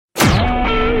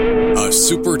A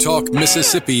Super Talk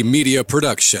Mississippi media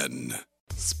production.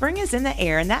 Spring is in the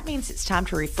air, and that means it's time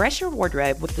to refresh your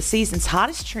wardrobe with the season's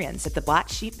hottest trends at the Black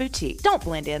Sheep Boutique. Don't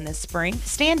blend in this spring.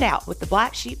 Stand out with the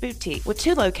Black Sheep Boutique, with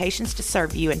 2 locations to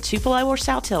serve you in Tupelo or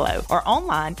Saltillo, or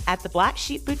online at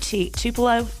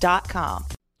theblacksheepboutique.tupelo.com.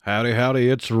 Howdy, howdy,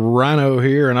 it's Rhino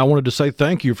here, and I wanted to say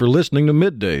thank you for listening to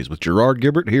MidDays with Gerard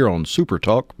Gibert here on Super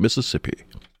Talk Mississippi.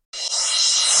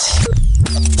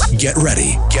 Get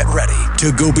ready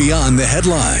to go beyond the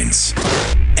headlines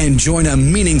and join a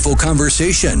meaningful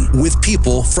conversation with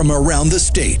people from around the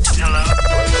state. Hello.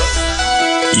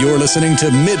 You're listening to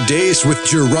MidDays with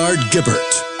Gerard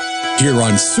Gibert here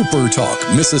on Super Talk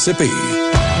Mississippi.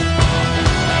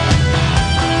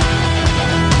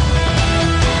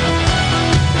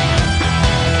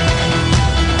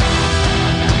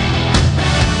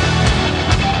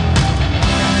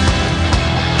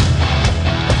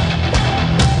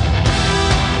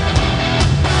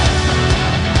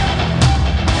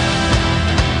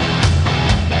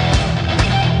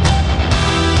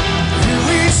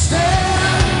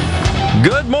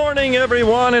 Good morning,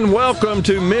 everyone, and welcome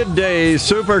to MidDays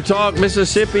Super Talk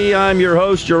Mississippi. I'm your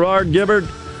host, Gerard Gibert,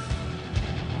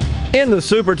 in the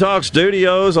Super Talk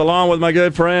studios, along with my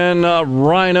good friend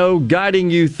Rhino, guiding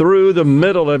you through the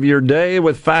middle of your day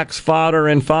with facts, fodder,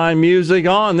 and fine music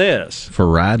on this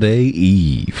Friday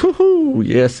Eve. Woo-hoo,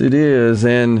 yes, it is.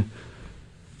 And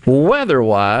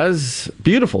weather-wise,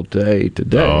 beautiful day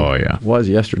today. Oh, yeah. It was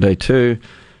yesterday, too.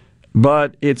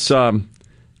 But it's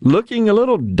looking a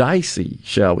little dicey,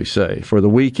 shall we say, for the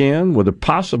weekend, with the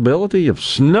possibility of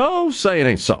snow. Say it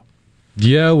ain't so.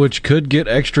 Yeah, which could get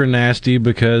extra nasty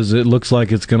because it looks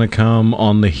like it's going to come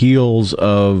on the heels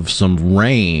of some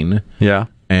rain. Yeah.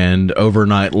 And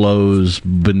overnight lows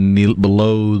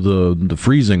below the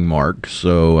freezing mark.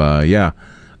 So, yeah,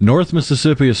 North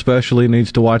Mississippi especially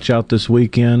needs to watch out this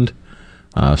weekend.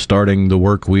 Starting the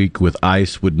work week with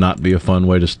ice would not be a fun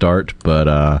way to start,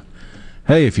 but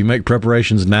hey, if you make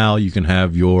preparations now, you can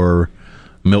have your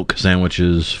milk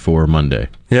sandwiches for Monday.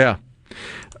 Yeah.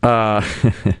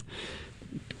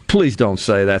 Please don't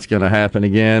say that's going to happen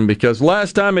again, because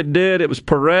last time it did, it was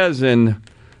Perez and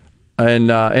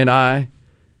I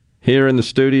here in the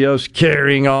studios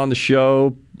carrying on the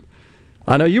show.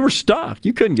 I know you were stuck.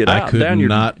 You couldn't get out. I could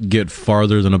not get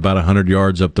farther than about 100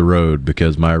 yards up the road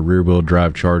because my rear-wheel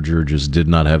drive Charger just did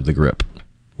not have the grip.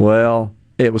 Well,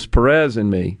 it was Perez and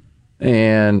me.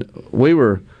 And we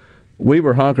were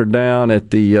hunkered down at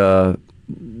the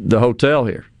hotel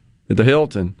here at the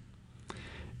Hilton,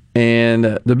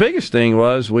 and the biggest thing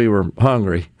was we were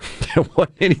hungry. There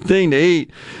wasn't anything to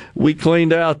eat. We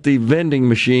cleaned out the vending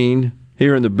machine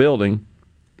here in the building.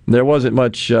 There wasn't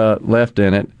much left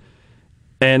in it,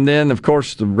 and then of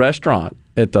course the restaurant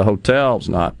at the hotel's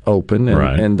not open, and,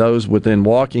 right. And those within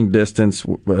walking distance,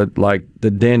 like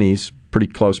the Denny's, pretty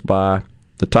close by,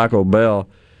 the Taco Bell.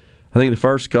 I think the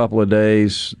first couple of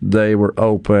days they were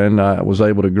open. I was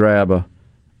able to grab a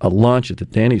lunch at the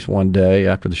Denny's one day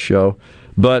after the show.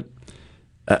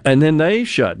 And then they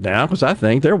shut down because I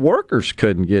think their workers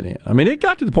couldn't get in. I mean, it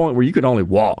got to the point where you could only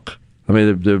walk. I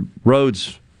mean, the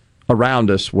roads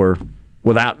around us were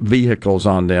without vehicles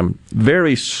on them.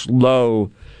 Very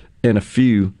slow in a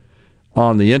few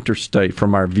on the interstate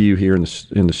from our view here in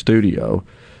the studio,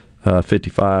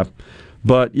 55.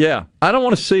 But, yeah, I don't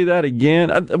want to see that again.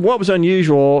 What was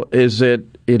unusual is that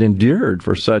it endured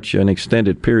for such an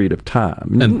extended period of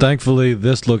time. And thankfully,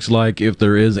 this looks like if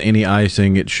there is any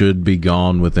icing, it should be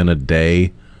gone within a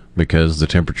day because the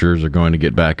temperatures are going to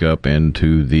get back up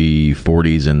into the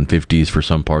 40s and 50s for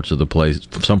some parts of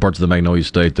the Magnolia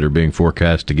State that are being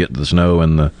forecast to get the snow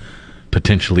and the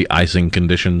potentially icing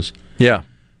conditions. Yeah.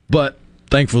 But,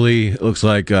 thankfully, it looks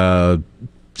like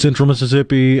Central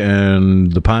Mississippi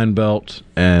and the Pine Belt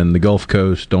and the Gulf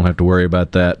Coast don't have to worry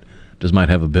about that. Just might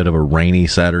have a bit of a rainy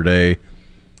Saturday, a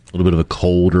little bit of a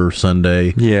colder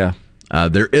Sunday. Yeah.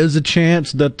 There is a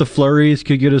chance that the flurries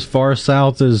could get as far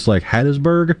south as like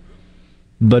Hattiesburg,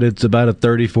 but it's about a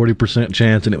 30-40%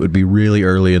 chance, and it would be really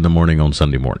early in the morning on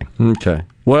Sunday morning. Okay.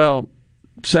 Well,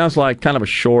 sounds like kind of a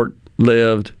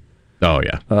short-lived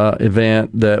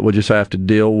event that we'll just have to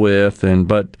deal with,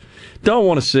 but don't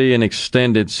want to see an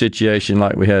extended situation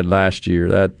like we had last year.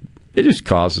 That it just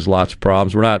causes lots of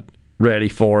problems. We're not ready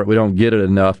for it. We don't get it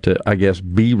enough to, I guess,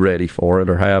 be ready for it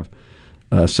or have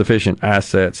sufficient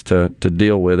assets to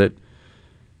deal with it.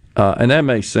 And that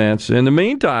makes sense. In the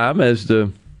meantime, as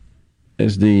the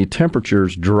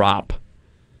temperatures drop,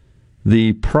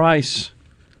 the price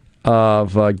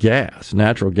of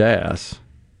natural gas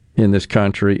in this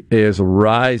country is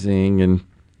rising, and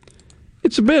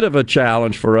it's a bit of a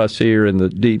challenge for us here in the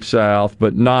Deep South,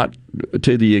 but not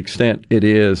to the extent it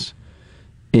is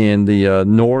in the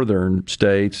northern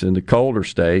states and the colder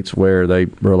states where they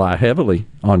rely heavily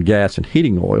on gas and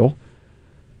heating oil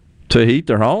to heat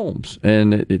their homes.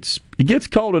 And it gets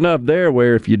cold enough there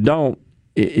where if you don't,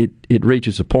 it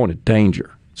reaches a point of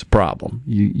danger. It's a problem.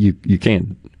 You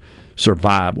can't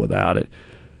survive without it.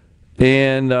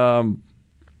 And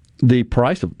the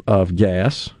price of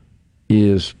gas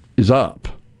is up.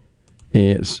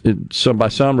 By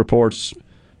some reports,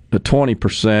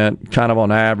 20%, kind of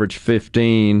on average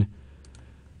 15%.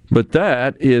 But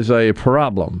that is a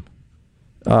problem.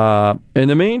 In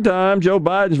the meantime, Joe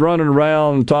Biden's running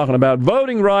around talking about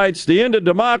voting rights, the end of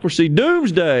democracy,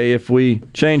 doomsday if we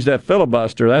change that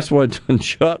filibuster. That's what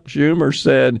Chuck Schumer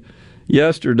said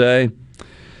yesterday.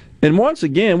 And once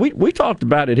again, we talked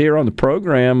about it here on the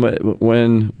program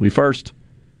when we first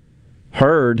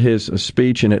heard his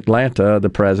speech in Atlanta, the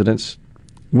president's,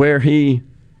 where he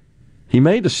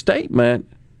made the statement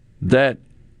that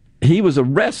he was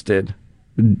arrested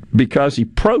because he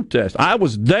protested. I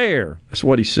was there. That's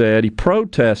what he said. He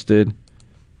protested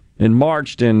and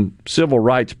marched in civil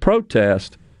rights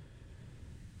protest,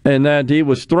 and that he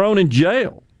was thrown in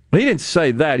jail. He didn't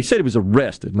say that. He said he was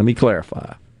arrested. Let me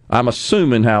clarify. I'm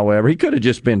assuming, however, he could have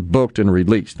just been booked and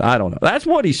released. I don't know. That's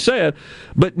what he said,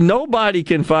 but nobody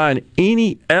can find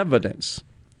any evidence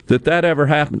that ever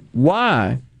happened.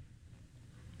 Why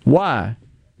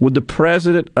would the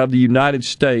President of the United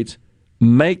States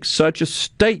make such a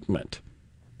statement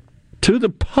to the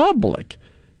public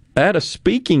at a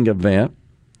speaking event?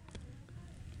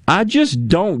 I just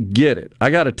don't get it. I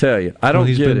got to tell you, I don't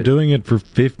get it. He's been doing it for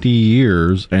 50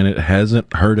 years, and it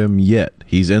hasn't hurt him yet.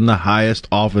 He's in the highest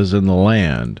office in the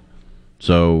land.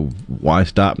 So why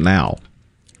stop now?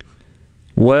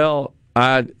 Well,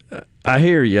 I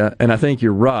hear you, and I think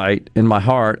you're right. In my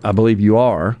heart, I believe you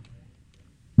are.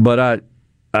 But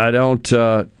I don't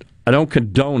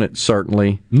condone it,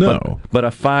 certainly. No. But I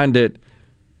find it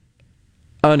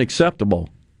unacceptable.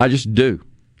 I just do.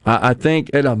 I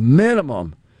think at a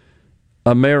minimum,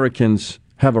 Americans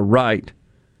have a right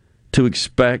to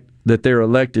expect that their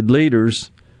elected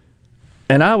leaders,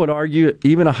 and I would argue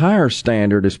even a higher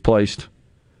standard is placed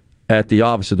at the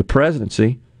office of the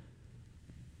presidency.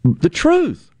 The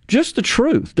truth, just the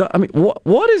truth. I mean,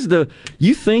 what is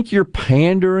you think you're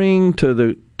pandering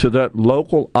to that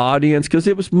local audience? Because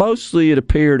it was mostly, it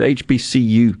appeared,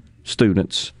 HBCU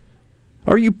students.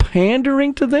 Are you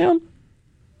pandering to them?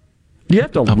 You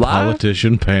have to lie.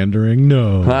 Politician pandering?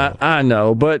 No. I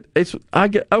know, but it's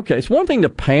one thing to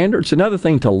pander. It's another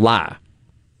thing to lie.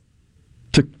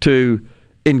 To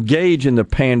engage in the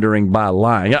pandering by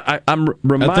lying. I'm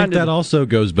reminded. I think that also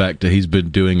goes back to he's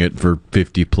been doing it for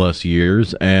 50 plus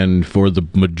years, and for the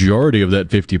majority of that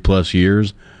 50 plus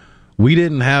years, we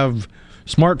didn't have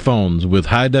smartphones with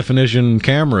high definition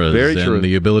cameras and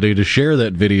the ability to share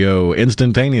that video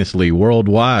instantaneously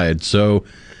worldwide. So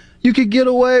you could get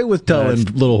away with telling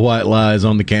little white lies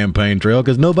on the campaign trail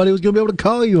because nobody was going to be able to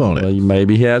call you on it. Well,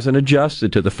 maybe he hasn't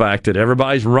adjusted to the fact that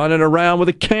everybody's running around with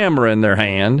a camera in their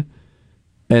hand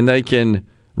and they can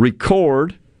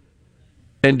record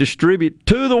and distribute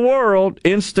to the world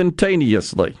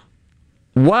instantaneously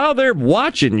while they're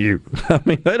watching you. I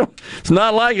mean, it's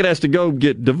not like it has to go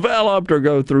get developed or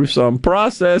go through some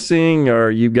processing or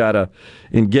you've got to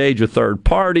engage a third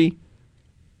party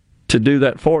to do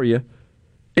that for you.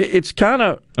 It's kind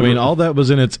of... I mean, all that was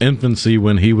in its infancy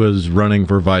when he was running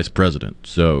for vice president.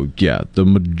 So, yeah, the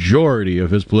majority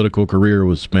of his political career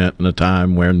was spent in a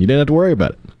time when you didn't have to worry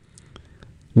about it.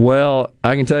 Well,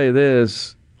 I can tell you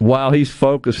this. While he's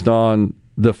focused on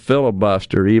the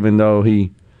filibuster, even though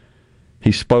he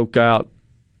spoke out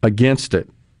against it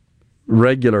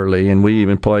regularly, and we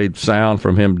even played sound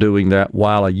from him doing that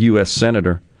while a U.S.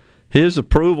 Senator, his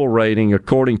approval rating,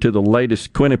 according to the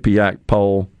latest Quinnipiac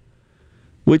poll,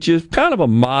 which is kind of a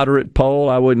moderate poll.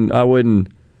 I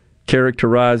wouldn't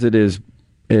characterize it as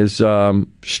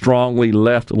strongly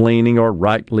left-leaning or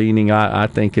right-leaning. I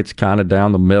think it's kind of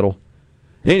down the middle.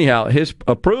 Anyhow, his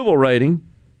approval rating,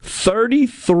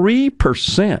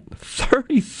 33%.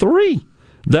 33.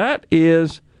 That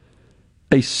is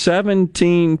a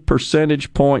 17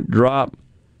 percentage point drop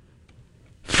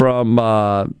from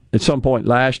at some point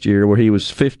last year where he was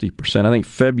 50%. I think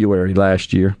February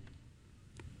last year.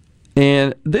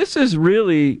 And this is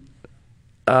really,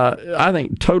 I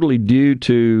think, totally due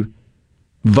to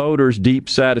voters' deep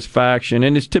satisfaction,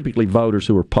 and it's typically voters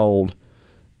who are polled,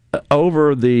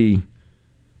 over the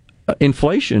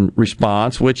inflation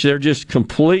response, which they're just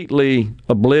completely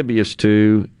oblivious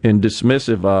to and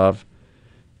dismissive of.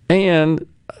 And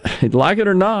like it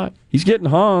or not, he's getting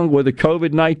hung with a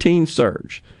COVID-19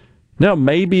 surge. Now,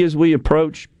 maybe as we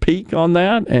approach peak on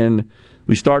that and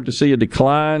we start to see a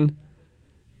decline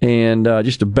and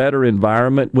just a better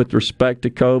environment with respect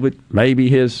to COVID, maybe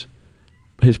his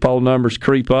poll numbers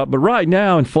creep up. But right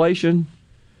now, inflation,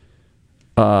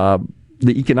 the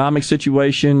economic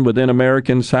situation within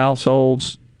Americans'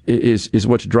 households is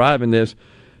what's driving this.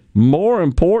 More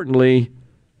importantly,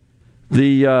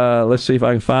 let's see if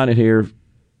I can find it here,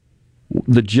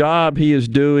 the job he is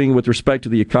doing with respect to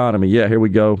the economy. Yeah, here we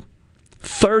go.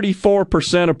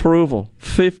 34% approval,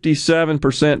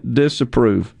 57%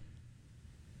 disapprove.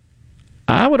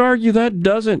 I would argue that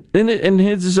doesn't, and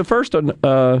this is the first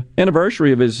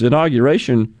anniversary of his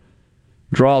inauguration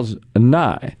draws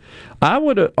nigh. I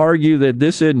would argue that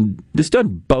this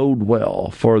doesn't bode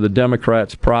well for the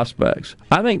Democrats' prospects.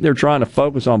 I think they're trying to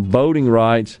focus on voting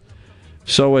rights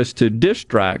so as to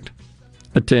distract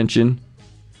attention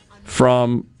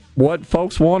from what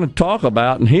folks want to talk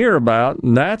about and hear about,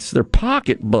 and that's their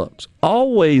pocketbooks.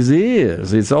 Always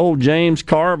is. It's old James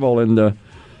Carville in the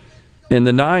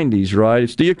 90s, right?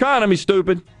 It's the economy,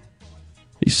 stupid.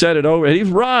 He said it over, and he's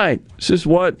right. This is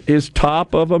what is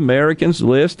top of Americans'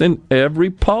 list in every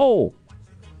poll.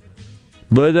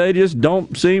 But they just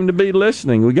don't seem to be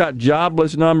listening. We got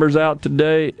jobless numbers out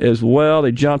today as well.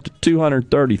 They jumped to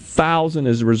 230,000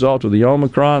 as a result of the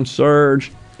Omicron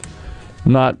surge.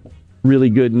 Not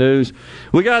really good news.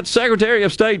 We got Secretary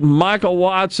of State Michael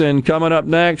Watson coming up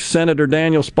next, Senator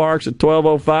Daniel Sparks at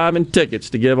 12:05, and tickets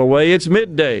to give away. It's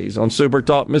Middays on Super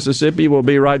Talk Mississippi. We'll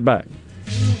be right back.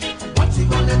 What you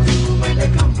gonna do when they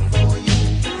come for you?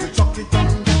 You chuck it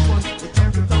on this one, you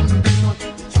chuck it on this one,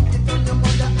 you chuck it on your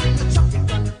mother, and you chuck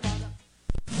it on your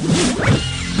father.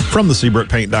 From the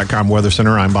SeabrookPaint.com Weather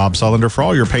Center, I'm Bob Sullender. For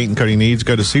all your paint and coating needs,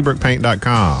 go to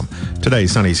SeabrookPaint.com. Today,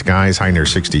 sunny skies, high near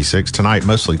 66. Tonight,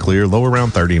 mostly clear, low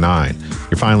around 39.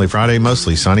 Your finally Friday,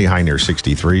 mostly sunny, high near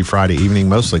 63. Friday evening,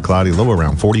 mostly cloudy, low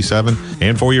around 47.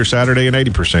 And for your Saturday, an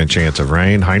 80% chance of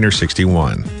rain, high near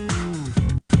 61.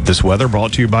 This weather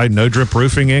brought to you by No Drip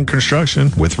Roofing and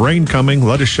Construction. With rain coming,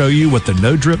 let us show you what the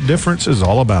No Drip difference is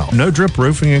all about. No Drip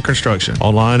Roofing and Construction.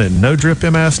 Online at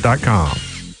NoDripMS.com.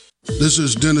 This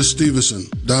is Dennis Stevenson,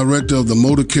 Director of the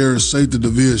Motor Carrier Safety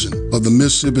Division of the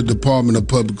Mississippi Department of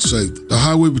Public Safety. The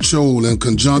Highway Patrol, in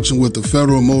conjunction with the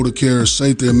Federal Motor Carrier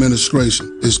Safety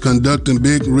Administration, is conducting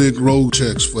big rig road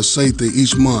checks for safety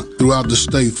each month throughout the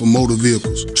state for motor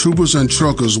vehicles. Troopers and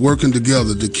truckers working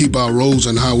together to keep our roads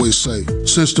and highways safe.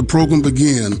 Since the program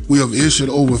began, we have issued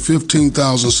over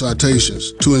 15,000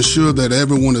 citations to ensure that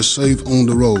everyone is safe on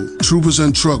the road. Troopers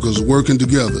and truckers working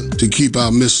together to keep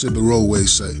our Mississippi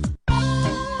roadways safe.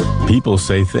 People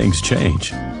say things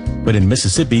change, but in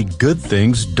Mississippi, good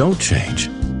things don't change.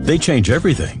 They change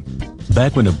everything.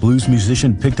 Back when a blues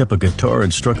musician picked up a guitar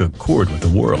and struck a chord with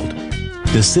the world,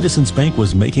 the Citizens Bank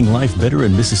was making life better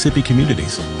in Mississippi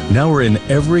communities. Now we're in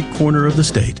every corner of the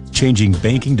state, changing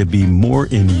banking to be more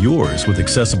in yours with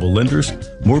accessible lenders,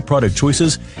 more product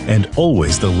choices, and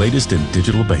always the latest in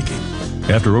digital banking.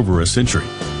 After over a century,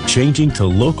 changing to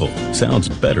local sounds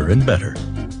better and better.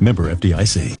 Member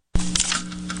FDIC.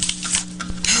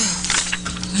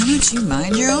 Why don't you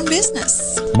mind your own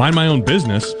business? Mind my own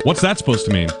business? What's that supposed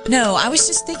to mean? No, I was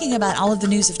just thinking about all of the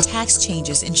news of tax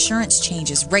changes, insurance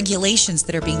changes, regulations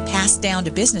that are being passed down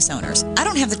to business owners. I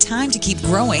don't have the time to keep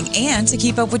growing and to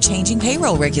keep up with changing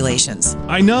payroll regulations.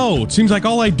 I know. It seems like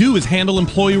all I do is handle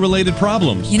employee-related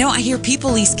problems. You know, I hear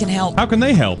People Lease can help. How can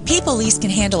they help? People Lease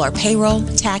can handle our payroll,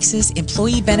 taxes,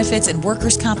 employee benefits, and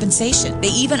workers' compensation. They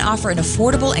even offer an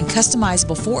affordable and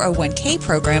customizable 401k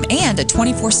program and a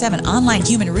 24/7 online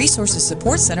human resources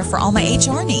support center for all my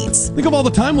HR needs. Think of all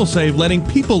the time we'll save letting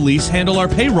People Lease handle our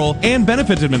payroll and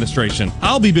benefits administration.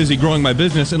 I'll be busy growing my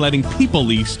business and letting People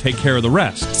Lease take care of the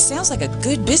rest. Sounds like a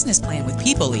good business plan with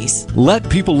People Lease. Let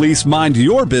People Lease mind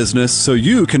your business so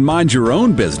you can mind your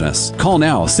own business. Call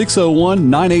now,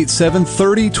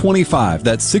 601-987-3025.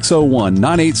 That's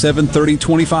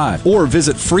 601-987-3025. Or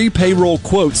visit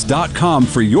freepayrollquotes.com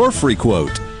for your free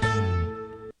quote.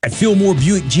 At Fillmore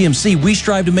Buick GMC, we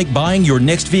strive to make buying your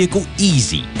next vehicle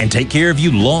easy and take care of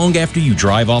you long after you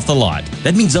drive off the lot.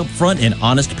 That means upfront and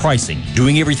honest pricing,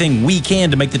 doing everything we can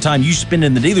to make the time you spend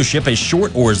in the dealership as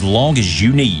short or as long as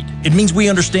you need. It means we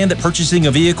understand that purchasing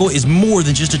a vehicle is more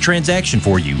than just a transaction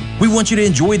for you. We want you to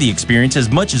enjoy the experience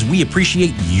as much as we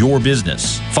appreciate your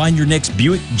business. Find your next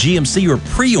Buick, GMC, or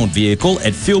pre-owned vehicle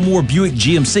at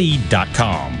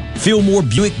FillmoreBuickGMC.com. Fillmore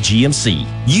Buick GMC.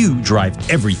 You drive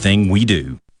everything we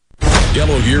do.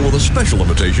 Gallo here with a special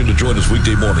invitation to join us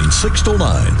weekday morning, 6 to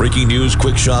 9. Breaking news,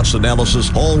 quick shots,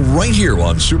 analysis, all right here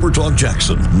on Super Talk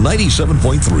Jackson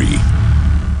 97.3.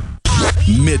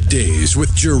 Middays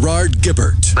with Gerard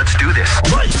Gibert. Let's do this.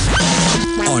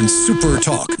 On Super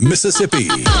Talk, Mississippi.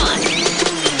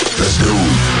 Let's go.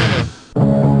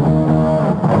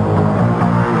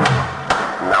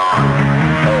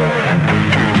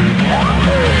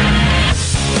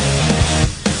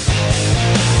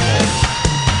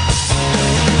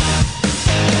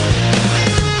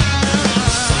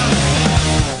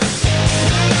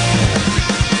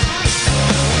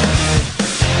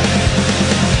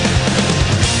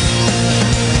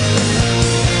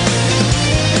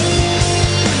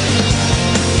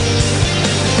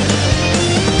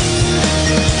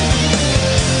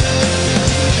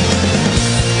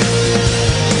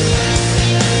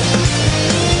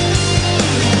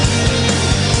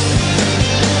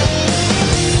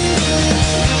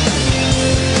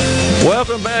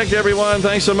 Welcome back, everyone.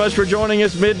 Thanks so much for joining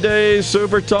us. Middays,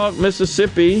 Super Talk,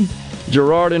 Mississippi.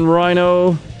 Gerard and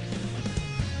Rhino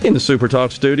in the Super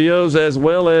Talk studios, as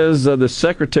well as the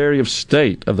Secretary of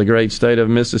State of the great state of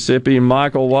Mississippi,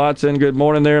 Michael Watson. Good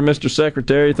morning there, Mr.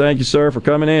 Secretary. Thank you, sir, for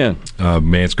coming in.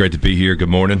 Man, it's great to be here. Good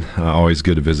morning. Always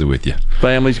good to visit with you.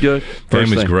 Family's good?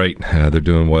 Family's great. They're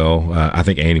doing well. I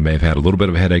think Annie may have had a little bit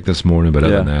of a headache this morning, but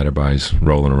other than that, everybody's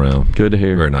rolling around. Good to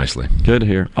hear. Very nicely. Good to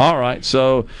hear. All right,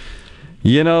 so...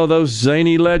 You know, those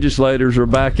zany legislators are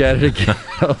back at it again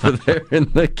over there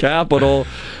in the Capitol.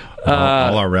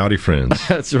 All our rowdy friends.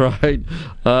 That's right.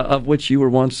 Of which you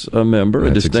were once a member, a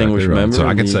distinguished member. So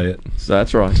I can say it.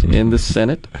 That's right, in the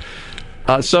Senate.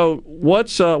 So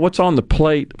what's on the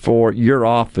plate for your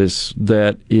office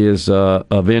that is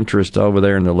of interest over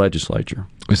there in the legislature?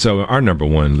 So our number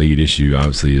one lead issue,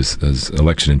 obviously, is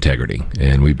election integrity,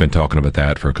 and we've been talking about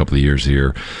that for a couple of years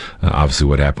here. Obviously,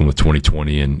 what happened with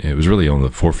 2020, and it was really on the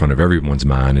forefront of everyone's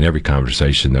mind and every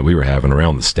conversation that we were having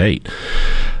around the state.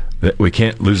 That we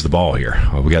can't lose the ball here.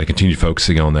 We got to continue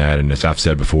focusing on that, and as I've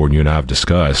said before, and you and I have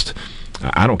discussed,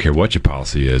 I don't care what your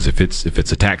policy is. If it's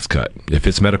a tax cut, if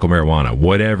it's medical marijuana,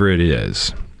 whatever it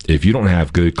is, if you don't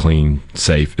have good, clean,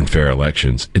 safe, and fair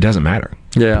elections, it doesn't matter.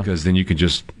 Yeah. Because then you can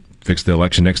just fix the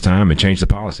election next time and change the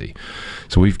policy.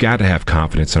 So we've got to have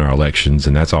confidence in our elections,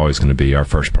 and that's always going to be our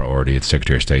first priority at the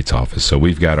Secretary of State's office. So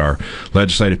we've got our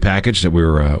legislative package that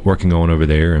we're working on over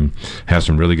there, and have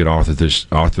some really good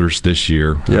authors this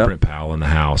year. Yep. Brent Powell in the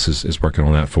House is working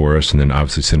on that for us, and then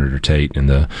obviously Senator Tate in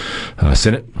the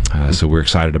Senate. So we're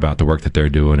excited about the work that they're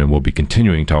doing, and we'll be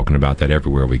continuing talking about that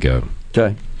everywhere we go.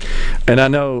 Okay. And I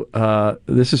know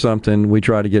this is something we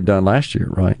tried to get done last year,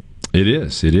 right? It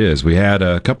is. We had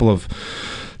a couple of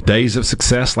days of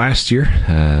success last year.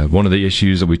 One of the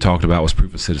issues that we talked about was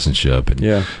proof of citizenship.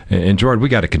 And Gerard, we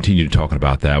got to continue talking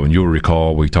about that. When you'll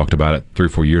recall, we talked about it 3 or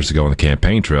 4 years ago on the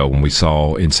campaign trail when we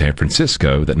saw in San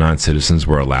Francisco that non-citizens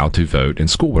were allowed to vote in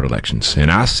school board elections. And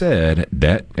I said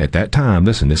that at that time,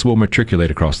 listen, this will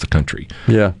matriculate across the country.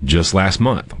 Yeah. Just last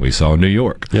month, we saw New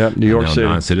York. Yeah, New York City.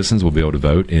 Non-citizens will be able to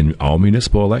vote in all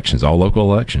municipal elections, all local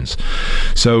elections.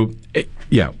 So,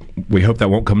 we hope that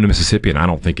won't come to Mississippi, and I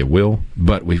don't think it will,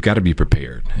 but we've got to be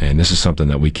prepared. And this is something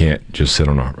that we can't just sit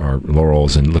on our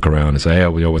laurels and look around and say, hey,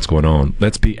 we know what's going on.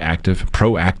 Let's be active,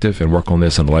 proactive, and work on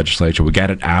this in the legislature. We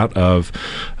got it out of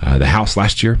the House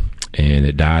last year, and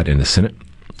it died in the Senate.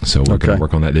 So we're going to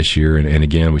work on that this year. And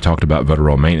again, we talked about voter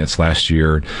roll maintenance last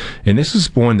year. And this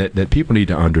is one that people need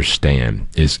to understand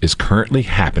is currently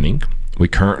happening. We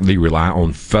currently rely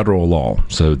on federal law,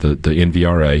 so the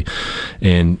NVRA.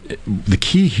 And the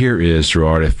key here is,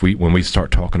 Gerard, when we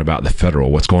start talking about the federal,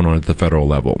 what's going on at the federal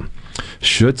level,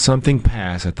 should something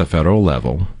pass at the federal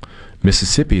level,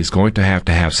 Mississippi is going to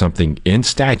have something in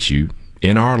statute,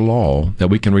 in our law, that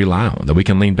we can rely on, that we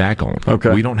can lean back on.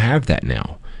 Okay. We don't have that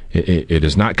now. It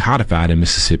is not codified in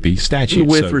Mississippi statute.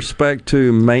 With respect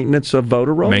to maintenance of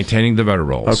voter rolls? Maintaining the voter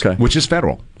rolls, which is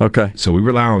federal. Okay. So we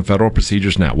rely on federal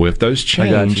procedures now. Well, if those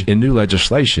change in new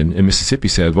legislation, and Mississippi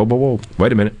says, whoa,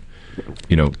 wait a minute.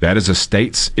 That is a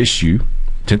state's issue.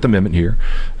 10th Amendment here.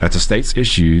 That's a state's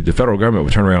issue. The federal government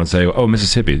would turn around and say, oh,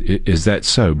 Mississippi, is that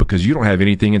so? Because you don't have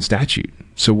anything in statute.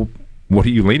 So what are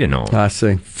you leaning on? I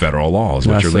see. Federal law is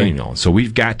what you're leaning on. So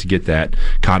we've got to get that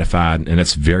codified, and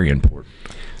that's very important.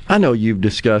 I know you've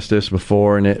discussed this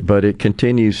before, but it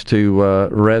continues to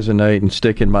resonate and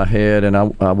stick in my head, and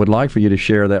I would like for you to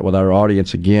share that with our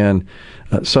audience again.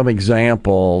 Some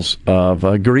examples of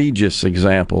egregious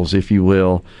examples, if you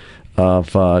will,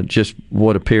 of just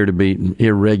what appear to be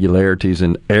irregularities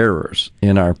and errors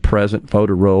in our present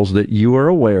voter rolls that you are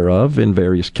aware of in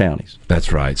various counties.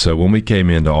 That's right. So when we came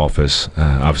into office,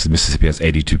 obviously Mississippi has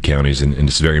 82 counties, and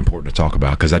it's very important to talk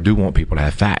about because I do want people to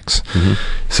have facts.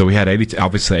 So we had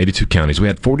 82 counties. We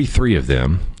had 43 of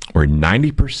them where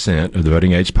 90% of the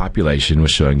voting age population was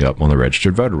showing up on the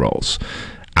registered voter rolls.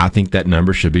 I think that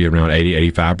number should be around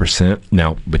 80-85%.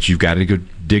 Now, but you've got to go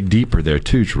dig deeper there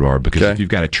too, Gerard, because if you've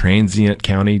got a transient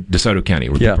county, DeSoto County,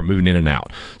 where people are moving in and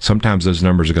out, sometimes those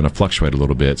numbers are going to fluctuate a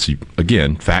little bit. So,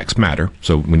 again, facts matter,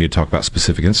 so we need to talk about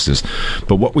specific instances.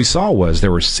 But what we saw was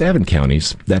there were 7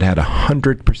 counties that had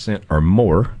 100% or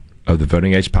more of the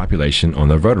voting age population on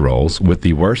their voter rolls, with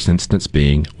the worst instance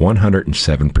being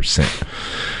 107%.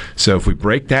 So if we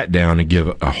break that down and give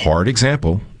a hard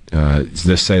example,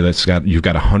 let's say you've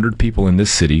got 100 people in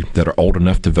this city that are old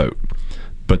enough to vote,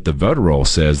 but the voter roll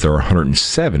says there are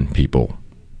 107 people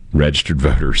registered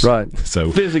voters. Right.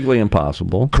 So physically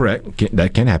impossible. Correct.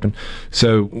 That can happen.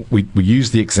 So we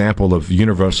use the example of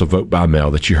universal vote by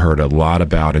mail that you heard a lot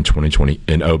about in 2020.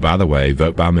 And oh, by the way,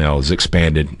 vote by mail is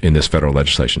expanded in this federal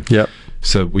legislation. Yep.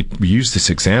 So we use this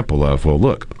example of, well,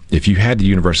 look, if you had the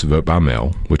universal vote by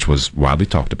mail, which was widely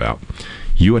talked about,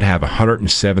 you would have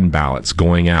 107 ballots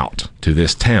going out to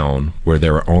this town where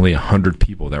there are only 100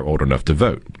 people that are old enough to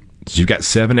vote. So you've got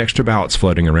 7 extra ballots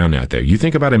floating around out there. You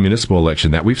think about a municipal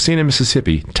election that we've seen in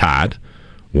Mississippi tied,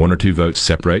 1 or 2 votes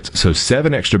separates. So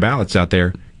 7 extra ballots out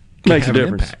there makes a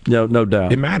difference. No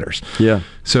doubt. It matters. Yeah.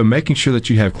 So making sure that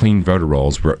you have clean voter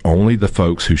rolls where only the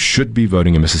folks who should be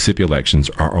voting in Mississippi elections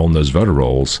are on those voter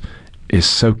rolls is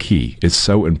so key. It's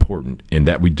so important. And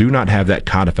that we do not have that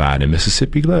codified in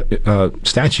Mississippi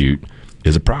statute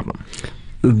is a problem.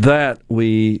 That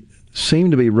we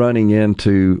seem to be running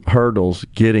into hurdles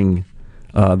getting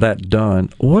that done.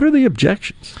 What are the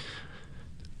objections?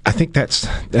 I think that's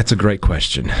a great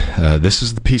question. This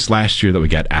is the piece last year that we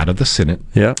got out of the Senate,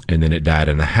 and then it died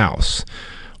in the House.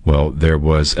 Well, there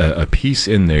was a piece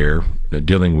in there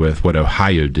dealing with what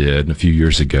Ohio did a few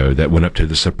years ago that went up to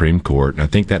the Supreme Court, and I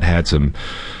think that had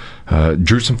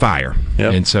drew some fire.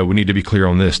 And so we need to be clear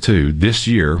on this too. This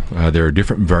year, there are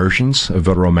different versions of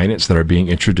voter roll maintenance that are being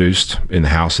introduced in the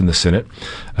House and the Senate.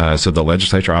 So the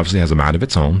legislature obviously has a mind of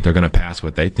its own. They're going to pass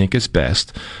what they think is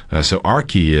best. So our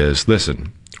key is,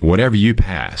 listen, whatever you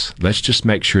pass, let's just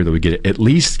make sure that we at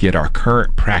least get our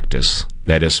current practice,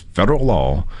 that is federal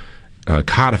law,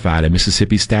 codified in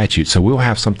Mississippi statute, so we'll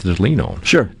have something to lean on.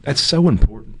 Sure. That's so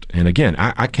important. And again,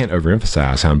 I can't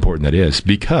overemphasize how important that is,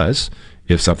 because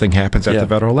if something happens at the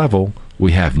federal level,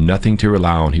 we have nothing to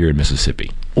rely on here in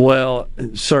Mississippi. Well,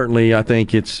 certainly I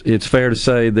think it's fair to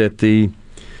say that the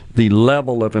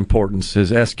level of importance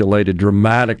has escalated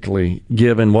dramatically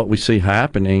given what we see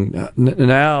happening.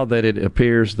 Now that it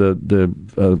appears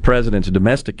the president's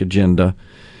domestic agenda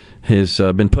has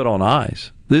been put on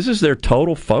ice. This is their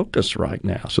total focus right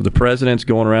now. So the president's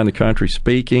going around the country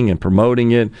speaking and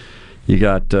promoting it. You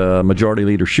got Majority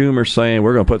Leader Schumer saying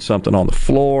we're going to put something on the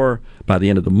floor by the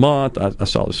end of the month. I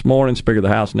saw this morning Speaker of the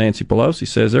House Nancy Pelosi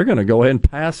says they're going to go ahead and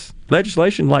pass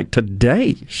legislation like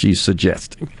today, she's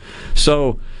suggesting.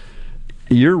 So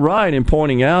you're right in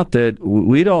pointing out that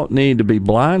we don't need to be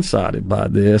blindsided by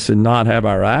this and not have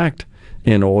our act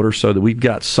in order so that we've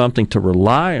got something to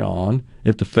rely on.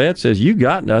 If the Fed says you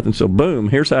got nothing, so boom,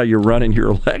 here's how you're running your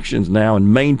elections now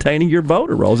and maintaining your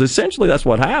voter rolls. Essentially, that's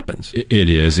what happens. It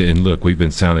is. And look, we've been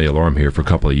sounding the alarm here for a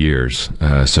couple of years.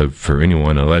 So for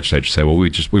anyone in the legislature to say, well,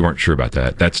 we weren't sure about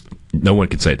that, no one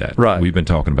can say that. Right. We've been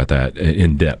talking about that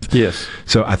in depth. Yes.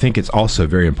 So I think it's also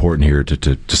very important here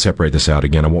to separate this out.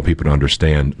 Again, I want people to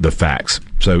understand the facts.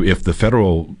 So if the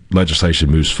federal legislation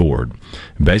moves forward,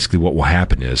 basically what will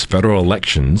happen is federal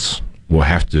elections will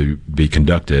have to be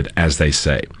conducted as they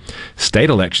say. State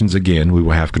elections, again, we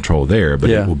will have control there, but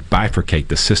it will bifurcate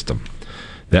the system.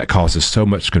 That causes so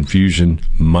much confusion,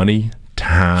 money,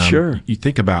 time. Sure. You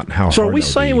think about how So hard are we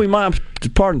saying we might have,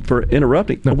 pardon for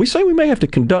interrupting, are we saying we may have to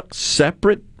conduct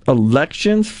separate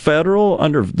elections, federal,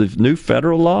 under the new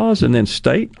federal laws, and then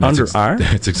state under our?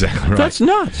 That's exactly right. That's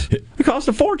nuts. It costs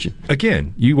a fortune.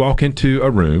 Again, you walk into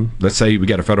a room, let's say we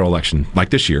got a federal election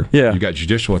like this year. Yeah. You got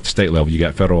judicial at the state level, you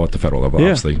got federal at the federal level,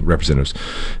 obviously, representatives,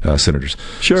 senators.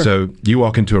 Sure. So you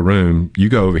walk into a room, you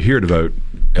go over here to vote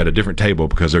at a different table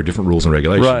because there are different rules and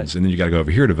regulations, right. And then you got to go over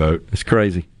here to vote. It's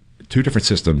crazy. Two different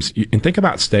systems. And think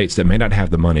about states that may not have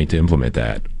the money to implement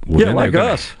that. Well, yeah, like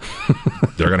us.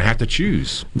 They're going to have to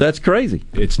choose. That's crazy.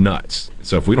 It's nuts.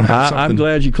 So if we don't have something, I'm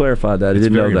glad you clarified that. I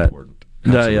didn't know that. Important.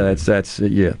 No, yeah, that's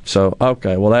yeah. So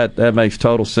okay, well that makes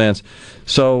total sense.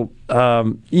 So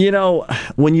when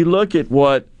you look at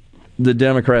what the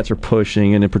Democrats are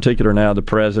pushing, and in particular now the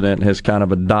president has kind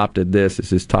of adopted this as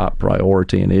his top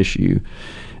priority and issue.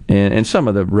 And some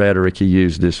of the rhetoric he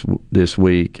used this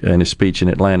week in his speech in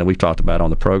Atlanta, we talked about on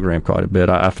the program quite a bit,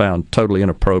 I found totally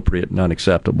inappropriate and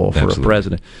unacceptable for a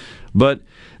president. But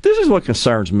this is what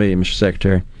concerns me, Mr.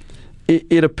 Secretary.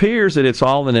 It appears that it's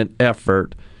all in an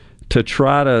effort to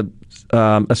try to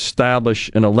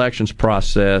establish an elections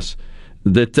process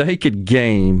that they could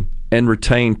game and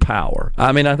retain power.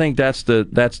 I mean, I think that's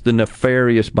the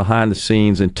nefarious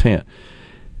behind-the-scenes intent.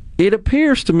 It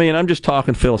appears to me, and I'm just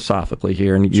talking philosophically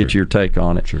here and get your take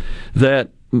on it, that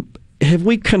have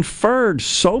we conferred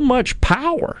so much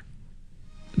power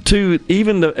to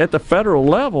even at the federal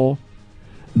level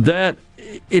that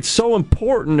it's so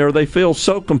important, or they feel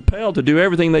so compelled to do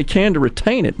everything they can to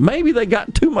retain it? Maybe they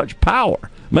got too much power.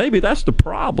 Maybe that's the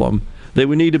problem that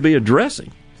we need to be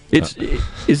addressing. That's what,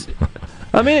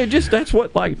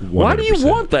 like, 100%. Why do you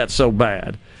want that so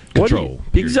bad? Control.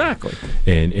 Exactly.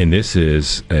 And this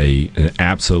is an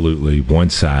absolutely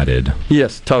one-sided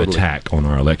attack on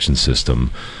our election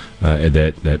system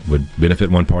that would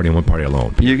benefit one party and one party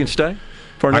alone. You can stay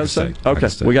for another segment? Okay.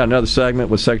 We got another segment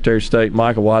with Secretary of State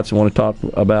Michael Watson. I want to talk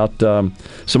about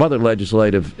some other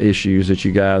legislative issues that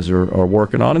you guys are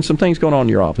working on and some things going on in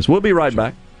your office. We'll be right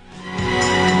back.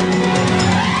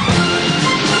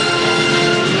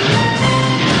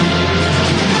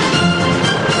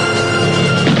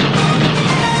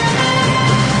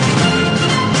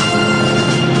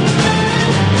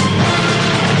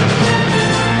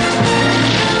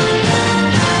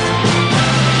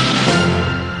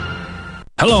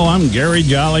 Hello, I'm Gary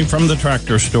Jolly from the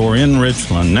Tractor Store in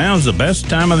Richland. Now's the best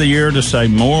time of the year to save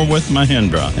more with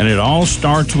Mahindra, and it all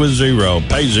starts with zero.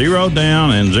 Pay zero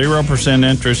down and 0%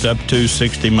 interest up to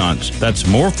 60 months. That's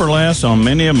more for less on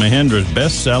many of Mahindra's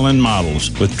best-selling models,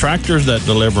 with tractors that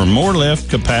deliver more lift,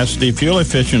 capacity, fuel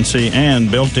efficiency, and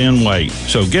built-in weight.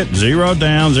 So get zero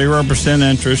down, 0%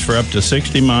 interest for up to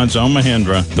 60 months on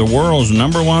Mahindra, the world's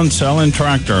 #1 selling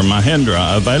tractor,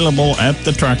 Mahindra, available at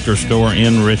the Tractor Store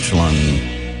in Richland.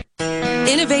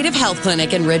 Innovative Health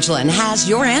Clinic in Ridgeland has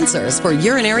your answers for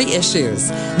urinary issues.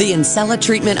 The Incella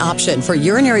treatment option for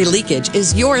urinary leakage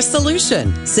is your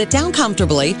solution. Sit down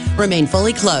comfortably, remain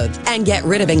fully clothed, and get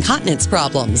rid of incontinence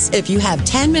problems. If you have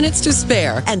 10 minutes to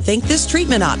spare and think this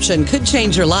treatment option could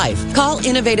change your life, call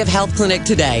Innovative Health Clinic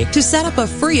today to set up a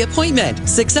free appointment.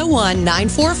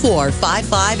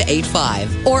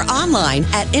 601-944-5585 or online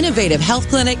at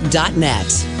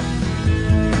innovativehealthclinic.net.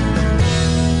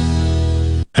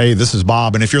 Hey, this is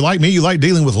Bob, and if you're like me, you like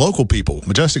dealing with local people.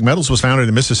 Majestic Metals was founded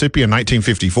in Mississippi in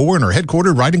 1954 and are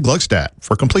headquartered right in Gluckstadt.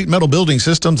 For complete metal building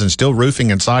systems and steel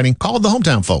roofing and siding, call the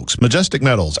hometown folks. Majestic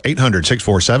Metals,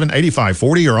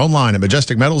 800-647-8540 or online at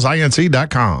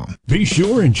majesticmetalsinc.com. Be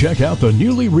sure and check out the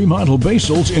newly remodeled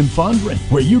Basil's in Fondren,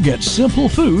 where you get simple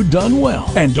food done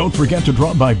well. And don't forget to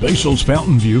drop by Basil's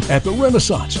Fountain View at the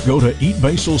Renaissance. Go to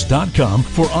eatbasils.com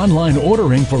for online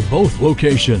ordering for both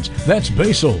locations. That's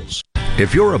Basil's.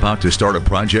 If you're about to start a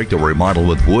project or remodel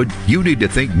with wood, you need to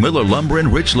think Miller Lumber in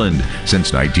Richland.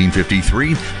 Since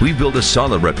 1953, we've built a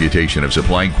solid reputation of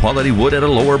supplying quality wood at a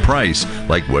lower price,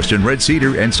 like Western Red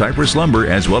Cedar and Cypress Lumber,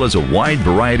 as well as a wide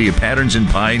variety of patterns in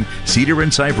pine, cedar,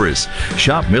 and cypress.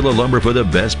 Shop Miller Lumber for the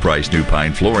best price new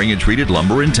pine flooring and treated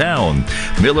lumber in town.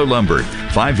 Miller Lumber,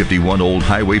 551 Old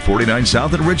Highway 49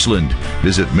 South in Richland.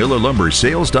 Visit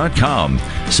MillerLumberSales.com,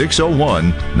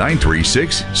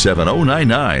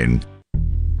 601-936-7099.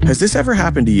 Has this ever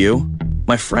happened to you?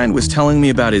 My friend was telling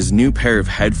me about his new pair of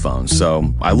headphones,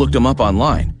 so I looked them up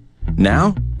online.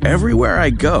 Now, everywhere I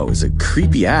go is a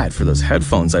creepy ad for those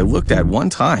headphones I looked at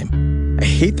one time. I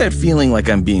hate that feeling like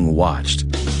I'm being watched.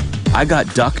 I got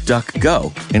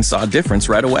DuckDuckGo and saw a difference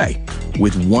right away.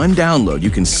 With one download,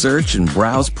 you can search and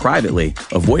browse privately,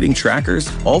 avoiding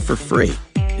trackers, all for free.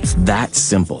 It's that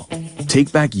simple.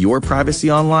 Take back your privacy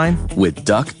online with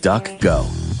DuckDuckGo.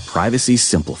 Privacy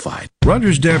simplified.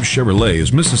 Rogers Dabbs Chevrolet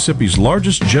is Mississippi's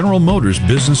largest General Motors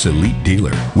business elite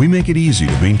dealer. We make it easy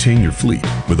to maintain your fleet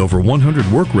with over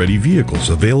 100 work-ready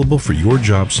vehicles available for your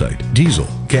job site. Diesel,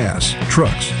 gas,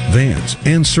 trucks, vans,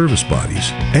 and service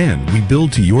bodies. And we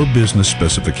build to your business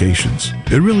specifications.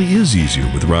 It really is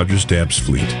easier with Rogers Dabbs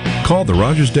Fleet. Call the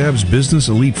Rogers Dabbs Business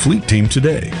Elite Fleet Team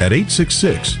today at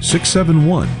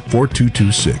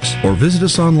 866-671-4226 or visit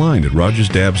us online at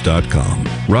rogersdabbs.com.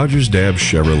 Rogers Dabbs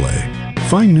Chevrolet.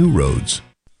 Find new roads.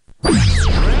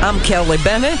 I'm Kelly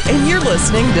Bennett, and you're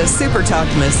listening to Super Talk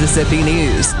Mississippi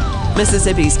News.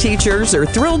 Mississippi's teachers are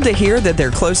thrilled to hear that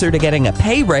they're closer to getting a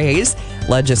pay raise.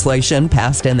 Legislation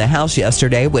passed in the House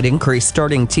yesterday would increase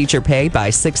starting teacher pay by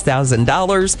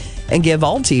 $6,000 and give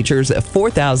all teachers a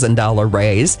 $4,000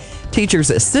 raise. Teachers'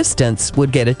 assistants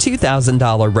would get a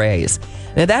 $2,000 raise.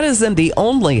 Now, that isn't the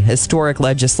only historic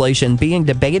legislation being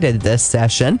debated this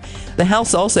session. The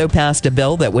House also passed a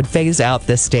bill that would phase out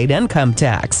the state income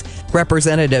tax.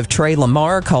 Representative Trey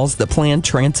Lamar calls the plan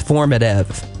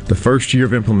transformative. The first year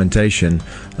of implementation,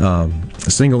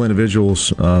 single individuals,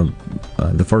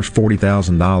 the first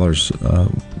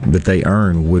 $40,000 that they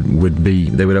earn would be,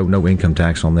 they would owe no income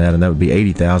tax on that, and that would be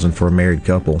 $80,000 for a married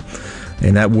couple.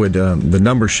 And that would, the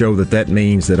numbers show that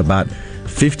means that about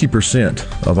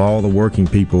 50% of all the working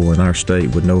people in our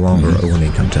state would no longer owe an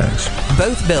income tax.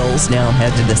 Both bills now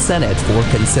head to the Senate for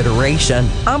consideration.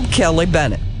 I'm Kelly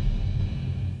Bennett.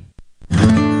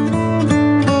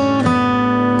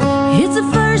 It's the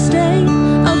first day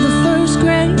of the first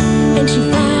grade, and she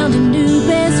found a new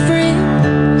best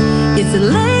friend. It's a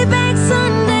laid-back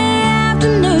Sunday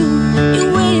afternoon, you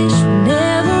wish would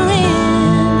never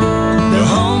end. The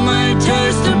homemade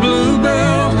taste of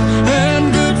Bluebell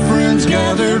and good friends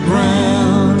gathered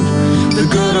round. The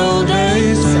good old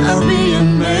days are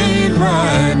being made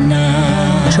right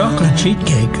now. Chocolate sheet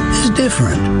cake is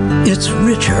different. It's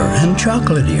richer and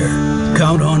chocolatier.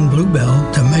 Count on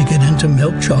Bluebell to make it into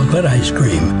milk chocolate ice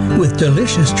cream with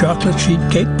delicious chocolate sheet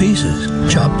cake pieces,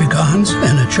 chopped pecans,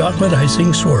 and a chocolate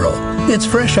icing swirl. It's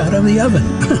fresh out of the oven.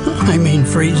 I mean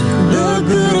freezing. The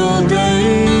good old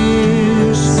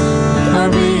days are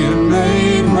being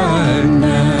made right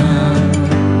now.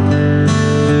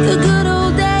 The good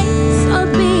old days are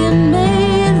being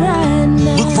made right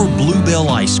now. Look for Bluebell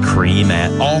ice cream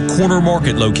at all Corner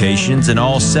Market locations and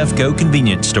all Sefco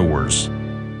convenience stores.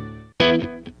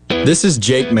 This is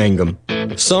Jake Mangum.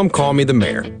 Some call me the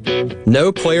mayor.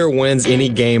 No player wins any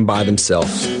game by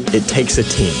themselves. It takes a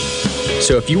team.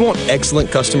 So if you want excellent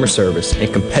customer service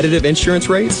and competitive insurance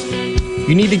rates,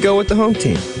 you need to go with the home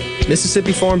team,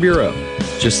 Mississippi Farm Bureau,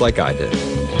 just like I did.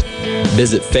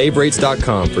 Visit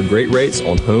favrates.com for great rates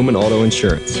on home and auto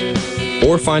insurance.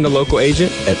 Or find a local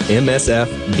agent at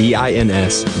msfbins.com.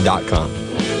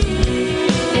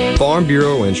 Farm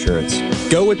Bureau Insurance.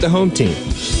 Go with the home team.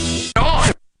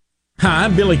 Hi,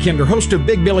 I'm Billy Kinder, host of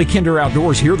Big Billy Kinder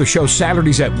Outdoors. Here, the show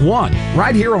Saturdays at 1,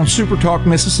 right here on Super Talk,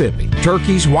 Mississippi.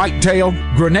 Turkeys, whitetail,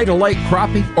 Grenada Lake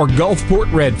crappie, or Gulfport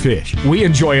redfish. We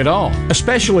enjoy it all,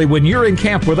 especially when you're in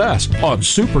camp with us on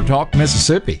Super Talk,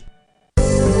 Mississippi.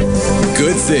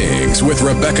 Good Things with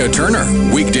Rebecca Turner.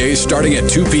 Weekdays starting at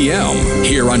 2 p.m.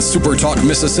 here on Super Talk,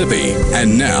 Mississippi.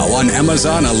 And now on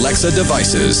Amazon Alexa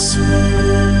devices.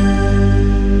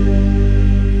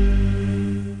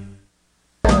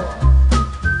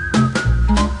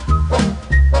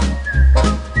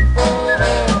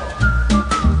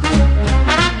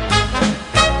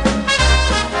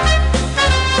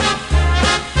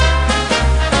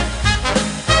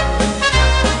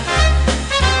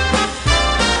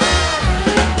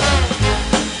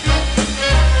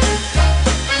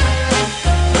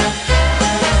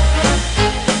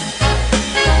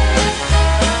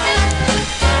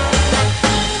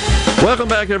 Welcome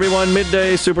back, everyone.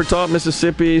 MidDays, Super Talk,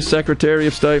 Mississippi. Secretary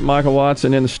of State Michael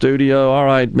Watson in the studio. All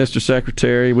right, Mr.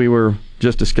 Secretary, we were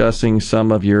just discussing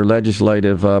some of your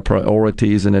legislative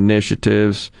priorities and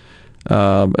initiatives,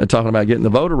 talking about getting the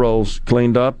voter rolls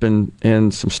cleaned up and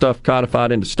some stuff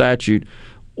codified into statute.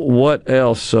 What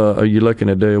else are you looking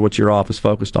to do? What's your office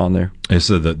focused on there? It's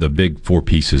the big four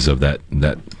pieces of that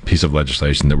piece of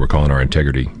legislation that we're calling our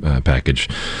integrity package.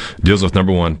 Deals with,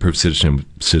 number one, proof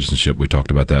citizenship. We talked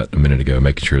about that a minute ago,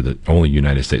 making sure that only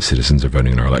United States citizens are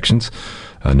voting in our elections.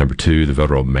 Number two, the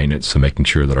voter roll maintenance, so making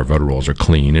sure that our voter rolls are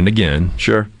clean. And again,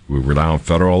 sure, we rely on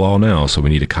federal law now, so we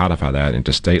need to codify that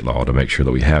into state law to make sure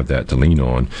that we have that to lean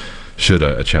on should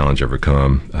a challenge ever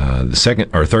come.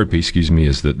 The third piece,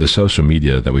 is the social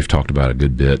media that we've talked about a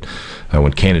good bit,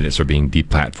 when candidates are being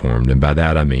deplatformed, and by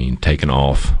that I mean taken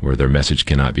off where their message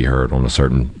cannot be heard on a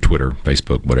certain Twitter,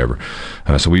 Facebook, whatever.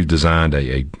 So we've designed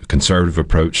a conservative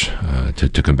approach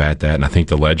to combat that, and I think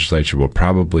the legislature will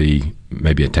probably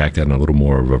maybe attack that in a little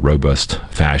more of a robust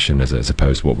fashion as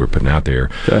opposed to what we're putting out there.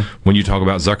 Okay. When you talk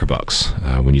about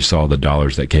Zuckerbucks, when you saw the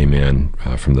dollars that came in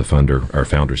from the founder of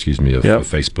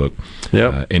Facebook,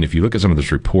 and if you look at some of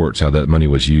those reports, how that money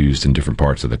was used in different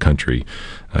parts of the country,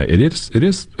 it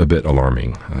is a bit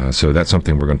alarming. So that's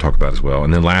something we're going to talk about as well.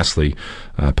 And then lastly,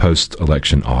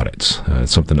 post-election audits.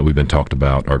 It's something that we've been talked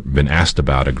about or been asked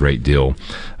about a great deal.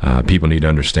 People need to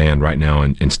understand right now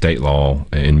in state law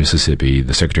in Mississippi,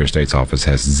 the Secretary of State's office office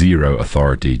has zero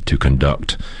authority to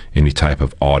conduct any type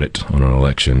of audit on an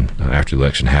election after the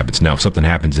election happens. Now, if something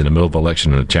happens in the middle of the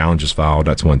election and a challenge is filed,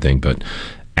 that's one thing, but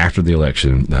after the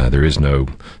election, there is no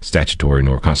statutory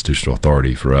nor constitutional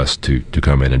authority for us to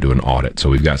come in and do an audit. So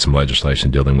we've got some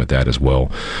legislation dealing with that as well.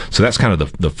 So that's kind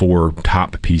of the four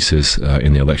top pieces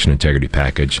in the election integrity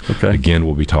package. Okay. Again,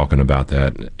 we'll be talking about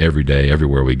that every day,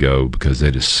 everywhere we go, because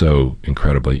it is so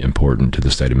incredibly important to the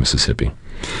state of Mississippi.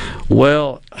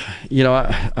 Well,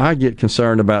 I get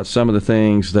concerned about some of the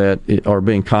things that are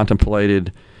being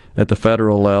contemplated at the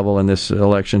federal level in this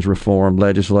elections reform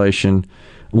legislation.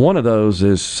 One of those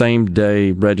is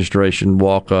same-day registration,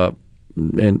 walk-up,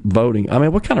 and voting. I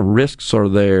mean, what kind of risks are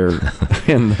there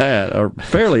in that? Are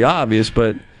fairly obvious,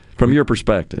 but from your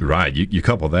perspective. Right. You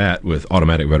couple that with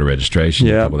automatic voter registration.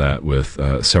 You couple that with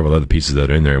several other pieces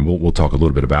that are in there, and we'll talk a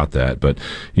little bit about that. But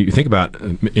you think about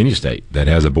any state that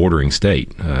has a bordering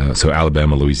state, so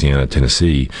Alabama, Louisiana,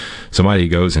 Tennessee. Somebody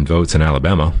goes and votes in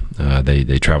Alabama.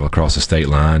 They travel across the state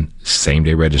line,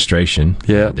 same-day registration.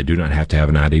 Yeah. They do not have to have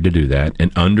an ID to do that.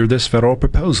 And under this federal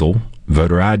proposal,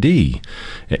 voter ID,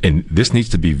 and this needs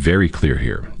to be very clear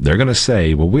here. They're going to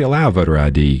say, well, we allow voter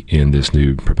ID in this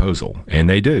new proposal, and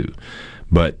they do,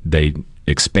 but they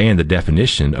expand the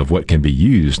definition of what can be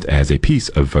used as a piece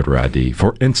of voter ID.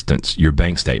 For instance, your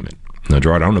bank statement. Now,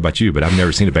 Gerard, I don't know about you, but I've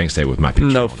never seen a bank statement with my picture.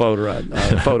 No photo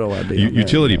ID.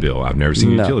 Utility bill. I've never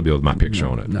seen a utility bill with my picture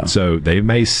on it. No. So they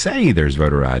may say there's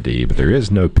voter ID, but there is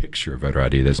no picture of voter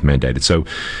ID that's mandated. So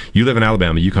you live in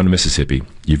Alabama, you come to Mississippi,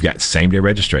 you've got same-day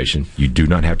registration. You do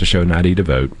not have to show an ID to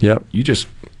vote. Yep. You just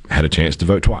had a chance to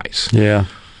vote twice. Yeah.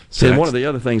 So and one of the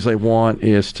other things they want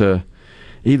is to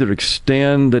either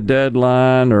extend the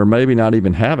deadline or maybe not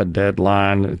even have a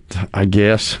deadline, I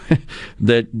guess,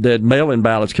 that mail-in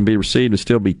ballots can be received and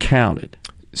still be counted.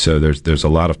 So there's a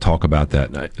lot of talk about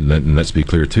that. And let's be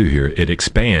clear, too, here. It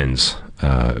expands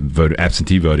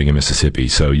absentee voting in Mississippi.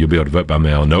 So you'll be able to vote by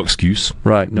mail, no excuse.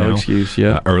 Right, no excuse,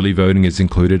 yeah. Early voting is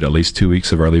included, at least 2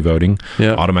 weeks of early voting.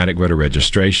 Yeah. Automatic voter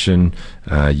registration.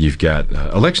 You've got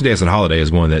Election Day as a holiday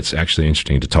is one that's actually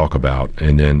interesting to talk about.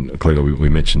 And then clearly we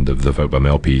mentioned the vote by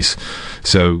mail piece.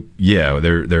 So, yeah,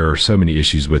 there are so many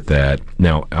issues with that.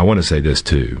 Now, I want to say this,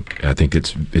 too. I think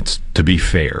it's to be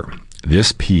fair,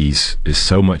 this piece is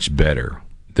so much better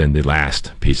than the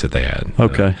last piece that they had.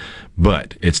 Okay.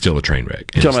 But it's still a train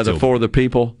wreck. You're talking about the For the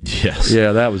People? Yes.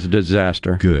 Yeah, that was a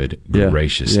disaster. Good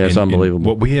gracious. Yeah, it's unbelievable. And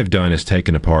what we have done is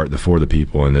taken apart the For the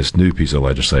People and this new piece of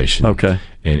legislation. Okay.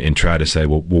 And try to say,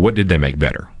 well, what did they make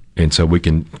better? And so we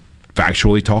can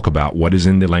factually talk about what is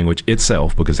in the language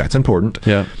itself, because that's important.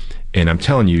 Yeah. And I'm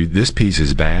telling you, this piece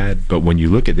is bad, but when you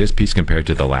look at this piece compared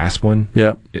to the last one,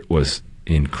 it was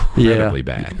incredibly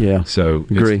bad. Yeah. So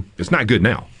agree. It's not good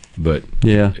now. But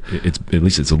yeah, it's at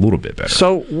least it's a little bit better.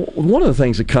 So one of the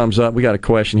things that comes up, we got a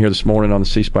question here this morning on the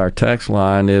C Spire text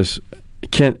line is,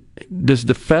 does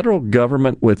the federal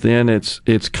government within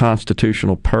its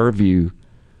constitutional purview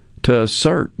to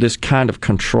assert this kind of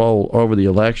control over the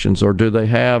elections, or do they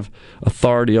have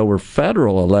authority over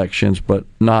federal elections but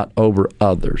not over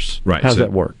others? Right. How's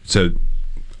that work? So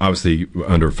obviously,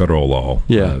 under federal law,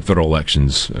 federal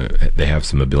elections, they have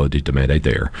some ability to mandate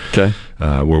there. Okay.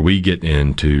 Where we get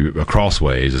into a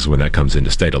crossways is when that comes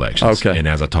into state elections. Okay. And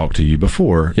as I talked to you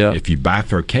before, if you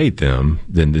bifurcate them,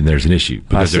 then there's an issue.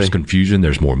 Because there's confusion,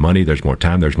 there's more money, there's more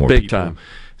time, there's more Big people. time.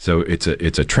 So it's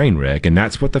a train wreck, and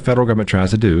that's what the federal government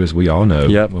tries to do, as we all know.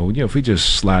 Yep. Well, if we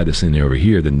just slide this in over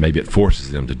here, then maybe it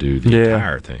forces them to do the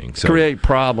entire thing. So create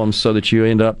problems so that you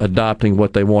end up adopting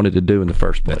what they wanted to do in the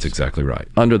first place. That's exactly right.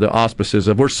 Under the auspices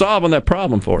of, we're solving that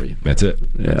problem for you. That's it.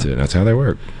 That's it. That's how they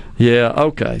work. Yeah,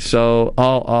 okay. So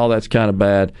all that's kind of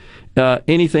bad.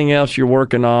 Anything else you're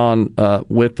working on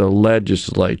with the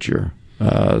legislature?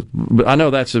 But I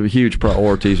know that's a huge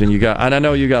priorities, and I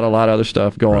know you got a lot of other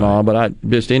stuff going on, but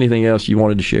just anything else you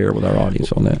wanted to share with our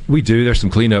audience on that? We do. There's some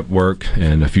cleanup work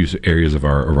in a few areas of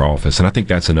our office, and I think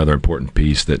that's another important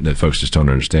piece that folks just don't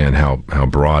understand how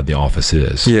broad the office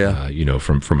is. Yeah.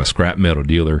 From a scrap metal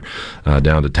dealer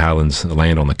down to Tylen's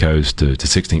land on the coast to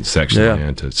 16th section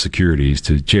land to securities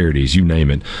to charities, you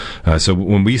name it. So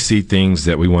when we see things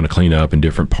that we want to clean up in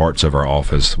different parts of our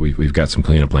office, we've got some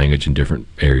cleanup language in different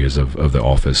areas of the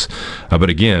office. But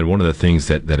again, one of the things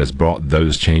that has brought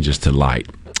those changes to light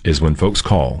is when folks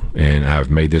call, and I've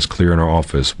made this clear in our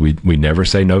office, we never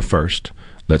say no first.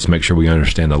 Let's make sure we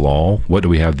understand the law. What do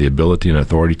we have the ability and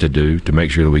authority to do to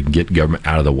make sure that we can get government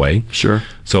out of the way? Sure.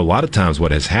 So a lot of times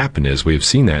what has happened is we've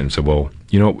seen that and said, well,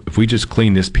 if we just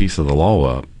clean this piece of the law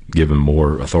up, give them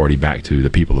more authority back to the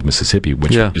people of Mississippi,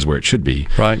 which is where it should be.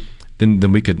 Right.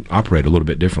 then we could operate a little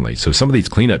bit differently. So some of these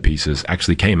cleanup pieces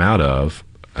actually came out of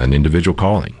an individual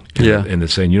calling. Yeah. And they're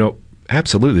saying,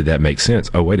 absolutely, that makes sense.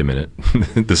 Oh, wait a minute.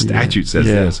 The statute says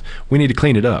this. We need to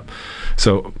clean it up.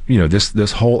 So,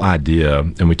 this whole idea,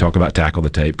 and we talk about tackle the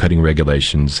tape, cutting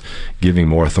regulations, giving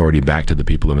more authority back to the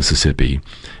people of Mississippi.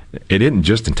 It isn't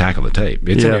just in tackle the tape.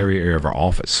 It's an area of our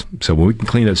office. So when we can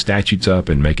clean those statutes up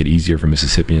and make it easier for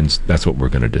Mississippians, that's what we're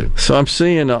going to do. So I'm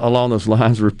seeing along those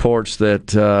lines reports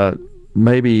that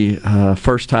maybe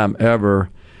first time ever,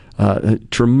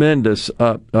 tremendous,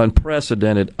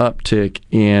 unprecedented uptick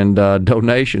in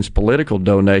donations, political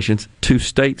donations, to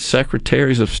state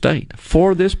secretaries of state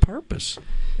for this purpose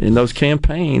in those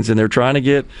campaigns. And they're trying to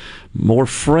get more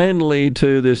friendly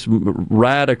to this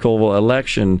radical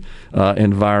election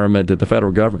environment that the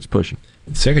federal government's pushing.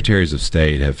 Secretaries of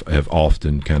state have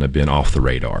often kind of been off the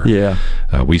radar. Yeah.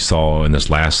 We saw in this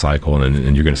last cycle,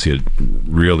 and you're going to see a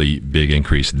really big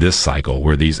increase this cycle,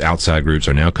 where these outside groups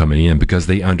are now coming in because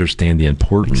they understand the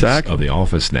importance of the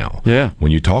office now. Yeah.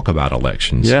 When you talk about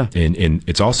elections. Yeah. And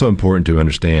it's also important to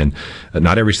understand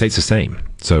not every state's the same.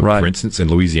 So, for instance, in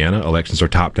Louisiana, elections are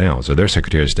top down. So their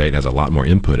Secretary of State has a lot more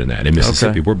input in that. In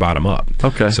Mississippi, we're bottom up.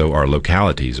 Okay. So our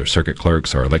localities, our circuit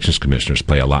clerks, our elections commissioners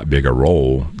play a lot bigger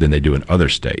role than they do in other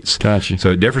states. Gotcha.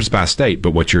 So it differs by state,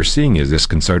 but what you're seeing is this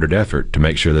concerted effort to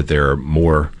make sure that there are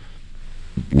more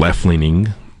left-leaning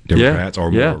Democrats or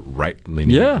more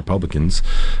right-leaning Republicans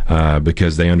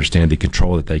because they understand the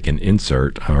control that they can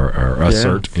insert or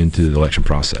assert into the election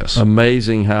process.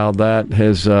 Amazing how that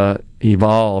has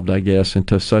evolved, I guess,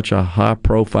 into such a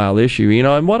high-profile issue.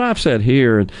 And what I've said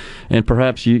here, and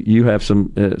perhaps you have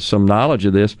some knowledge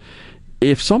of this,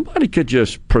 if somebody could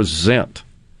just present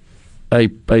a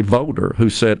voter who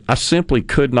said, I simply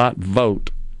could not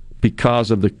vote because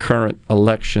of the current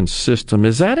election system.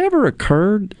 Has that ever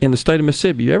occurred in the state of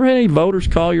Mississippi? You ever had any voters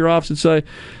call your office and say,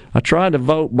 I tried to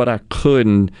vote, but I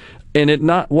couldn't, and it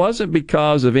wasn't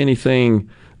because of anything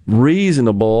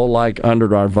reasonable like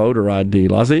under our voter ID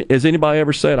laws? Has anybody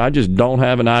ever said, I just don't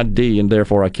have an ID and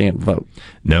therefore I can't vote?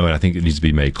 No, and I think it needs to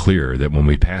be made clear that when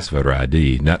we pass voter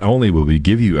ID, not only will we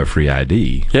give you a free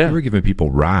ID, we're giving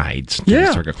people rides to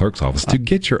the circuit clerk's office to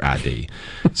get your ID.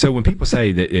 So when people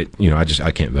say that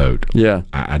I can't vote,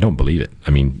 I don't believe it.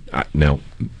 I mean, now,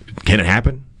 can it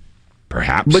happen?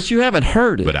 Perhaps. But you haven't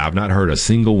heard it. But I've not heard a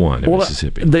single one in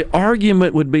Mississippi. The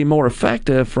argument would be more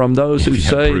effective from those who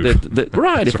say that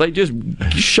right, if they just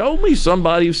show me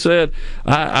somebody who said,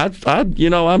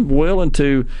 I'm willing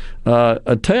to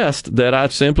attest that I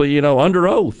simply, under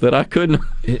oath, that I couldn't.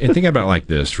 And think about it like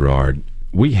this, Gerard.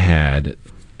 We had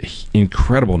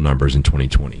incredible numbers in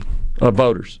 2020.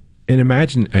 Voters.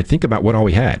 And think about what all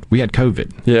we had. We had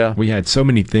COVID. Yeah. We had so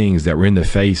many things that were in the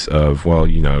face of,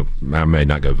 I may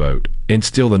not go vote. And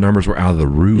still the numbers were out of the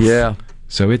roof. Yeah.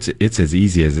 So it's as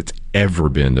easy as it's ever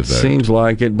been to vote. Seems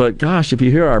like it. But gosh, if you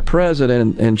hear our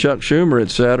president and Chuck Schumer, et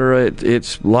cetera,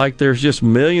 it's like there's just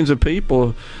millions of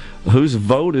people whose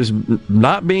vote is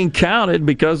not being counted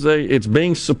because it's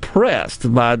being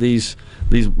suppressed by these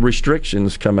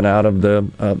restrictions coming out of the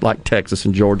like Texas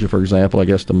and Georgia, for example, I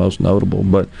guess the most notable.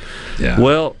 But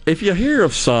well, if you hear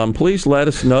of some, please let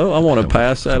us know. I want to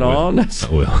pass that on. I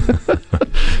will.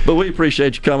 But we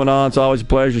appreciate you coming on. It's always a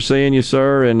pleasure seeing you,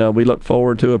 sir, and we look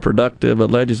forward to a productive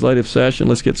legislative session.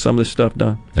 Let's get some of this stuff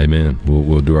done. Amen.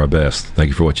 We'll do our best. Thank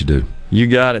you for what you do. You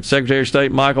got it. Secretary of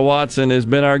State Michael Watson has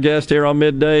been our guest here on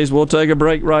Middays. We'll take a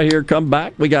break right here. Come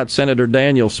back. We got Senator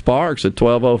Daniel Sparks at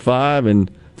 12:05 and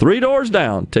 3 doors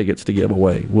down tickets to give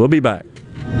away. We'll be back.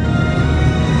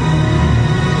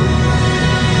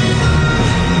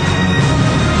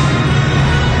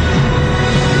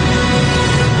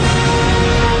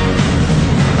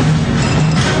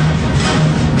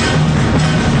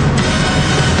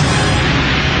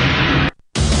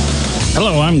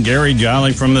 Hello, I'm Gary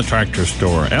Jolly from the Tractor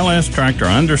Store. LS Tractor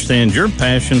understands your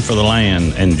passion for the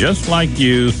land, and just like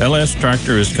you, LS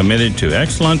Tractor is committed to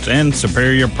excellence and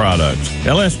superior products.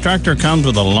 LS Tractor comes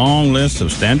with a long list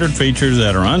of standard features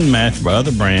that are unmatched by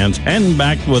other brands and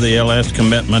backed with the LS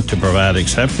commitment to provide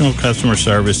exceptional customer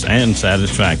service and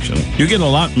satisfaction. You get a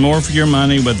lot more for your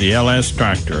money with the LS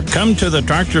Tractor. Come to the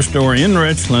Tractor Store in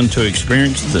Richland to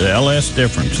experience the LS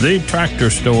difference. The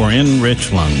Tractor Store in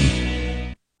Richland.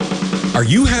 Are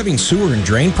you having sewer and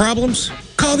drain problems?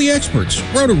 Call the experts,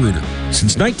 Roto-Rooter.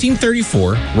 Since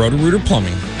 1934, Roto-Rooter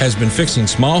Plumbing has been fixing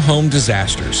small home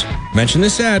disasters. Mention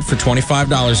this ad for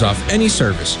 $25 off any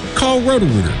service. Call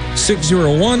Roto-Rooter,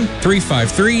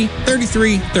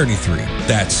 601-353-3333.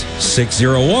 That's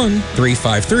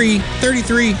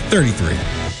 601-353-3333.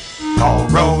 Call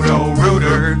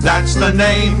Roto-Rooter, that's the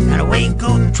name. And away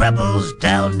go the troubles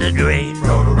down the drain.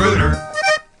 Roto-Rooter.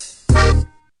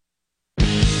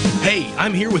 Hey,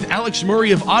 I'm here with Alex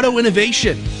Murray of Auto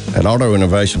Innovation. At Auto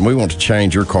Innovation, we want to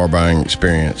change your car buying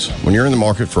experience. When you're in the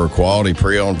market for a quality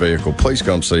pre-owned vehicle, please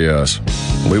come see us.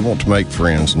 We want to make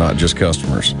friends, not just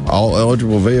customers. All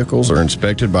eligible vehicles are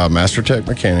inspected by a MasterTech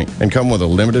mechanic and come with a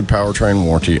limited powertrain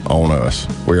warranty on us.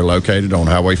 We are located on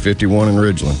Highway 51 in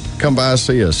Ridgeland. Come by and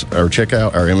see us or check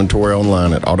out our inventory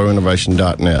online at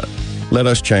autoinnovation.net. Let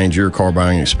us change your car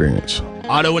buying experience.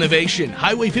 Auto Innovation,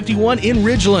 Highway 51 in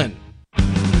Ridgeland.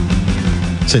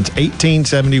 Since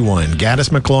 1871, Gaddis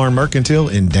McLaurin Mercantile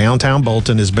in downtown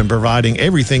Bolton has been providing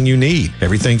everything you need.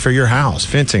 Everything for your house,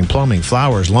 fencing, plumbing,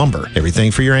 flowers, lumber.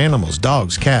 Everything for your animals,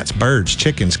 dogs, cats, birds,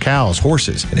 chickens, cows,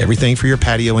 horses, and everything for your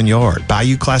patio and yard.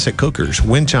 Bayou Classic cookers,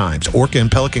 wind chimes, Orca and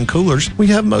Pelican coolers. We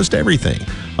have most everything.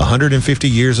 150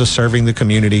 years of serving the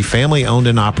community, family owned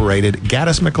and operated.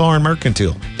 Gaddis McLaurin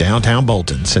Mercantile, downtown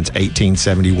Bolton since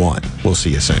 1871. We'll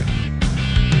see you soon.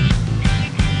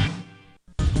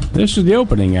 This is the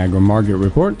opening agri-market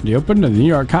report. The open of the New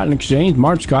York Cotton Exchange,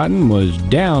 March cotton was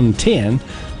down 10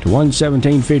 to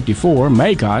 117.54.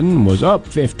 May cotton was up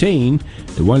 15 to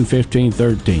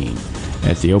 115.13.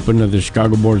 At the open of the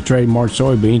Chicago Board of Trade, March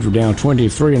soybeans were down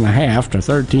 23.5 to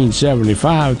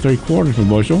 13.75 3/4 per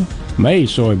bushel. May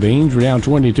soybeans were down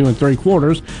 22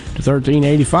 3/4 to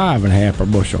 13.85 per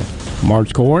bushel.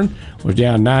 March corn was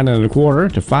down 9 1/4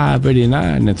 to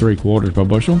 5.89 3/4 per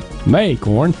bushel. May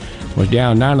corn was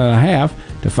down 9 1/2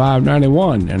 to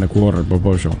 5.91 1/4 per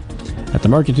bushel. At the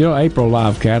Mercantile, April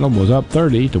live cattle was up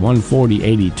 30 to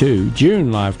 140.82.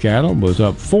 June live cattle was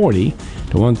up 40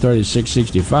 to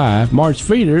 136.65. March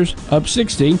feeders up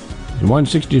 60 to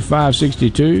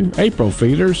 165.62. April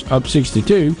feeders up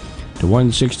 62 to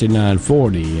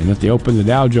 169.40. And at the open, the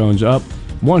Dow Jones up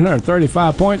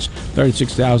 135 points,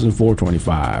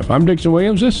 36,425. I'm Dixon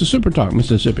Williams. This is Super Talk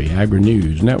Mississippi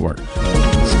Agri-News Network.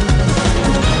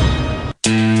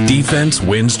 Defense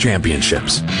wins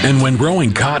championships. And when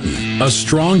growing cotton, a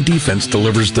strong defense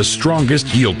delivers the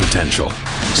strongest yield potential.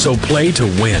 So play to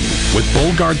win with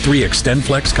Bollgard 3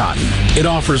 XtendFlex Cotton. It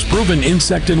offers proven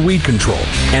insect and weed control,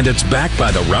 and it's backed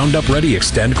by the Roundup Ready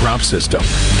Extend crop system.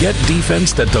 Get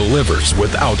defense that delivers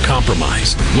without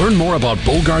compromise. Learn more about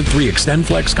Bollgard 3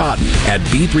 XtendFlex Cotton at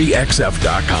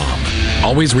b3xf.com.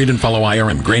 Always read and follow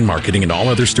IRM, grain marketing, and all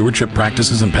other stewardship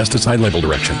practices and pesticide label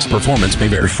directions. Performance may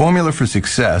vary. The formula for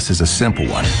success is a simple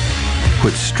one.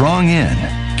 Put strong in,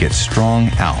 get strong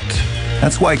out.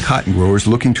 That's why cotton growers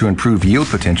looking to improve yield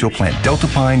potential plant Delta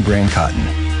Pine brand cotton,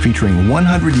 featuring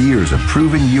 100 years of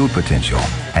proven yield potential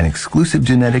and exclusive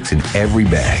genetics in every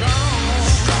bag.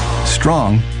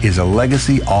 Strong is a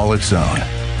legacy all its own.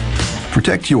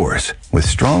 Protect yours with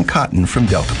strong cotton from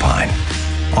Delta Pine.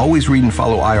 Always read and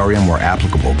follow IRM where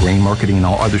applicable, grain marketing, and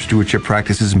all other stewardship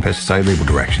practices and pesticide label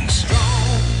directions.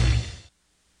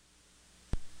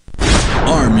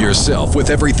 Arm yourself with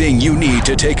everything you need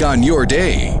to take on your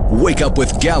day. Wake up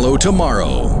with Gallo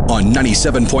tomorrow on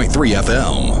 97.3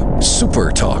 FM.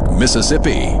 Super Talk,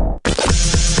 Mississippi.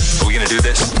 Are we going to do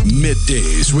this?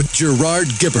 Middays with Gerard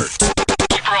Gibert.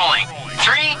 Keep rolling.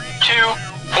 3, 2,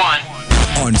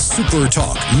 1. On Super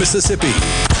Talk, Mississippi.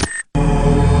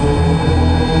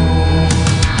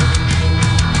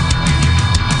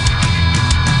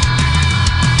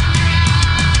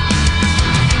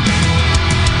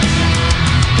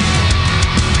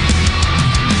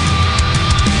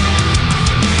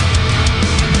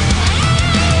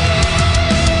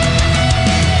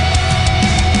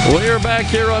 We're back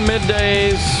here on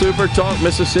Middays, Super Talk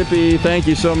Mississippi. Thank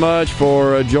you so much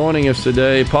for joining us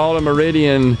today. Paul in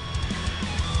Meridian,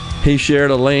 he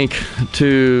shared a link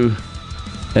to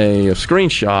a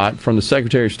screenshot from the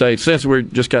Secretary of State. Since we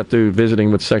just got through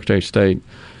visiting with the Secretary of State,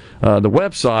 the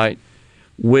website,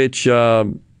 which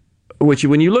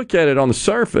when you look at it on the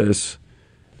surface,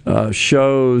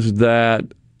 shows that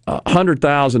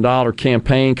 $100,000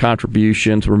 campaign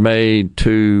contributions were made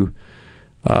to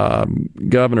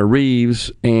Governor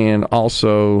Reeves, and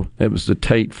also it was the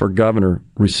Tate for Governor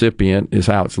recipient is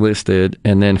how it's listed,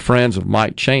 and then friends of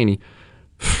Mike Cheney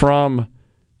from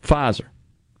Pfizer.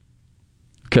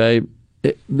 Okay,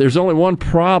 there's only one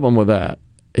problem with that.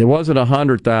 It wasn't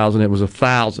 100,000; it was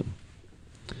 1,000.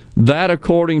 That,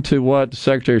 according to what the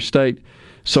Secretary of State.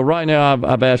 So right now,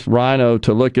 I've asked Rhino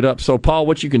to look it up. So Paul,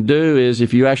 what you can do is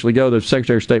if you actually go to the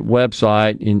Secretary of State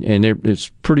website, and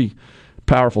it's pretty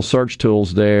powerful search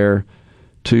tools there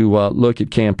to look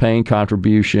at campaign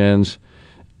contributions.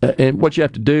 And what you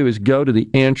have to do is go to the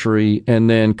entry and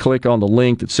then click on the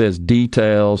link that says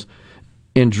details.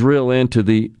 and drill into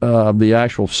the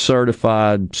actual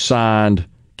certified, signed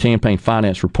campaign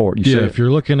finance report. You see if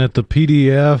you're looking at the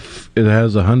PDF, it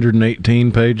has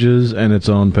 118 pages, and it's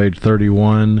on page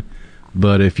 31.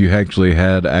 But if you actually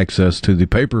had access to the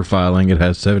paper filing, it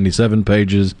has 77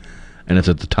 pages, and it's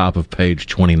at the top of page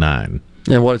 29.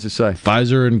 And what does it say?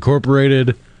 Pfizer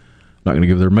Incorporated. Not going to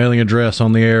give their mailing address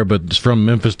on the air, but it's from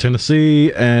Memphis,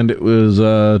 Tennessee, and it was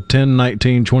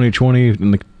 10/19/2020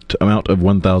 in the amount of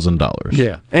 $1,000.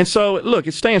 Yeah. And so, look,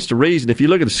 it stands to reason. If you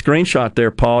look at the screenshot there,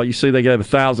 Paul, you see they gave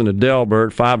 $1,000 to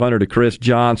Delbert, $500 to Chris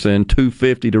Johnson,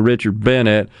 $250 to Richard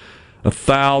Bennett,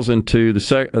 $1,000 to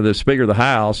the Speaker of the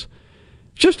House.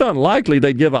 Just unlikely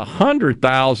they'd give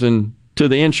 $100,000 to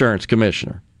the insurance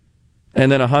commissioner,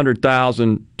 and then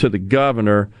 $100,000 to the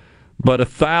governor, but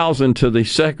 $1,000 to the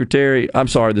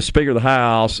the Speaker of the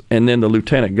House, and then the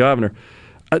lieutenant governor.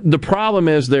 The problem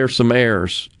is there's some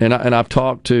errors, and I've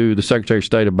talked to the Secretary of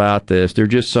State about this. There are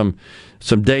just some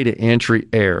data entry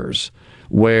errors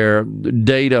where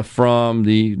data from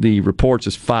the reports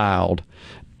is filed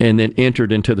and then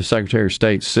entered into the Secretary of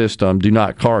State's system do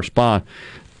not correspond.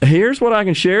 Here's what I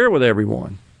can share with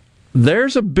everyone.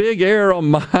 There's a big error on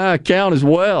my account as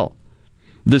well.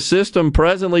 The system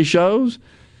presently shows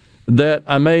that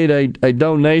I made a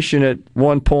donation at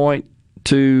one point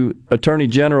to Attorney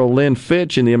General Lynn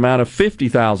Fitch in the amount of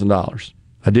 $50,000.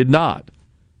 I did not.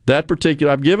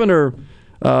 I've given her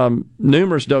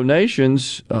numerous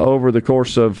donations over the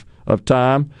course of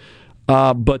time,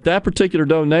 but that particular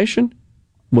donation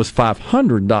was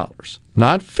 $500,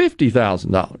 not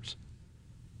 $50,000.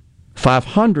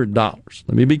 $500.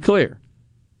 Let me be clear.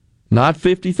 Not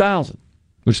 $50,000.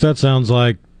 Which that sounds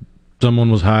like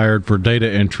someone was hired for data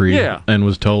entry and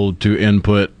was told to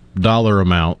input dollar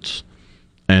amounts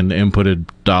and inputted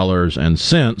dollars and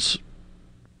cents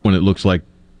when it looks like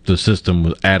the system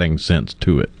was adding cents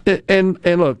to it. And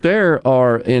look, there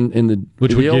are in the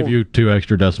which would give you 2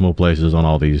 extra decimal places on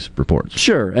all these reports.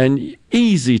 Sure, and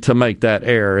easy to make that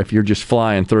error if you're just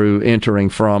flying through entering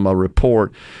from a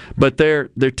report. But they're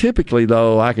typically,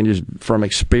 though, I can just from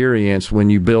experience,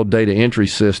 when you build data entry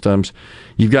systems,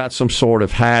 you've got some sort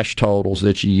of hash totals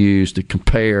that you use to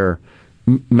compare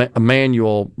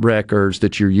manual records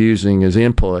that you're using as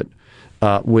input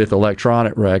with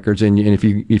electronic records, and if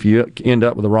you end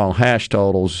up with the wrong hash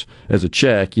totals as a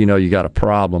check, you got a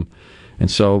problem. And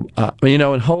so,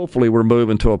 and hopefully we're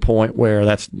moving to a point where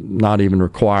that's not even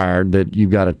required, that you've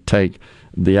got to take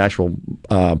the actual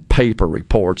paper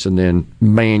reports and then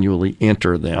manually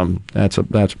enter them. That's a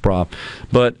problem.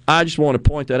 But I just want to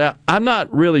point that out. I'm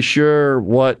not really sure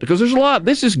because there's a lot.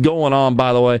 This is going on,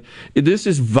 by the way. This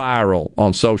is viral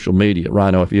on social media,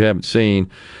 Rhino, if you haven't seen,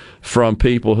 from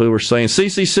people who were saying,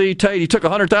 CCC, Tate, he took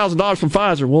 $100,000 from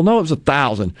Pfizer. Well, no, it was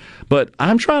 $1,000. But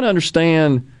I'm trying to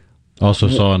understand. Also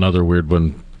saw another weird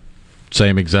one,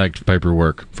 same exact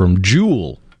paperwork, from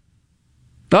Juul.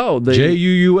 Oh, the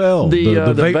Juul,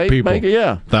 the vape people. Maker,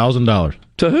 yeah. $1,000.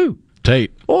 To who?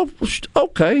 Tate. Well,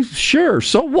 okay, sure.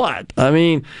 So what? I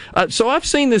mean, so I've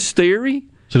seen this theory.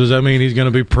 So does that mean he's going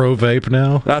to be pro-vape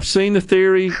now? I've seen the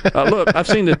theory. Look, I've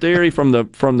seen the theory from the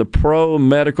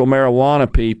pro-medical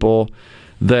marijuana people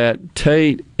that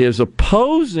Tate is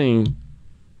opposing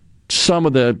some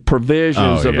of the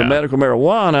provisions of the medical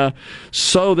marijuana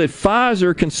so that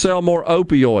Pfizer can sell more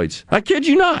opioids. I kid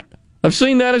you not. I've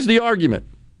seen that as the argument.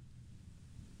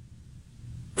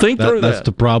 Think through that. That's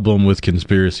the problem with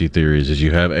conspiracy theories, is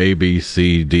you have A, B,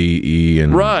 C, D, E,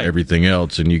 and everything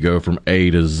else, and you go from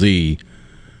A to Z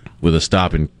with a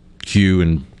stop in Q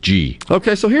and G.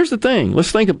 Okay, so here's the thing.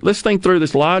 Let's think through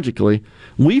this logically.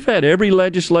 We've had every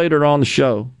legislator on the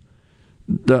show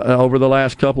over the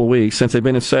last couple of weeks since they've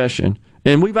been in session,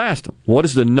 and we've asked them, what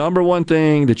is the number one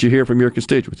thing that you hear from your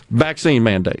constituents? Vaccine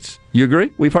mandates. You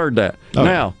agree? We've heard that. Oh.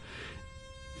 Now,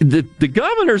 the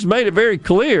governor's made it very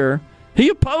clear he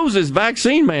opposes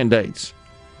vaccine mandates.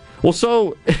 Well,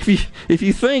 so if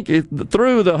you think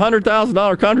through the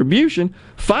 $100,000 contribution,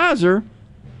 Pfizer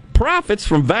profits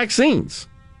from vaccines.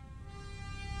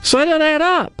 So it doesn't add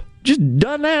up. Just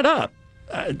doesn't add up.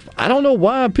 I don't know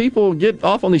why people get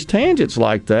off on these tangents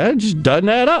like that. It just doesn't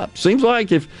add up. Seems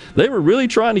like if they were really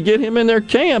trying to get him in their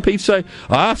camp, he'd say,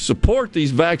 I support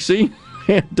these vaccine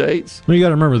mandates. Well, you got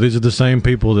to remember, these are the same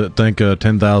people that think a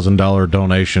 $10,000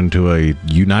 donation to a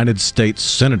United States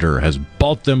senator has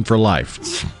bought them for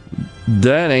life.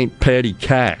 That ain't petty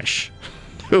cash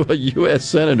to a U.S.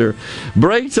 senator.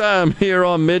 Break time here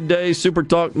on Midday Super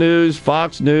Talk News,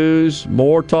 Fox News,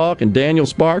 More Talk, and Daniel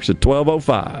Sparks at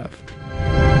 12:05.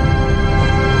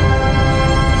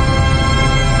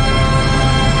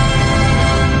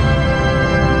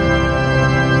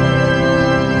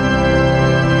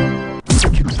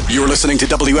 listening to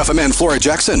WFMN Flora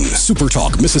Jackson, Super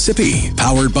Talk Mississippi,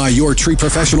 powered by your tree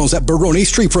professionals at Barone's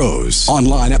Tree Pros.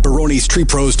 Online at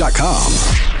baronestreepros.com.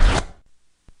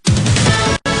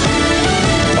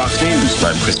 Fox News,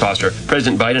 I'm Chris Foster.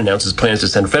 President Biden announces plans to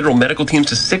send federal medical teams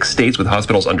to 6 states with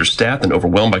hospitals understaffed and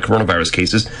overwhelmed by coronavirus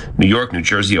cases: New York, New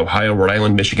Jersey, Ohio, Rhode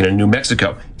Island, Michigan, and New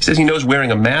Mexico. He says he knows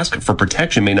wearing a mask for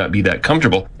protection may not be that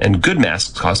comfortable, and good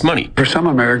masks cost money. For some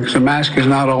Americans, a mask is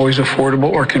not always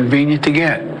affordable or convenient to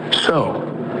get. So,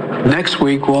 next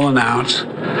week we'll announce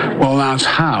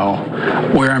how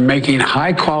we are making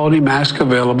high-quality masks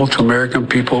available to the American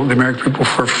people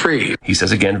for free. He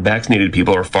says again, vaccinated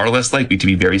people are far less likely to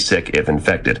be very sick if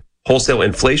infected. Wholesale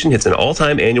inflation hits an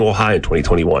all-time annual high in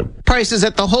 2021. Prices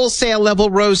at the wholesale level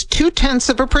rose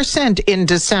 0.2% in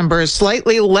December,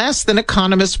 slightly less than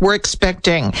economists were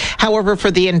expecting. However, for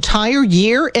the entire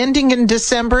year ending in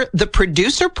December, the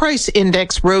producer price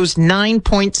index rose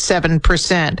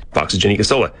 9.7%. Fox's Jenny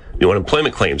Casola. New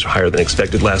unemployment claims are higher than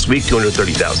expected last week,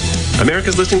 230,000.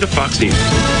 America's listening to Fox News.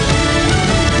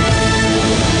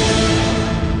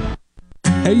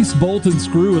 Ace Bolt &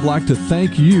 Screw would like to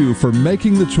thank you for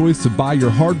making the choice to buy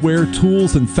your hardware,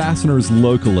 tools, and fasteners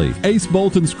locally. Ace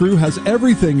Bolt & Screw has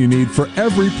everything you need for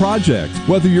every project.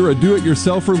 Whether you're a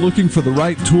do-it-yourselfer looking for the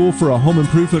right tool for a home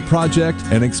improvement project,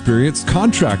 an experienced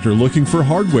contractor looking for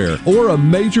hardware, or a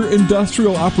major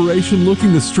industrial operation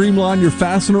looking to streamline your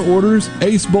fastener orders,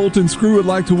 Ace Bolt & Screw would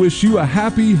like to wish you a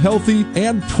happy, healthy,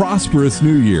 and prosperous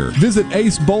new year. Visit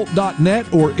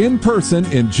acebolt.net or in person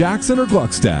in Jackson or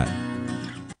Gluckstadt.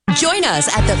 Join us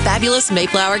at the fabulous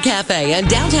Mayflower Cafe in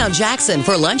downtown Jackson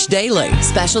for lunch daily.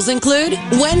 Specials include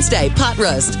Wednesday pot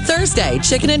roast, Thursday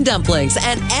chicken and dumplings,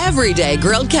 and everyday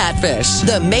grilled catfish.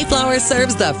 The Mayflower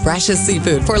serves the freshest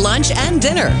seafood for lunch and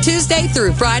dinner, Tuesday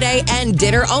through Friday, and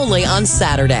dinner only on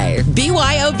Saturday.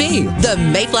 BYOB, the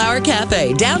Mayflower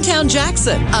Cafe, downtown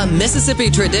Jackson, a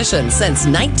Mississippi tradition since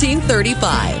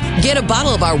 1935. Get a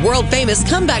bottle of our world-famous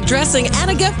comeback dressing and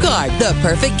a gift card. The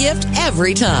perfect gift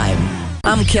every time.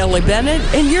 I'm Kelly Bennett,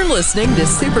 and you're listening to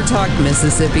Super Talk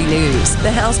Mississippi News. The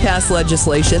House passed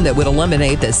legislation that would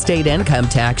eliminate the state income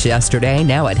tax yesterday.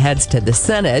 Now it heads to the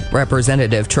Senate.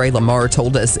 Representative Trey Lamar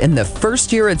told us in the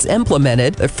first year it's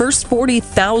implemented, the first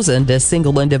 $40,000 a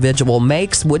single individual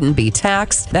makes wouldn't be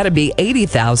taxed. That'd be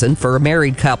 $80,000 for a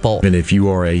married couple. And if you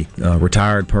are a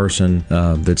retired person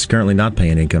that's currently not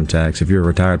paying income tax, if you're a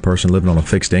retired person living on a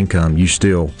fixed income, you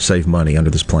still save money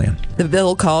under this plan. The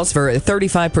bill calls for a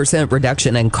 35% reduction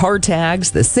in car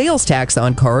tags. The sales tax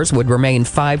on cars would remain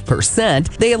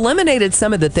 5%. They eliminated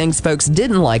some of the things folks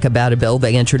didn't like about a bill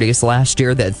they introduced last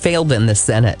year that failed in the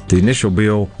Senate. The initial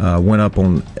bill went up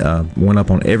on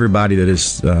everybody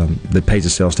that pays a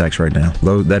sales tax right now.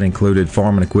 That included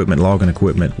farming equipment, logging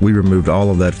equipment. We removed all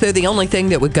of that. So the only thing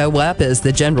that would go up is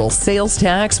the general sales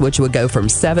tax, which would go from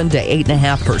 7 to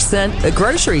 8.5%. The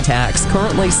grocery tax,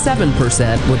 currently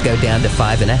 7%, would go down to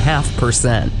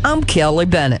 5.5%. I'm Kelly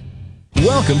Bennett.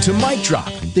 Welcome to Mike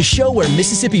Drop, the show where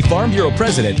Mississippi Farm Bureau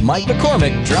President Mike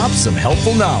McCormick drops some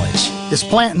helpful knowledge. It's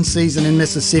planting season in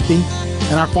Mississippi,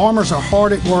 and our farmers are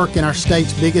hard at work in our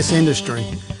state's biggest industry.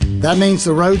 That means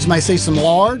the roads may see some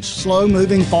large,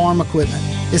 slow-moving farm equipment.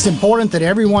 It's important that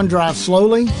everyone drive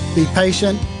slowly, be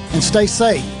patient, and stay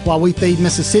safe while we feed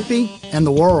Mississippi and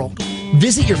the world.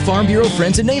 Visit your Farm Bureau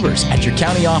friends and neighbors at your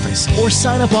county office or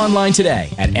sign up online today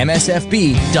at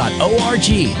msfb.org.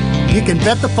 You can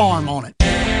bet the farm on it.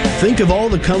 Think of all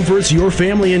the comforts your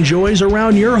family enjoys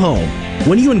around your home.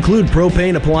 When you include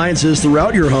propane appliances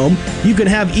throughout your home, you can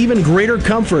have even greater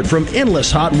comfort, from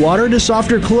endless hot water to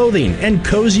softer clothing and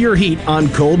cozier heat on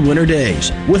cold winter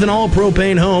days. With an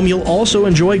all-propane home, you'll also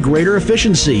enjoy greater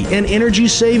efficiency and energy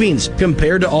savings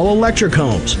compared to all-electric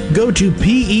homes. Go to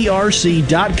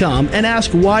PERC.com and ask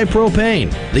why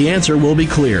propane. The answer will be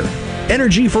clear.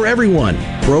 Energy for everyone.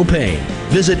 Propane.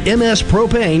 Visit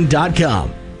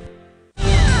mspropane.com.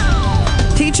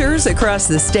 Teachers across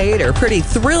the state are pretty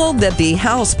thrilled that the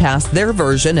House passed their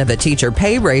version of a teacher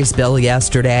pay raise bill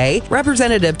yesterday.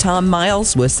 Representative Tom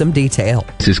Miles with some detail.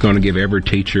 It's going to give every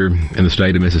teacher in the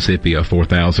state of Mississippi a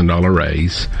 $4,000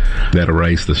 raise. That'll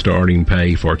raise the starting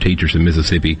pay for teachers in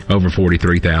Mississippi over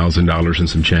 $43,000 and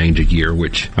some change a year,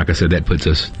 which, like I said, that puts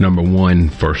us number one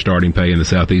for starting pay in the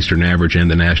southeastern average and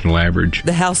the national average.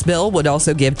 The House bill would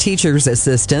also give teachers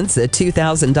assistants a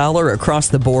 $2,000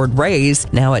 across-the-board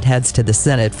raise. Now it heads to the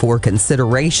Senate for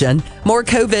consideration. More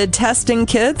COVID testing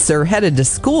kits are headed to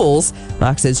schools.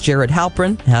 Fox's Jared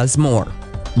Halpern has more.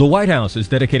 The White House is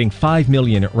dedicating 5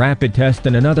 million rapid tests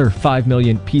and another 5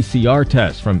 million PCR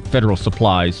tests from federal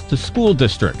supplies to school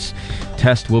districts.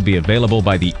 Tests will be available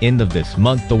by the end of this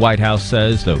month, the White House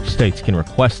says, though states can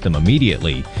request them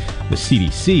immediately. The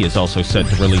CDC is also set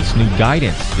to release new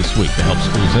guidance this week to help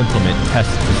schools implement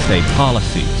test-to-stay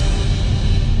policies.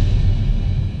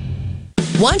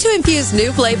 Want to infuse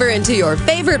new flavor into your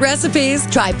favorite recipes?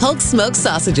 Try Polk's smoked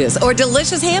sausages or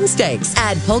delicious ham steaks.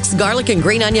 Add Polk's garlic and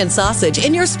green onion sausage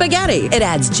in your spaghetti. It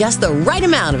adds just the right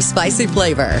amount of spicy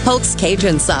flavor. Polk's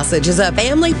Cajun sausage is a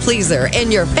family pleaser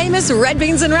in your famous red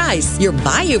beans and rice. Your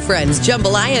Bayou Friends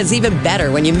jambalaya is even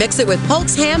better when you mix it with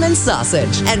Polk's ham and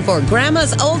sausage. And for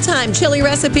Grandma's old-time chili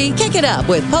recipe, kick it up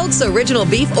with Polk's original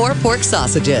beef or pork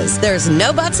sausages. There's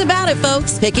no buts about it,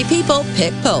 folks. Picky people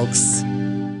pick Polk's.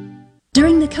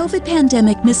 During the COVID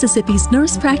pandemic, Mississippi's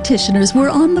nurse practitioners were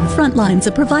on the front lines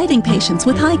of providing patients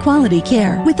with high-quality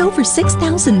care. With over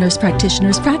 6,000 nurse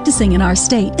practitioners practicing in our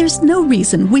state, there's no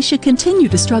reason we should continue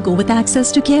to struggle with access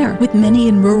to care, with many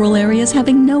in rural areas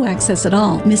having no access at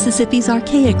all. Mississippi's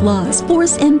archaic laws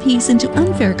force NPs into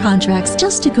unfair contracts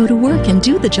just to go to work and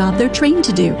do the job they're trained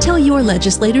to do. Tell your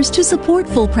legislators to support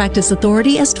full practice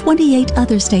authority as 28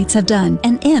 other states have done,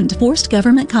 and end forced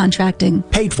government contracting.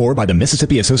 Paid for by the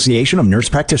Mississippi Association of Nurse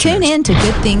Practitioners. Tune in to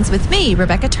Good Things with me,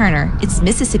 Rebecca Turner. It's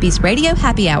Mississippi's Radio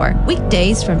Happy Hour,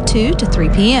 weekdays from 2 to 3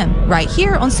 p.m. right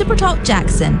here on Super Talk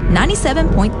Jackson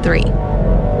 97.3.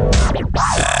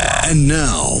 And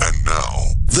now,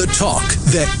 the talk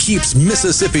that keeps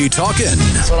Mississippi talking.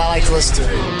 That's what I like to listen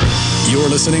to. You're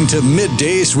listening to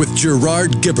Middays with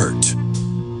Gerard Gibert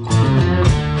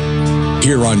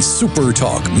here on Super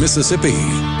Talk Mississippi.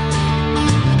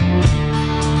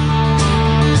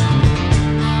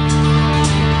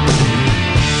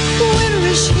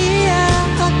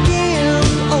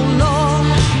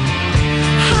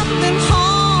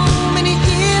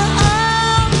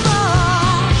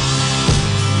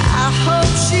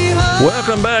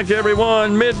 Welcome back,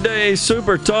 everyone. Midday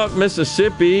Super Talk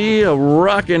Mississippi,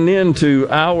 rocking into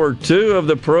hour 2 of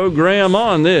the program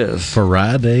on this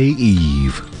Friday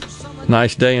Eve.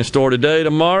 Nice day in store today,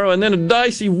 tomorrow, and then a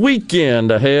dicey weekend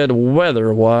ahead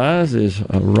weather-wise, as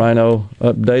Rhino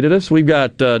updated us. We've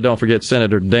got, don't forget,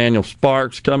 Senator Daniel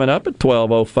Sparks coming up at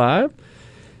 12:05.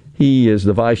 He is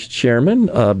the vice chairman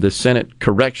of the Senate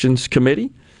Corrections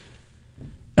Committee.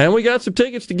 And we got some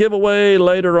tickets to give away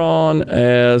later on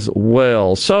as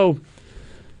well. So,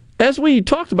 as we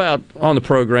talked about on the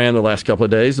program the last couple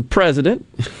of days, the president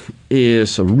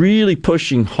is really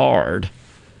pushing hard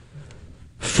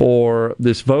for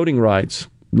this voting rights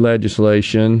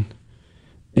legislation.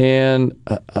 And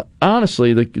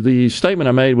honestly, the statement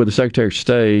I made with the Secretary of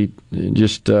State,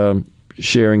 just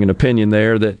sharing an opinion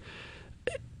there, that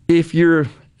if you're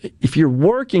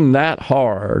working that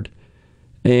hard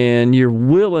and you're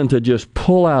willing to just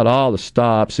pull out all the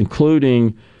stops,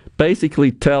 including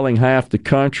basically telling half the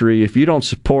country, if you don't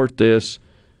support this,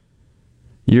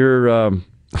 you're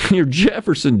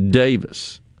Jefferson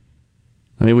Davis.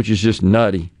 I mean, which is just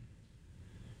nutty.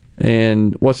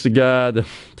 And what's the guy,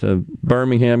 the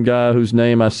Birmingham guy whose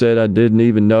name I said I didn't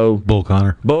even know? Bull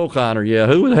Connor. Bull Connor, yeah.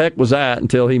 Who the heck was that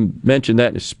until he mentioned that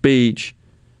in his speech?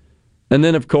 And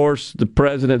then, of course, the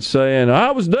president's saying,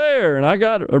 I was there and I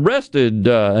got arrested.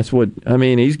 That's what, I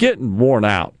mean, he's getting worn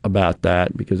out about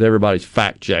that because everybody's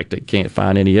fact-checked it, can't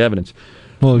find any evidence.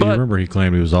 Well, you remember he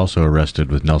claimed he was also arrested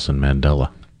with Nelson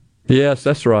Mandela. Yes,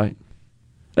 that's right.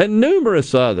 And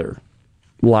numerous other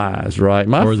lies, right?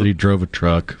 Or that he drove a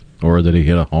truck, or that he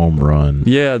hit a home run.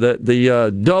 Yeah,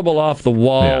 the double off the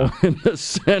wall in the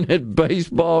Senate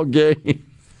baseball game.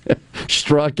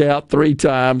 Struck out 3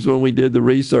 times when we did the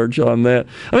research on that.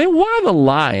 I mean, why the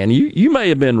lying? You may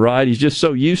have been right. He's just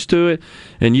so used to it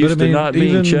and used to not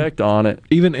being checked on it.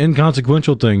 Even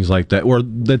inconsequential things like that, or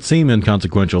that seem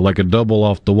inconsequential, like a double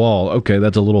off the wall. Okay,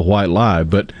 that's a little white lie,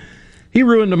 but he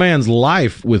ruined a man's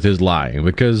life with his lying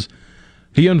because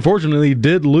he unfortunately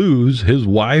did lose his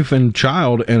wife and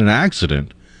child in an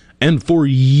accident, and for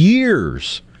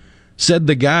years said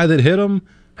the guy that hit him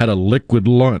had a liquid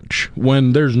lunch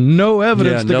when there's no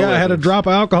evidence the guy had a drop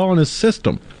of alcohol in his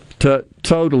system.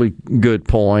 Totally good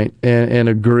point, and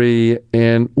agree.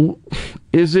 And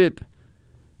is it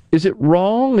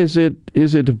wrong? Is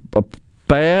it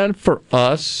bad for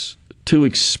us to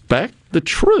expect the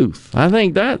truth? I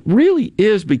think that really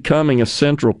is becoming a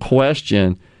central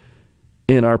question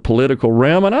in our political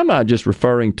realm, and I'm not just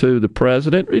referring to the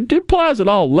president. It applies at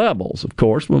all levels, of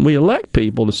course, when we elect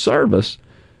people to serve us.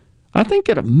 I think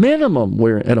at a minimum,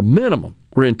 we're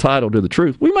entitled to the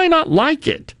truth. We may not like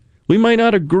it. We may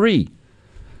not agree.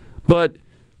 But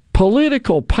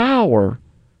political power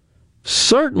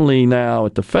certainly now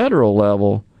at the federal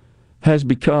level, has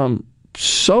become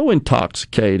so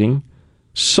intoxicating,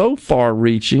 so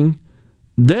far-reaching,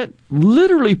 that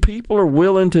literally people are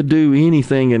willing to do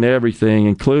anything and everything,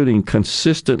 including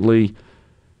consistently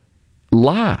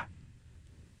lie,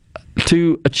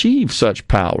 to achieve such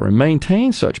power and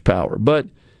maintain such power. But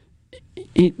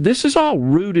this is all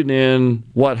rooted in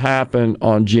what happened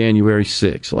on January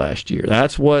 6th last year.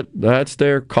 That's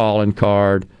their calling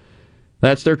card.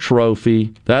 That's their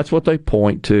trophy. That's what they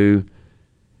point to.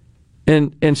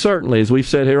 And certainly, as we've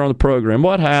said here on the program,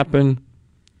 what happened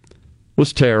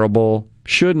was terrible,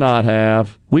 should not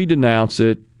have. We denounce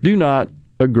it, do not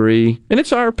agree. And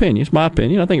it's our opinion. It's my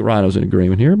opinion. I think Rhino's in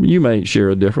agreement here. You may share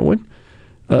a different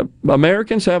one.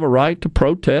 Americans have a right to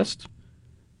protest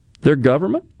their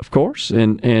government, of course,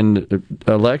 and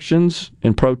elections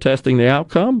and protesting the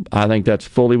outcome. I think that's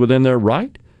fully within their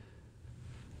right.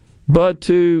 But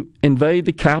to invade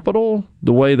the Capitol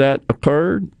the way that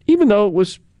occurred, even though it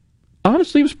was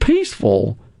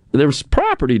peaceful, there was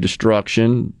property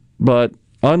destruction, but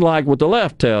unlike what the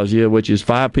left tells you, which is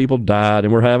 5 people died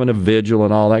and we're having a vigil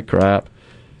and all that crap,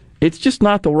 it's just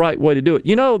not the right way to do it.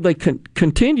 You know, they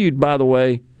continued, by the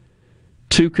way,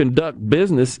 to conduct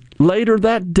business later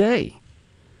that day.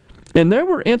 And there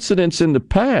were incidents in the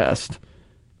past,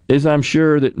 as I'm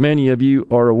sure that many of you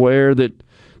are aware, that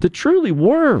truly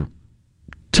were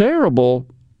terrible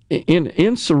in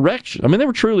insurrection. I mean, they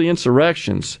were truly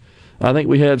insurrections. I think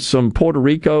we had some Puerto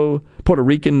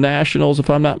Rican nationals, if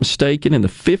I'm not mistaken, in the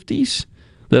 50s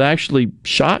that actually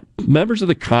shot members of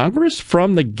the Congress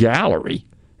from the gallery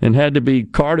and had to be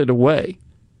carted away.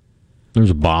 There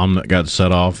was a bomb that got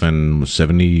set off in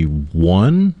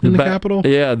 71 in the Capitol?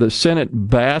 Yeah, the Senate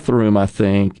bathroom, I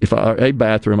think, a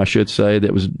bathroom, I should say,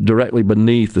 that was directly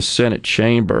beneath the Senate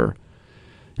chamber.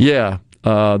 Yeah,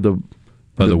 the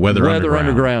Weather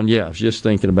Underground. Yeah, I was just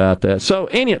thinking about that. So,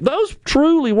 those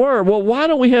truly were. Well, why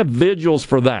don't we have vigils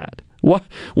for that? Why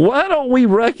don't we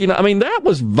recognize? I mean, that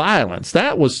was violence.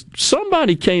 That was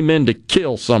somebody came in to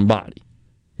kill somebody.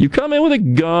 You come in with a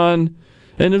gun,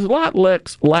 and there's a lot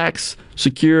lax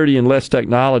security and less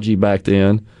technology back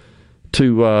then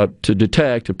to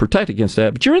detect and protect against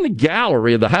that. But you're in the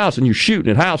gallery of the House and you're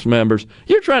shooting at House members.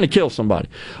 You're trying to kill somebody.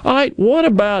 All right, what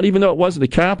about, even though it wasn't the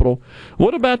Capitol,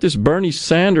 what about this Bernie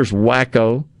Sanders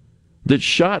wacko that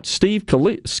shot Steve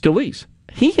Scalise?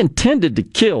 He intended to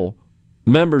kill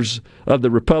members of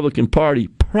the Republican Party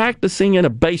practicing in a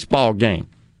baseball game.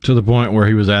 To the point where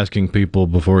he was asking people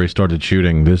before he started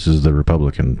shooting, this is the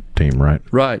Republican team, right?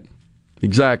 Right,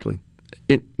 exactly.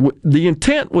 The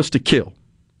intent was to kill.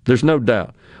 There's no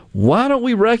doubt. Why don't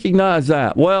we recognize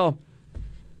that? Well,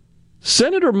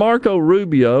 Senator Marco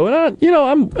Rubio,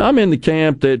 and I'm in the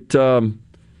camp that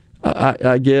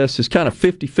I guess is kind of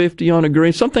 50-50 on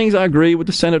agreeing. Some things I agree with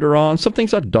the senator on, some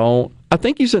things I don't. I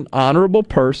think he's an honorable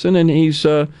person, and he's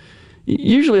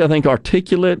usually, I think,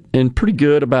 articulate and pretty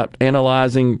good about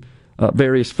analyzing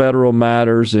various federal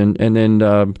matters and then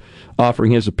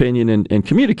offering his opinion and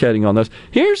communicating on those.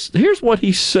 Here's what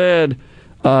he said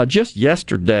just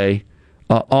yesterday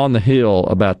on the Hill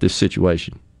about this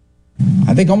situation.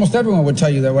 I think almost everyone would tell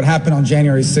you that what happened on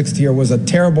January 6th here was a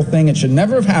terrible thing. It should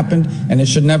never have happened, and it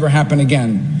should never happen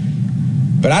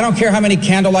again. But I don't care how many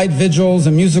candlelight vigils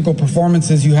and musical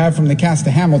performances you have from the cast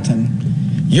of Hamilton.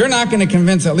 You're not going to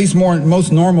convince at least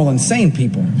most normal and sane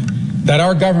people that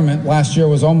our government last year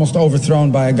was almost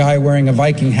overthrown by a guy wearing a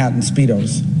Viking hat and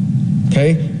Speedos.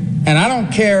 Okay? And I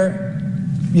don't care,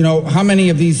 how many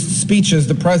of these speeches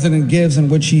the president gives in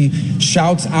which he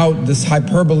shouts out this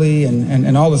hyperbole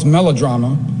and all this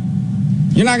melodrama.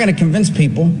 You're not going to convince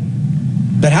people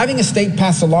that having a state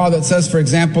pass a law that says, for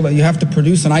example, that you have to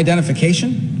produce an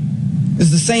identification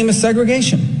is the same as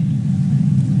segregation.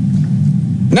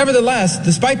 Nevertheless,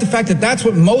 despite the fact that that's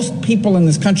what most people in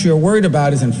this country are worried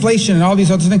about is inflation and all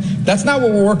these other things, that's not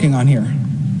what we're working on here.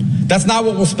 That's not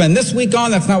what we'll spend this week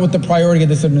on. That's not what the priority of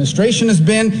this administration has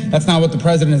been. That's not what the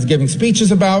president is giving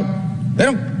speeches about. They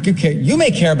don't care. You may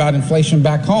care about inflation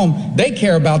back home. They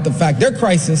care about the fact their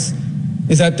crisis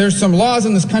is that there's some laws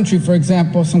in this country, for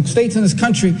example, some states in this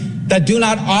country that do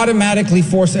not automatically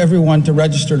force everyone to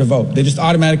register to vote. They just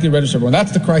automatically register everyone.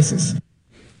 That's the crisis.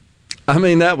 I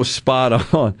mean, that was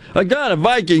spot on. A guy in a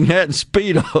Viking hat and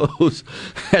Speedos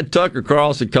had Tucker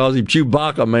Carlson calls him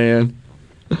Chewbacca Man.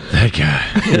 That guy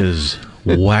is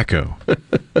wacko.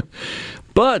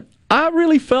 But I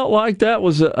really felt like that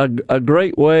was a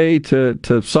great way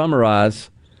to summarize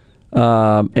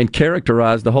and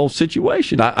characterize the whole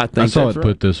situation. I think I saw it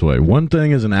put this way. One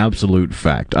thing is an absolute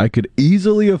fact. I could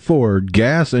easily afford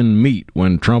gas and meat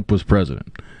when Trump was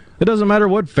president. It doesn't matter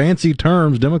what fancy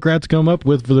terms Democrats come up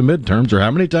with for the midterms or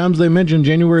how many times they mention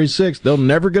January 6th. They'll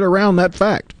never get around that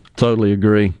fact. Totally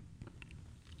agree.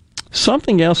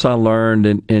 Something else I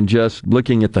learned in just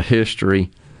looking at the history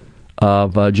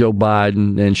of Joe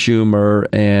Biden and Schumer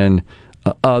and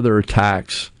other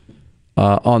attacks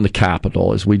on the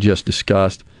Capitol, as we just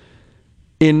discussed.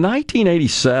 In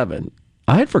 1987,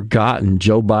 I had forgotten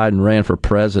Joe Biden ran for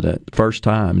president first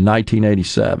time in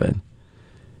 1987.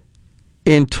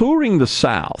 In touring the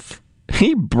South,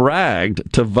 he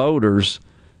bragged to voters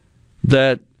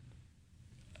that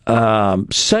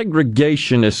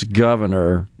segregationist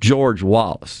governor George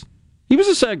Wallace, he was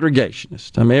a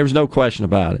segregationist. I mean, there's no question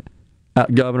about it.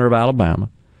 Governor of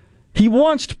Alabama. He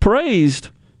once praised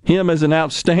him as an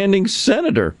outstanding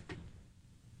senator.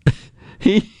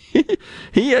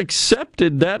 He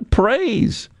accepted that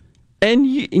praise and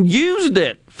used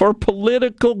it for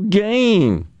political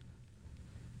gain.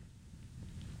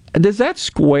 Does that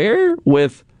square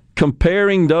with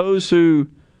comparing those who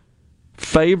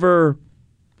favor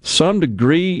some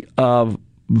degree of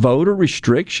voter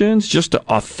restrictions just to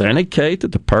authenticate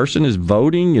that the person is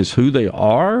voting is who they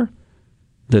are,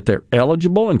 that they're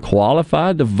eligible and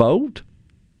qualified to vote?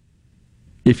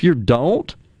 If you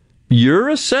don't, you're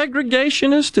a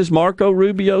segregationist, as Marco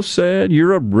Rubio said.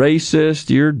 You're a racist.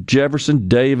 You're Jefferson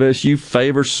Davis. You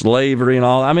favor slavery and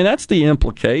all. I mean, that's the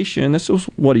implication. This is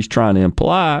what he's trying to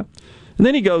imply. And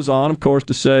then he goes on, of course,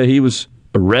 to say he was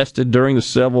arrested during the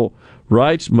civil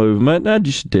rights movement. That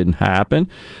just didn't happen.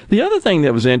 The other thing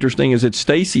that was interesting is that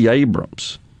Stacey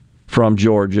Abrams from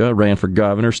Georgia ran for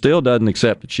governor, still doesn't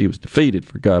accept that she was defeated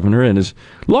for governor, and is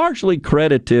largely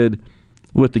credited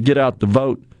with the Get Out the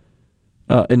Vote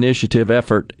initiative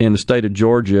effort in the state of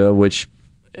Georgia, which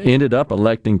ended up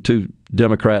electing 2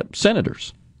 Democrat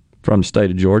senators from the state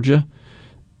of Georgia,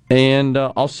 and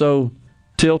also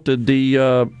tilted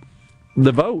the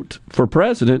vote for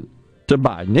president to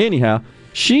Biden. Anyhow,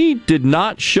 she did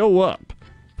not show up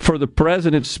for the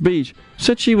president's speech,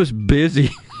 said she was busy,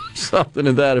 something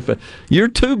to that effect. You're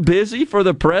too busy for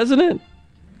the president?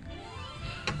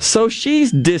 So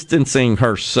she's distancing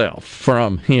herself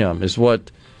from him, is what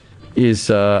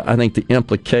is, I think, the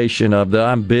implication of the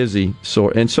I'm busy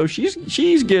sort. And so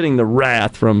she's getting the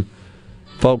wrath from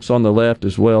folks on the left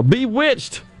as well.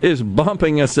 Bewitched is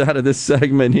bumping us out of this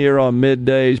segment here on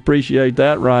Middays. Appreciate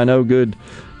that, Rhino. Good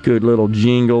little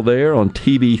jingle there on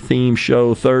TV theme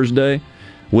show Thursday.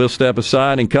 We'll step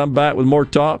aside and come back with more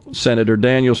talk. Senator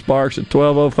Daniel Sparks at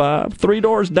 12:05. 3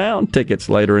 Doors Down tickets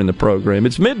later in the program.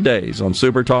 It's Middays on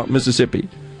Super Talk Mississippi.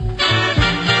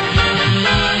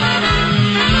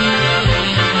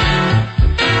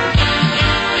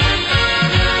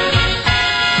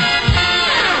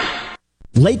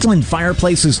 Lakeland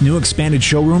Fireplace's new expanded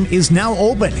showroom is now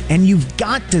open, and you've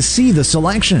got to see the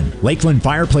selection. Lakeland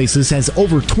Fireplaces has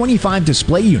over 25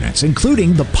 display units,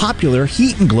 including the popular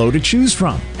Heat and Glow to choose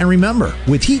from. And remember,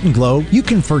 with Heat and Glow, you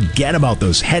can forget about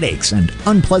those headaches and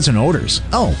unpleasant odors.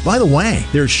 Oh, by the way,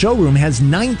 their showroom has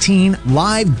 19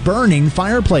 live burning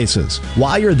fireplaces.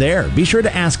 While you're there, be sure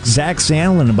to ask Zach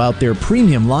Sandlin about their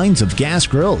premium lines of gas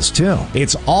grills, too.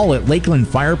 It's all at Lakeland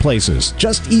Fireplaces,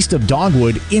 just east of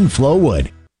Dogwood in Flowood.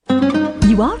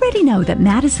 You already know that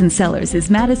Madison Cellars is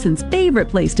Madison's favorite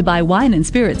place to buy wine and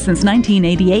spirits since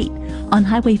 1988. On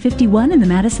Highway 51 in the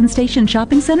Madison Station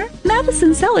Shopping Center,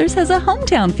 Madison Cellars has a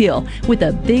hometown feel with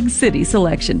a big city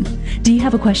selection. Do you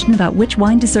have a question about which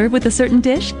wine to serve with a certain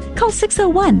dish? Call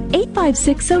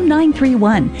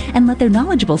 601-856-0931 and let their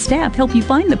knowledgeable staff help you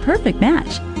find the perfect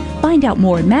match. Find out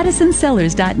more at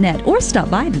madisonCellars.net or stop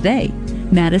by today.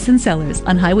 Madison Cellars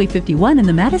on Highway 51 in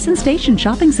the Madison Station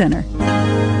Shopping Center.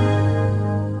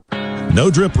 No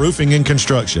Drip Roofing and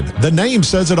Construction. The name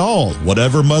says it all.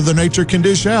 Whatever Mother Nature can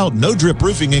dish out, No Drip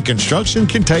Roofing and Construction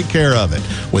can take care of it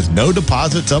with no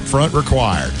deposits up front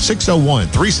required.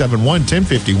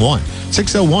 601-371-1051.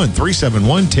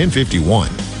 601-371-1051.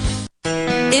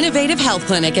 Innovative Health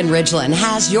Clinic in Ridgeland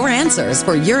has your answers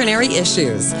for urinary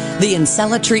issues. The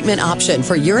Incella treatment option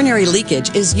for urinary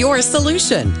leakage is your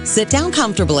solution. Sit down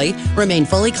comfortably, remain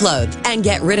fully clothed, and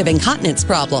get rid of incontinence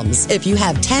problems. If you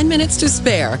have 10 minutes to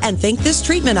spare and think this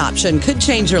treatment option could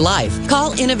change your life,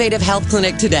 call Innovative Health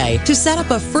Clinic today to set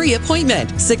up a free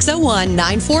appointment.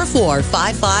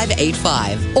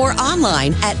 601-944-5585 or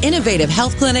online at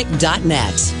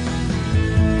innovativehealthclinic.net.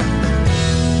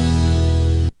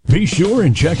 Be sure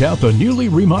and check out the newly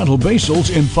remodeled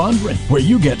Basil's in Fondren, where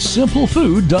you get simple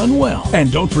food done well.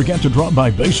 And don't forget to drop by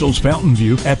Basil's Fountain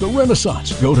View at the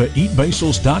Renaissance. Go to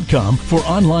eatbasils.com for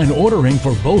online ordering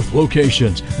for both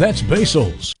locations. That's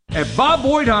Basil's. At Bob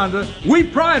Boyd Honda, we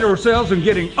pride ourselves in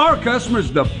getting our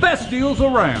customers the best deals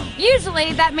around.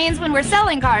 Usually that means when we're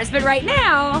selling cars, but right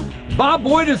now, Bob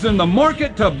Boyd is in the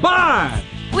market to buy.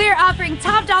 We're offering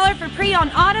top dollar for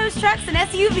pre-owned autos, trucks, and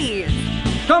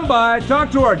SUVs. Come by,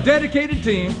 talk to our dedicated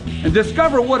team, and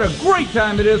discover what a great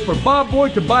time it is for Bob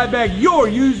Boyd to buy back your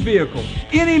used vehicle.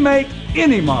 Any make,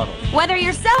 any model. Whether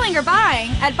you're selling or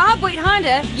buying, at Bob Boyd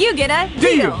Honda, you get a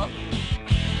deal.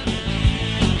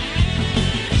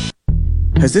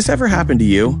 Has this ever happened to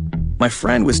you? My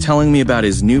friend was telling me about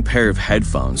his new pair of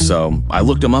headphones, so I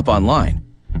looked them up online.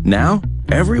 Now,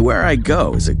 everywhere I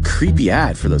go is a creepy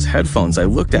ad for those headphones I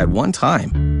looked at one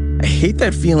time. I hate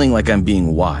that feeling like I'm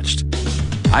being watched.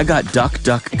 I got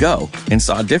DuckDuckGo and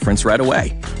saw a difference right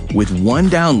away. With one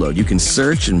download, you can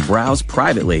search and browse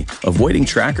privately, avoiding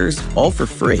trackers, all for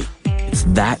free. It's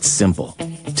that simple.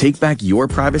 Take back your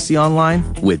privacy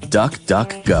online with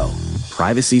DuckDuckGo.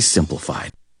 Privacy simplified.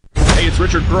 Hey, it's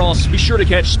Richard Cross. Be sure to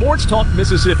catch Sports Talk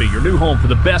Mississippi, your new home for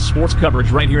the best sports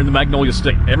coverage right here in the Magnolia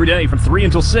State. Every day from 3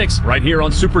 until 6, right here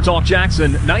on Super Talk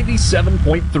Jackson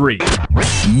 97.3.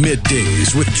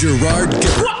 Middays with Gerard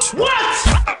Gibert.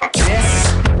 What?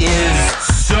 This is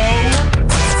so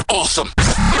awesome.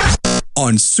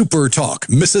 On Super Talk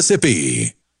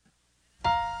Mississippi.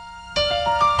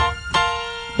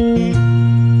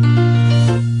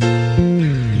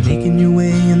 Making your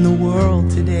way in the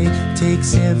world today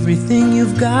takes everything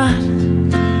you've got.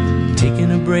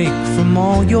 Taking a break from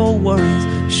all your worries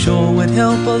sure would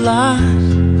help a lot.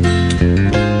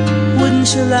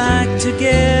 Wouldn't you like to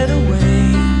get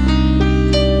away?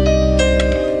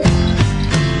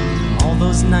 All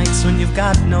those nights when you've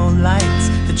got no lights,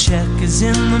 the check is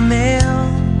in the mail,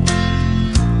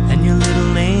 and your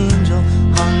little angel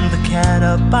hung the cat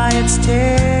up by its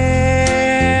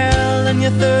tail, and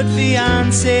your third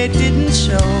fiance didn't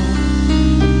show.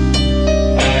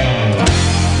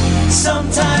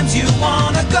 Sometimes you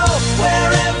wanna go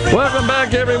where everyone. Welcome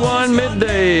back, everyone.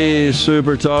 Middays,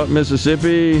 Super Talk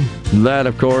Mississippi. That,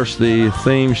 of course, the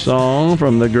theme song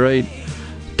from the great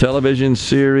television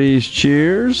series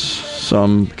Cheers.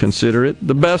 Some consider it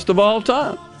the best of all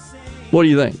time. What do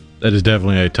you think? That is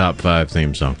definitely a top 5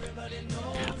 theme song.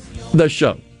 The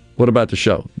show. What about the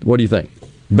show? What do you think?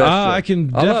 I can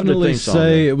definitely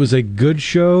say it was a good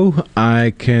show.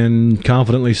 I can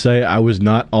confidently say I was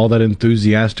not all that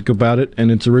enthusiastic about it in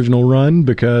its original run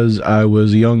because I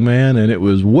was a young man and it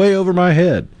was way over my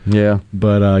head. Yeah.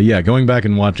 But, going back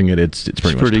and watching it, it's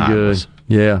pretty much timeless. Good.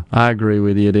 Yeah, I agree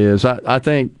with you. It is. I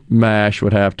think MASH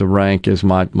would have to rank as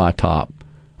my top.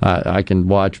 I can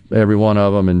watch every one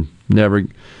of them and never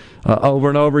over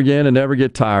and over again and never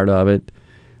get tired of it.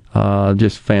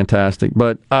 Just fantastic.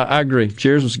 But I agree.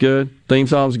 Cheers was good. Theme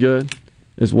song was good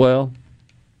as well.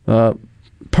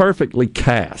 Perfectly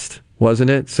cast, wasn't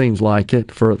it? Seems like it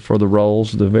for the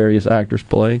roles the various actors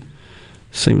play.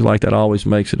 Seems like that always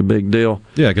makes it a big deal.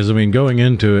 Yeah, because, going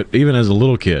into it, even as a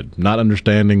little kid, not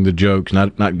understanding the jokes,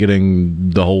 not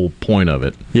getting the whole point of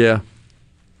it. Yeah.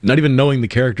 Not even knowing the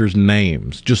characters'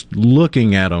 names. Just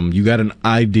looking at them, you got an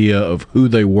idea of who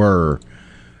they were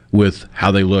with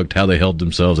how they looked, how they held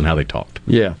themselves, and how they talked.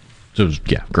 Yeah. So, it was,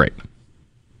 great.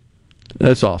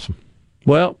 That's awesome.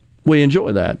 Well, we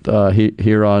enjoy that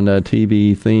here on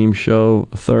TV Theme Show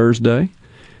Thursday.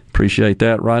 Appreciate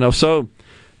that, Rhino. So,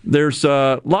 there's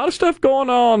a lot of stuff going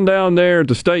on down there at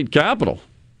the state capitol.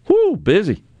 Whew,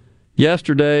 busy.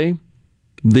 Yesterday,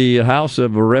 the House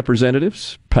of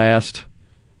Representatives passed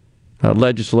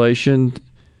legislation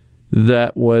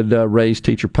that would raise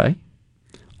teacher pay.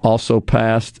 Also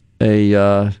passed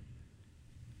a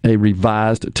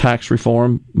revised tax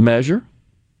reform measure.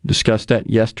 Discussed that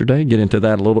yesterday. Get into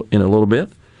that in a little bit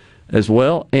as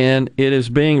well. And it is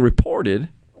being reported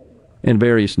in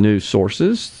various news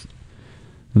sources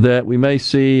that we may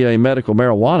see a medical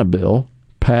marijuana bill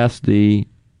pass the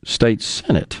state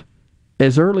Senate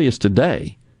as early as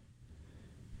today.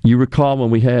 You recall when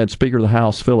we had Speaker of the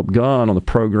House Philip Gunn on the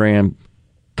program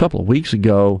a couple of weeks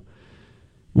ago,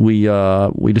 we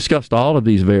discussed all of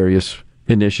these various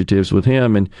initiatives with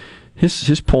him, and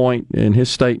his point and his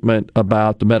statement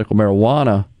about the medical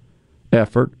marijuana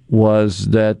effort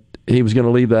was that he was going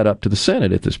to leave that up to the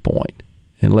Senate at this point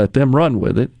and let them run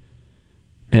with it.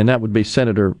 And that would be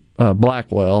Senator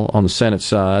Blackwell on the Senate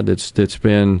side that's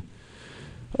been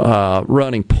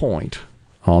running point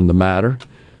on the matter.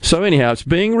 So anyhow, it's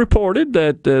being reported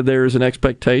that there is an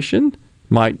expectation,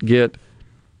 might get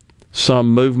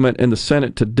some movement in the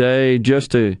Senate today.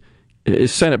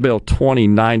 It's Senate Bill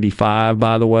 2095,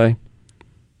 by the way.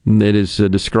 It is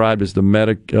described as the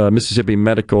Mississippi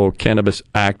Medical Cannabis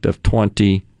Act of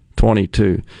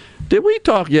 2022. Did we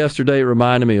talk yesterday? It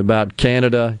reminded me about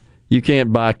Canada. You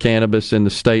can't buy cannabis in the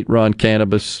state-run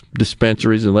cannabis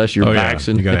dispensaries unless you're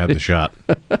vaccinated. You got to have the shot.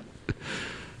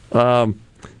 All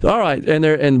right,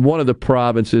 and one of the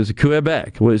provinces,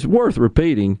 Quebec, what is worth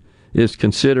repeating, is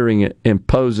considering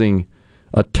imposing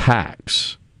a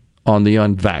tax on the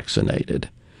unvaccinated.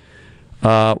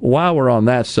 While we're on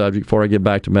that subject, before I get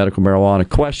back to medical marijuana, a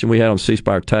question we had on the C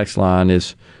Spire text line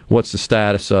is, what's the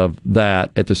status of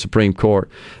that at the Supreme Court?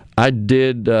 I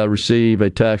did receive a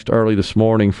text early this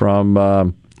morning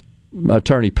from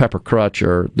Attorney Pepper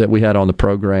Crutcher that we had on the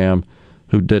program,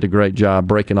 who did a great job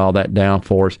breaking all that down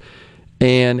for us.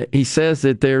 And he says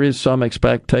that there is some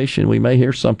expectation we may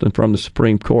hear something from the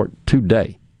Supreme Court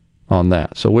today on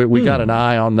that. So we got an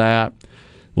eye on that.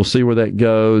 We'll see where that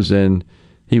goes. And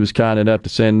he was kind enough to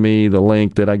send me the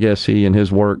link that I guess he and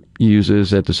his work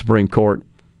uses at the Supreme Court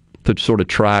to sort of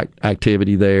track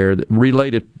activity there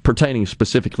related, pertaining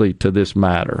specifically to this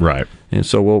matter. Right. And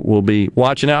so we'll be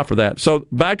watching out for that. So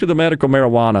back to the medical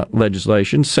marijuana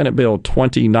legislation, Senate Bill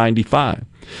 2095.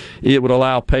 It would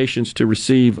allow patients to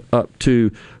receive up to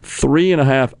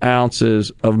 3.5 ounces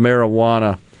of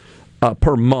marijuana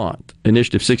per month.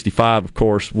 Initiative 65, of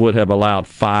course, would have allowed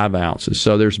 5 ounces.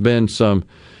 So there's been some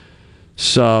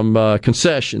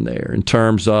concession there in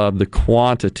terms of the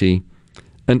quantity.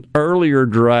 An earlier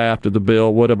draft of the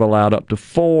bill would have allowed up to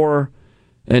 4,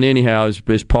 and anyhow,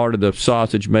 as part of the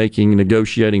sausage-making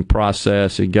negotiating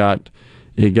process, it got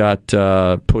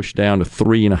pushed down to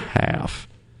 3.5.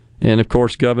 And of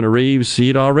course, Governor Reeves, he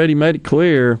had already made it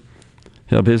clear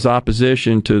of his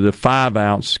opposition to the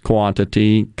 5-ounce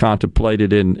quantity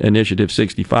contemplated in Initiative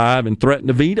 65, and threatened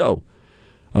to veto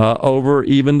over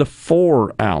even the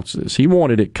 4 ounces. He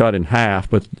wanted it cut in half,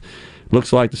 but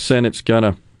looks like the Senate's going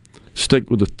to stick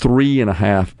with the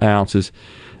 3.5 ounces.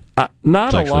 Not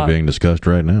it's actually being discussed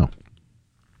right now.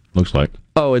 Looks like.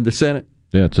 Oh, in the Senate?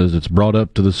 Yeah, it says it's brought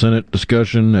up to the Senate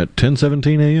discussion at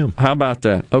 10:17 a.m. How about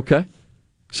that? Okay.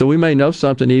 So we may know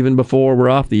something even before we're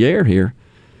off the air here.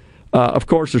 Of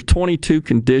course, there's 22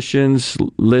 conditions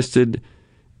listed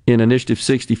in Initiative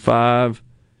 65.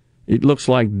 It looks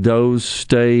like those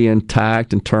stay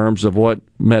intact in terms of what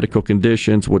medical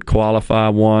conditions would qualify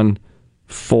one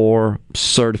for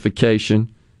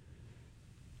certification.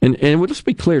 And let's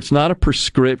be clear, it's not a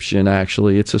prescription,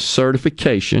 actually. It's a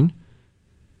certification.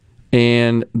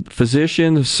 And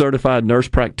physicians, certified nurse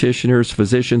practitioners,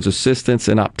 physicians' assistants,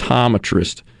 and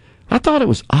optometrists. I thought it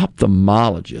was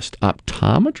ophthalmologist.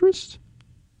 Optometrist?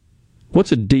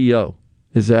 What's a DO?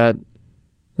 That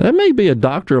may be a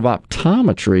doctor of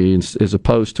optometry as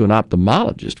opposed to an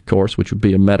ophthalmologist, of course, which would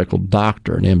be a medical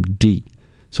doctor, an MD.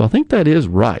 So I think that is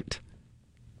right.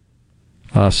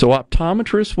 So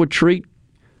optometrists would treat,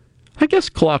 I guess,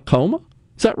 glaucoma.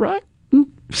 Is that right?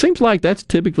 Seems like that's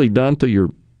typically done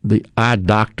through the eye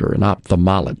doctor, an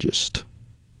ophthalmologist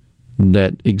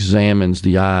that examines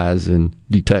the eyes and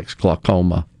detects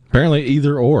glaucoma. Apparently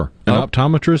either or. An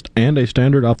optometrist and a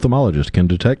standard ophthalmologist can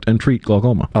detect and treat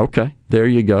glaucoma. Okay, there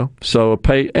you go. So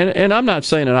and I'm not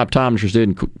saying an optometrist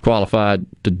isn't qualified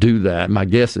to do that. My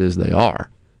guess is they are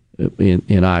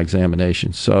in eye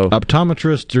examinations. So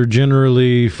optometrists are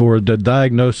generally for the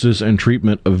diagnosis and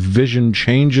treatment of vision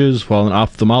changes, while an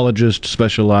ophthalmologist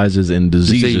specializes in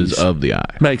diseases of the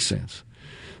eye. Makes sense.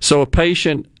 So a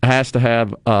patient has to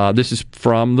have, this is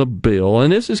from the bill,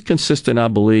 and this is consistent, I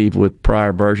believe, with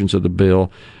prior versions of the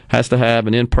bill, has to have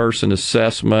an in-person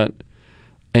assessment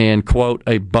and, quote,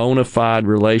 a bona fide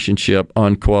relationship,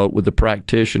 unquote, with the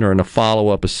practitioner and a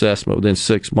follow-up assessment within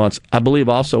 6 months. I believe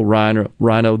also,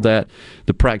 Rhino, that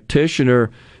the practitioner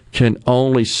can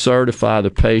only certify the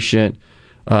patient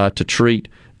to treat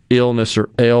illness or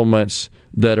ailments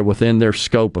that are within their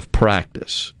scope of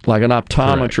practice. Like an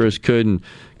optometrist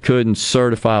couldn't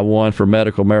certify one for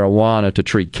medical marijuana to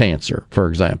treat cancer, for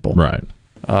example. Right.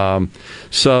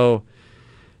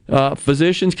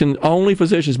 Physicians,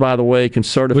 by the way, can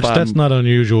certify. Which that's not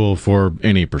unusual for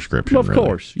any prescription. Well, of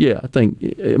course, yeah.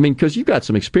 Because you've got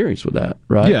some experience with that,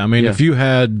 right? Yeah, if you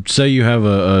had, say, you have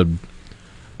a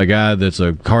guy that's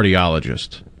a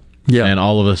cardiologist, and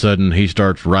all of a sudden he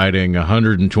starts writing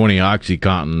 120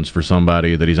 OxyContins for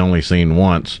somebody that he's only seen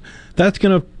once, that's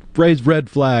going to raise red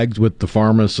flags with the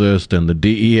pharmacist and the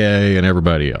DEA and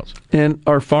everybody else. And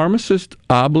are pharmacists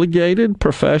obligated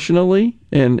professionally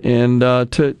and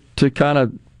to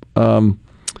kind of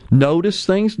notice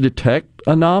things, detect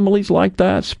anomalies like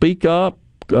that, speak up,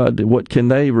 what can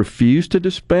they refuse to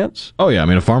dispense? Oh yeah, I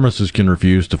mean a pharmacist can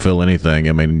refuse to fill anything.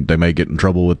 I mean they may get in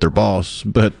trouble with their boss,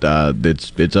 but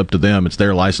it's up to them. It's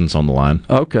their license on the line.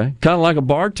 Okay, kind of like a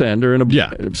bartender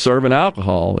and serving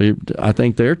alcohol. I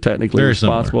think they're technically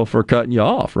responsible for cutting you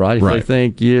off, right? If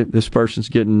they think this person's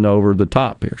getting over the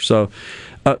top here. So,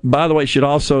 by the way, it should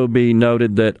also be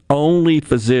noted that only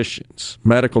physicians,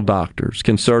 medical doctors,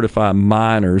 can certify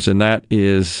minors, and that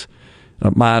is.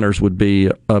 Minors would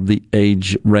be of the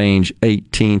age range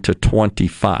 18 to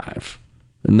 25.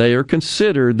 And they are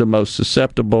considered the most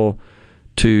susceptible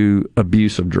to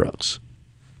abuse of drugs.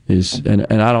 And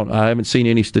I haven't seen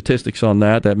any statistics on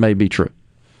that. That may be true.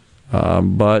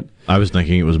 But I was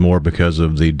thinking it was more because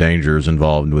of the dangers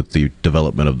involved with the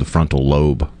development of the frontal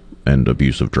lobe and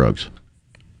abuse of drugs.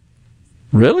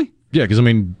 Really? Yeah, because, I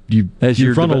mean,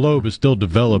 your frontal lobe is still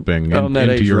developing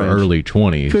into your early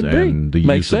 20s, and the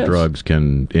use of drugs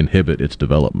can inhibit its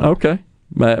development. Okay.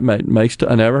 I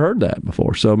never heard that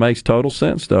before, so it makes total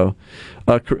sense, though.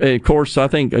 Of course, I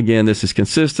think, again, this is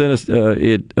consistent.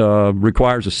 It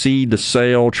requires a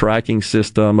seed-to-sale tracking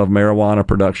system of marijuana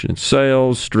production and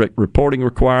sales, strict reporting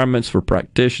requirements for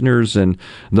practitioners and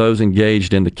those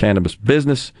engaged in the cannabis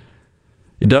business.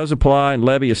 It does apply and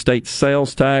levy a state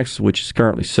sales tax, which is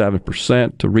currently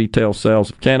 7% to retail sales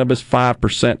of cannabis,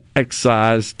 5%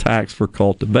 excise tax for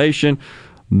cultivation.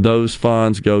 Those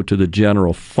funds go to the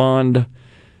general fund.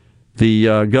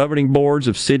 The governing boards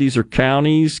of cities or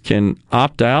counties can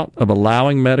opt out of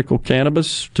allowing medical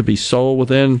cannabis to be sold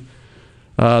within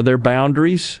their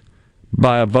boundaries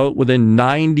by a vote within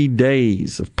 90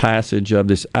 days of passage of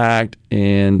this act.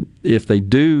 And if they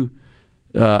do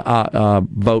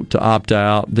vote to opt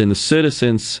out, then the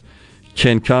citizens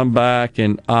can come back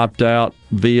and opt out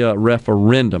via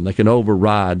referendum. They can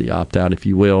override the opt-out, if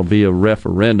you will, via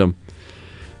referendum.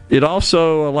 It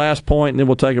also, last point, and then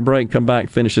we'll take a break and come back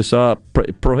and finish this up,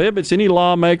 prohibits any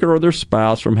lawmaker or their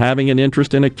spouse from having an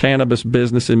interest in a cannabis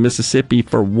business in Mississippi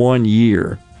for 1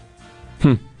 year.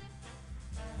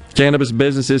 Cannabis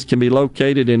businesses can be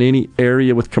located in any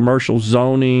area with commercial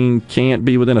zoning, can't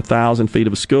be within 1,000 feet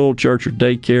of a school, church, or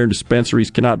daycare.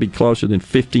 Dispensaries cannot be closer than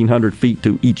 1,500 feet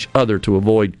to each other to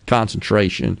avoid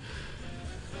concentration.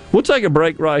 We'll take a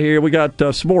break right here. We got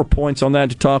some more points on that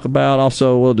to talk about.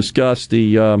 Also, we'll discuss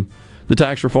the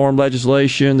tax reform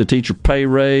legislation, the teacher pay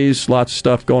raise, lots of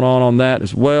stuff going on that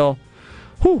as well.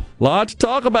 Whew, lot to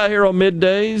talk about here on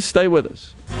Middays. Stay with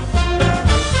us.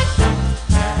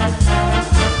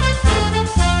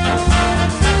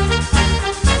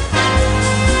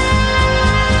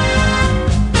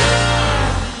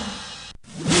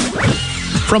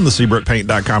 From the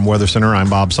SeabrookPaint.com Weather Center, I'm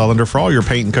Bob Sullender. For all your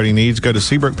paint and coating needs, go to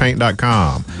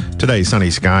SeabrookPaint.com. Today, sunny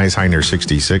skies, high near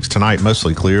 66. Tonight,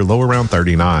 mostly clear, low around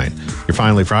 39. Your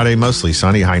finally Friday, mostly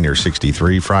sunny, high near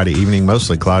 63. Friday evening,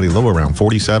 mostly cloudy, low around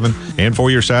 47. And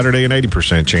for your Saturday, an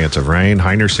 80% chance of rain,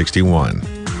 high near 61.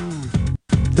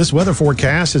 This weather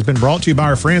forecast has been brought to you by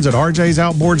our friends at RJ's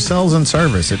Outboard Sales and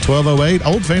Service at 1208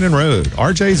 Old Fannin Road.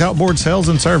 RJ's Outboard Sales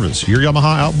and Service, your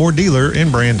Yamaha outboard dealer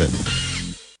in Brandon.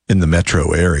 In the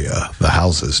metro area, the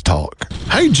houses talk.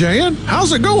 Hey, Jan,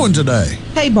 how's it going today?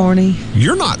 Hey, Barney.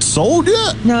 You're not sold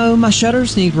yet? No, my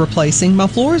shutters need replacing, my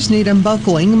floors need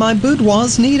unbuckling, my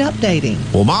boudoirs need updating.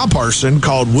 Well, my person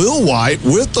called Will White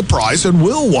with the price, and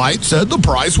Will White said the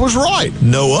price was right.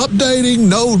 No updating,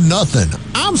 no nothing.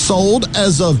 I'm sold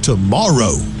as of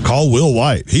tomorrow. Call Will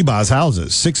White. He buys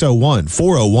houses.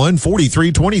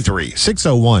 601-401-4323.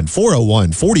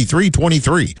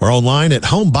 601-401-4323. Or online at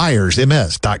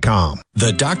homebuyersms.com.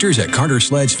 The doctors at Carter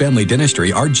Sledge Family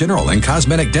Dentistry are general and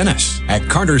cosmetic dentists. At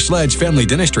Carter Sledge Family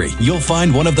Dentistry, you'll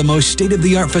find one of the most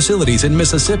state-of-the-art facilities in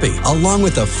Mississippi, along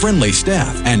with a friendly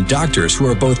staff and doctors who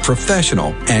are both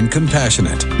professional and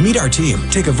compassionate. Meet our team,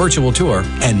 take a virtual tour,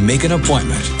 and make an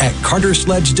appointment at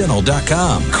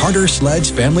CarterSledgeDental.com. Carter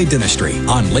Sledge Family Dentistry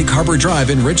on Lake Harbor Drive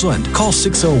in Ridgeland. Call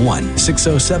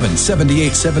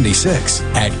 601-607-7876.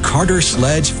 At Carter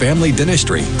Sledge Family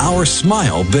Dentistry, our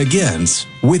smile begins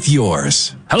with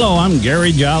yours. Hello, I'm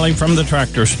Gary Jolly from the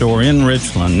Tractor Store in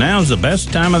Richland. Now's the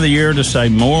best time of the year to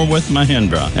save more with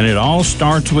Mahindra, and it all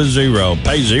starts with zero.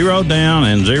 Pay zero down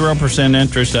and 0%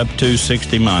 interest up to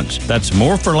 60 months. That's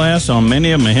more for less on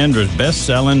many of Mahindra's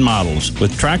best-selling models,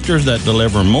 with tractors that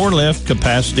deliver more lift,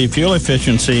 capacity, fuel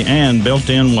efficiency, and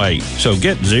built-in weight. So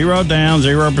get zero down,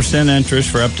 0% interest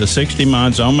for up to 60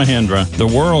 months on Mahindra, the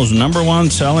world's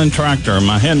 #1 selling tractor,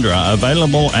 Mahindra,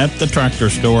 available at the Tractor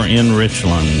Store in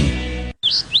Richland.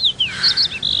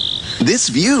 This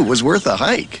view was worth a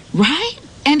hike. Right?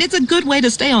 And it's a good way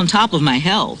to stay on top of my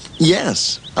health.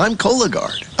 Yes, I'm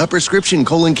Cologuard, a prescription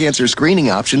colon cancer screening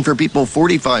option for people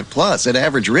 45 plus at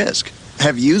average risk.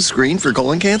 Have you screened for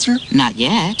colon cancer? Not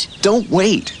yet. Don't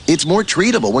wait. It's more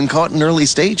treatable when caught in early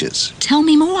stages. Tell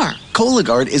me more.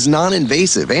 Cologuard is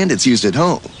non-invasive and it's used at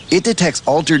home. It detects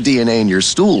altered DNA in your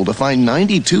stool to find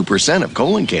 92% of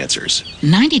colon cancers.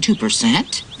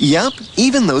 92%? Yep,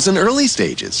 even those in early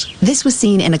stages. This was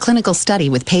seen in a clinical study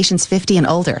with patients 50 and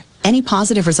older. Any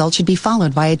positive result should be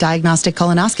followed by a diagnostic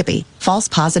colonoscopy. False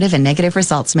positive and negative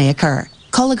results may occur.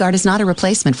 Cologuard is not a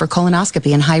replacement for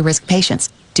colonoscopy in high-risk patients.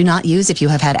 Do not use if you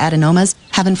have had adenomas,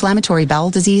 have inflammatory bowel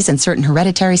disease and certain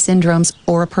hereditary syndromes,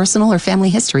 or a personal or family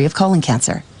history of colon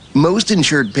cancer. Most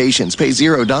insured patients pay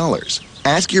 $0.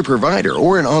 Ask your provider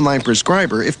or an online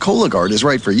prescriber if Cologuard is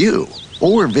right for you,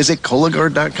 or visit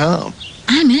Cologuard.com.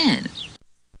 I'm in.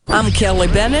 I'm Kelly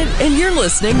Bennett, and you're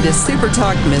listening to Super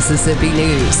Talk Mississippi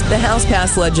News. The House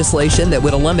passed legislation that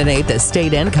would eliminate the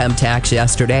state income tax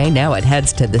yesterday. Now it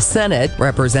heads to the Senate.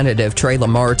 Representative Trey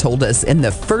Lamar told us in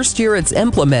the first year it's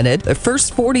implemented, the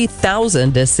first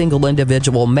 $40,000 a single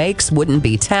individual makes wouldn't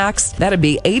be taxed. That'd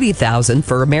be $80,000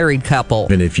 for a married couple.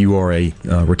 And if you are a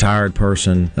retired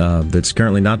person that's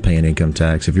currently not paying income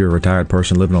tax, if you're a retired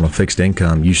person living on a fixed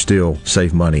income, you still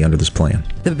save money under this plan.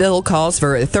 The bill calls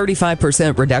for a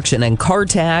 35% reduction in car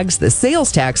tags. The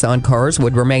sales tax on cars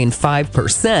would remain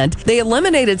 5%. They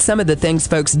eliminated some of the things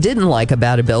folks didn't like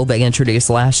about a bill they introduced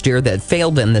last year that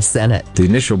failed in the Senate. The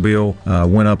initial bill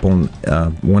went up on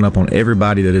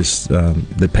everybody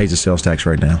that pays a sales tax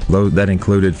right now. That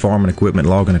included farming equipment,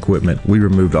 logging equipment. We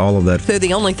removed all of that. So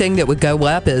the only thing that would go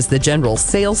up is the general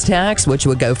sales tax, which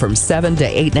would go from 7 to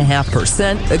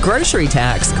 8.5%. The grocery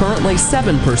tax, currently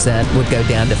 7%, would go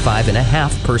down to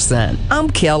 5.5%. I'm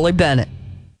Kelly Bennett.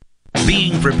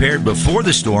 Being prepared before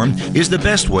the storm is the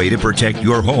best way to protect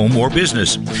your home or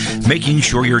business. Making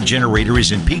sure your generator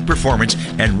is in peak performance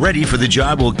and ready for the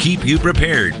job will keep you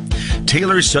prepared.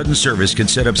 Taylor Sudden Service can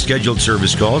set up scheduled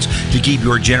service calls to keep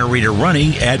your generator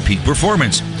running at peak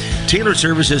performance. Taylor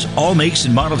services all makes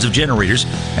and models of generators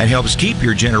and helps keep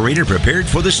your generator prepared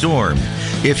for the storm.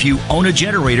 If you own a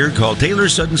generator, call Taylor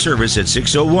Sudden Service at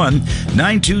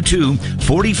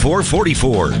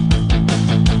 601-922-4444.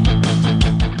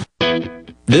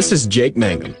 This is Jake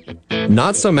Mangum,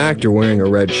 not some actor wearing a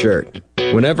red shirt.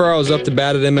 Whenever I was up to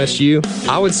bat at MSU,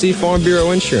 I would see Farm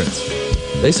Bureau Insurance.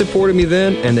 They supported me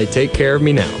then, and they take care of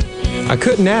me now. I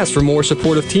couldn't ask for more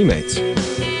supportive teammates.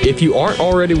 If you aren't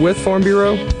already with Farm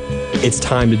Bureau, it's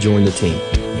time to join the team.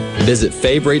 Visit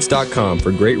favrates.com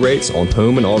for great rates on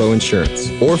home and auto insurance,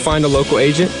 or find a local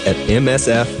agent at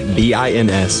msfbins.com.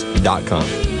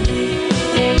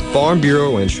 Farm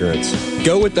Bureau Insurance.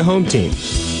 Go with the home team.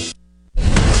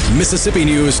 Mississippi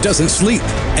news doesn't sleep,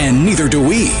 and neither do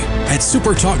we. At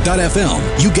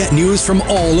supertalk.fm, you get news from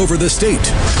all over the state.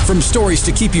 From stories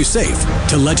to keep you safe,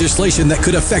 to legislation that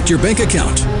could affect your bank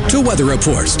account, to weather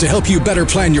reports to help you better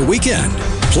plan your weekend.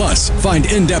 Plus, find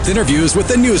in-depth interviews with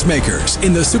the newsmakers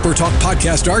in the Supertalk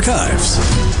podcast archives.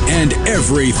 And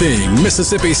everything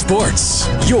Mississippi sports.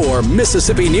 Your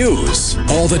Mississippi news.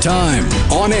 All the time,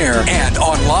 on air and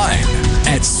online.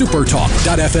 At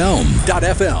supertalk.fm.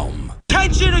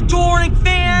 Attention, adoring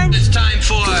fans! It's time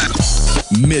for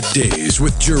MidDays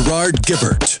with Gerard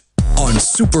Gibert on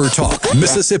Super Talk,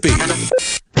 Mississippi.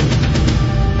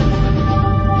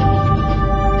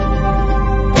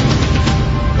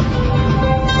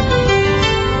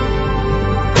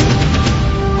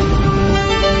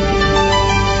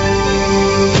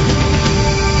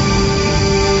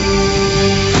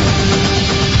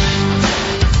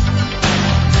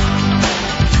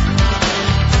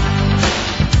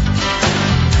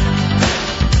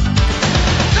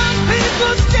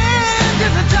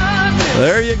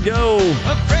 There you go.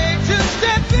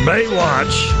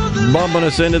 Baywatch bumping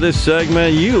us into this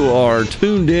segment. You are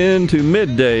tuned in to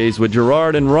Middays with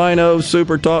Gerard and Rhino,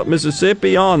 Super Talk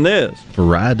Mississippi on this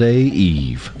Friday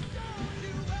Eve.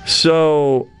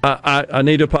 So I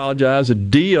need to apologize. It's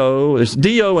DO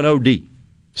and OD.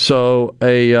 So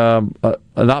an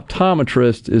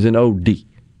optometrist is an OD,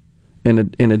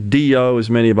 and a DO, as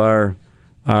many of our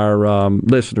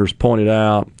listeners pointed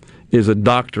out, is a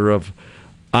doctor of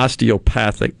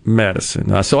osteopathic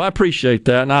medicine. So I appreciate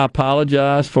that, and I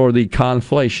apologize for the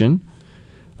conflation.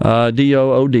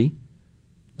 DOOD.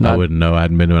 I wouldn't know. I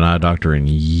hadn't been to an eye doctor in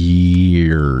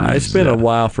years. It's been a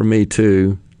while for me,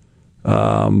 too.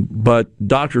 But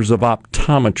doctors of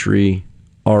optometry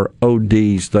are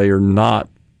ODs. They are not,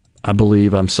 I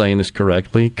believe I'm saying this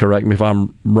correctly. Correct me if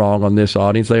I'm wrong on this,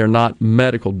 audience. They are not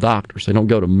medical doctors. They don't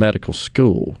go to medical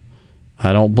school.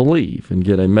 I don't believe, and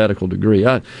get a medical degree.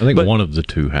 I think one of the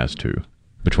two has to,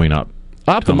 between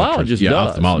ophthalmologists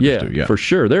does. Ophthalmologists do, for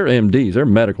sure. They're MDs. They're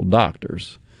medical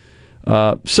doctors.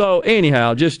 So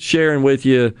anyhow, just sharing with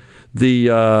you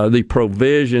the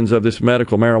provisions of this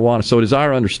medical marijuana. So it is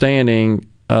our understanding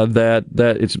that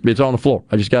it's on the floor.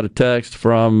 I just got a text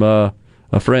from a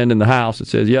friend in the House that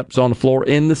says, yep, it's on the floor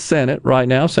in the Senate right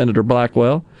now. Senator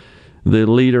Blackwell, the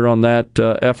leader on that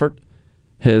effort,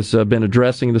 has been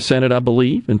addressing the Senate, I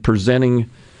believe, and presenting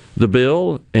the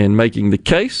bill and making the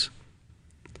case.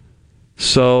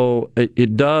 So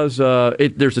it does.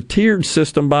 There's a tiered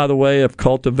system, by the way, of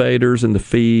cultivators and the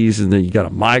fees, and then you got a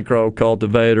micro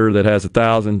cultivator that has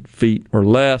 1,000 feet or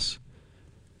less,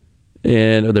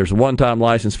 and there's a one-time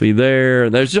license fee there.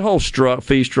 And there's a whole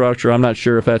fee structure. I'm not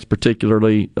sure if that's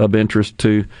particularly of interest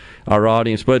to our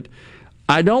audience, but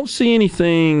I don't see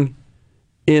anything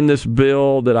in this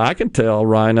bill that I can tell,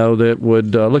 Rhino, that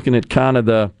would, looking at kind of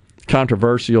the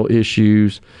controversial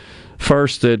issues,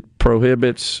 first, that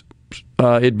prohibits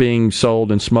it being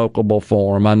sold in smokable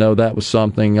form. I know that was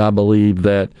something I believe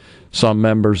that some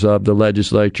members of the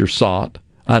legislature sought.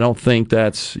 I don't think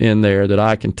that's in there that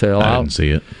I can tell. I didn't see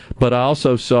it. But I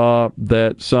also saw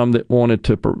that some that wanted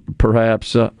to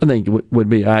perhaps, I think it would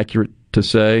be accurate to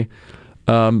say,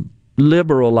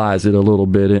 liberalize it a little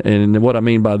bit. And what I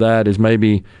mean by that is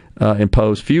maybe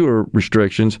impose fewer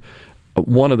restrictions.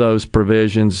 One of those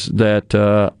provisions that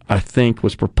I think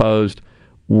was proposed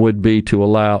would be to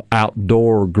allow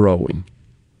outdoor growing.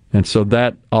 And so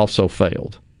that also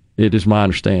failed. It is my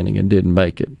understanding, and didn't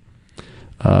make it.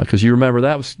 Because you remember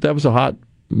that was a hot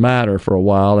matter for a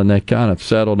while, and they kind of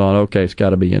settled on, okay, it's got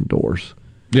to be indoors.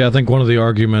 Yeah, I think one of the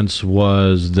arguments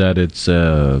was that it's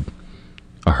a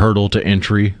hurdle to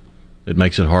entry. It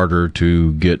makes it harder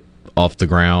to get off the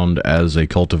ground as a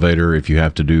cultivator if you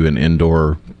have to do an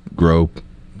indoor grow.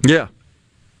 Yeah.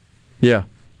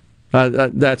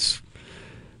 That's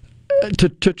to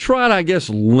try to, I guess,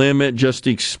 limit just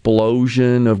the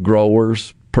explosion of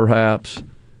growers, perhaps.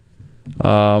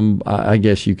 I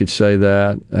guess you could say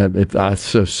that. If I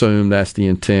assume that's the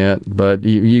intent. But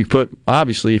you put,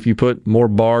 obviously, if you put more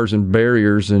bars and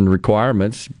barriers and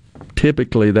requirements,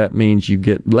 typically that means you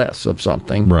get less of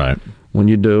something. Right. When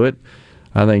you do it,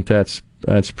 I think that's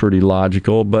pretty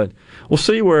logical. But we'll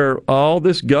see where all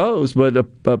this goes.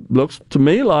 But looks to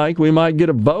me like we might get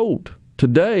a vote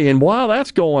today. And while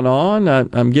that's going on,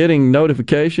 I'm getting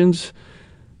notifications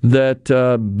that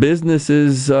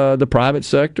businesses, the private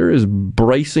sector, is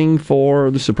bracing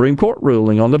for the Supreme Court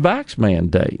ruling on the vax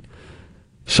mandate.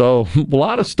 So a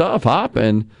lot of stuff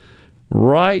happened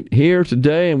right here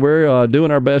today, and we're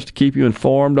doing our best to keep you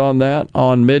informed on that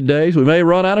on middays. We may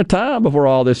run out of time before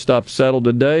all this stuff settled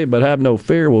today, but have no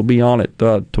fear, we'll be on it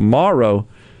tomorrow.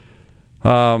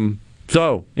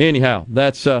 So anyhow,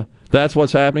 that's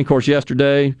what's happening. Of course,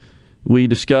 yesterday we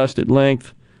discussed at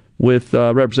length with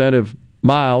Representative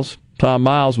Miles. Tom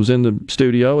Miles was in the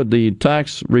studio at the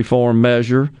tax reform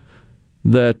measure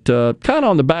that kind of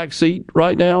on the back seat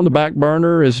right now, on the back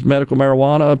burner, as medical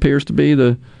marijuana appears to be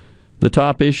the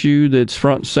top issue that's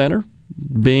front and center,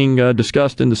 being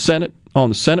discussed in the Senate, on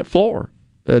the Senate floor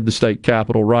at the state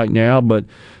capitol right now. But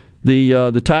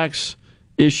the tax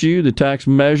issue, the tax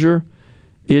measure,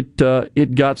 it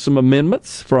got some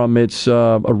amendments from its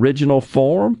original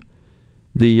form.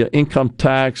 The income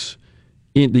tax,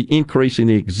 the increase in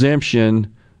the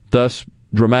exemption, thus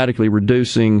dramatically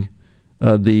reducing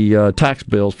the tax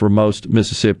bills for most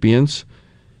Mississippians.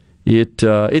 It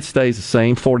stays the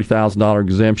same, $40,000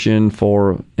 exemption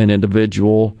for an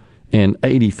individual and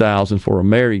 $80,000 for a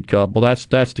married couple. That's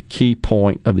the key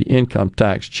point of the income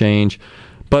tax change.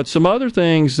 But some other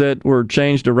things that were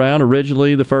changed around.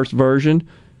 Originally, the first version,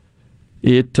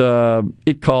 it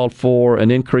called for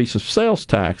an increase of sales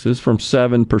taxes from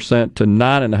 7% to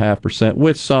 9.5%,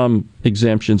 with some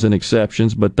exemptions and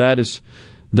exceptions. But that is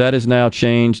now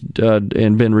changed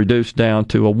and been reduced down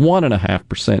to a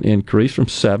 1.5% increase from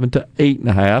 7 to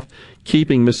 8.5,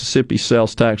 keeping Mississippi's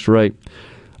sales tax rate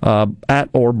at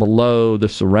or below the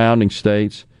surrounding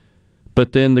states.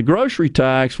 But then the grocery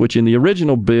tax, which in the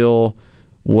original bill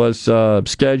was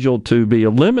scheduled to be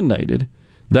eliminated,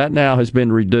 that now has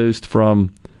been reduced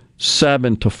from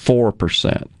 7 to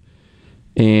 4%.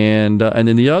 And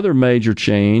then the other major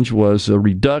change was a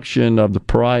reduction of the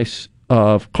price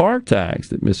of car tax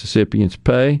that Mississippians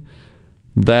pay.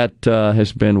 That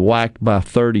has been whacked by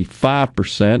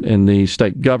 35%, and the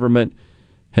state government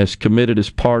has committed as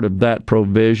part of that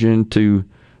provision to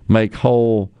make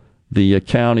whole the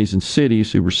counties and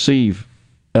cities who receive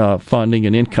funding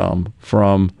and income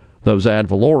from those ad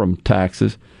valorem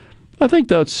taxes. I think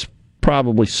that's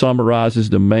probably summarizes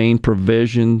the main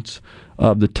provisions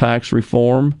of the tax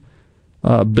reform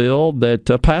bill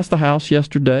that passed the House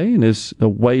yesterday and is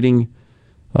awaiting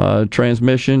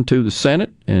transmission to the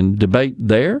Senate and debate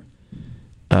there.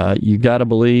 You got to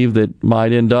believe that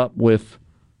might end up with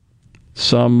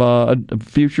some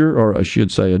future, or I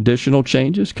should say additional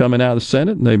changes coming out of the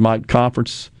Senate, and they might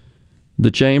conference the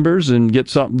chambers and get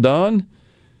something done.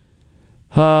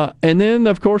 And then,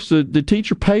 of course, the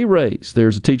teacher pay raise.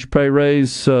 There's a teacher pay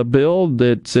raise bill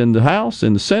that's in the House,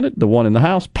 in the Senate. The one in the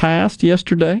House passed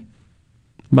yesterday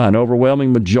by an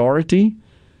overwhelming majority.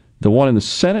 The one in the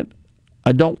Senate,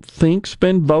 I don't think's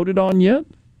been voted on yet.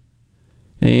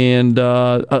 And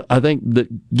I think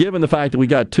that given the fact that we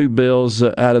got two bills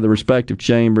out of the respective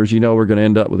chambers, we're going to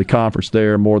end up with a conference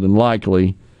there more than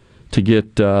likely to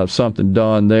get something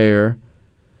done there.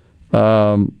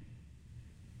 So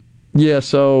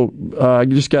I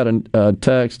just got a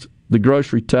text. The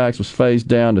grocery tax was phased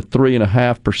down to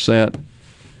 3.5%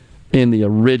 in the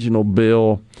original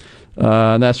bill.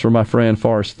 And that's from my friend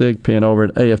Forrest Thigpen over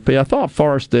at AFP. I thought,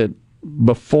 Forrest, that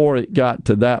before it got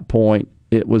to that point,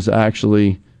 it was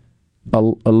actually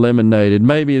eliminated.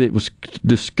 Maybe it was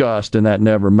discussed and that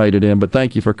never made it in, but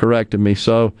thank you for correcting me.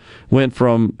 So we're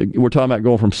talking about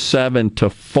going from 7 to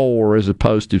 4 as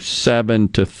opposed to 7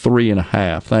 to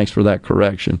 3.5. Thanks for that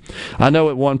correction. I know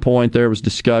at one point there was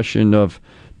discussion of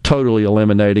totally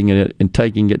eliminating it and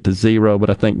taking it to 0, but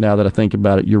I think now that I think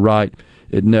about it, you're right.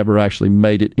 It never actually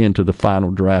made it into the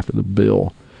final draft of the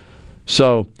bill.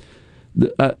 So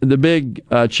the big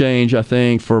change, I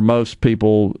think, for most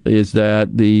people is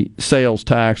that the sales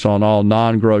tax on all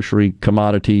non-grocery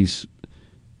commodities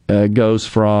goes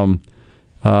from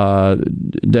up to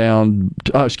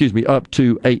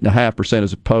 8.5%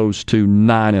 as opposed to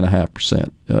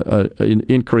 9.5%, an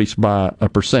increase by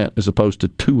 1% as opposed to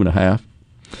 2.5%.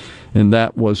 And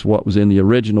that was what was in the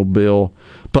original bill.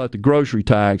 But the grocery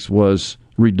tax was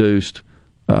reduced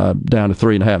down to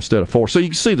 3.5 instead of 4. So you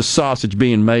can see the sausage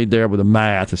being made there with the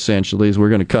math, essentially, is we're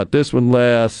going to cut this one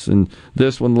less and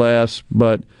this one less,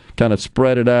 but kind of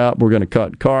spread it out. We're going to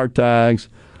cut car tags.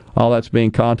 All that's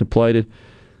being contemplated.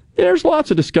 There's lots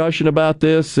of discussion about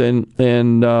this, and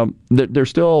there's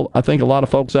still, I think, a lot of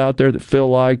folks out there that feel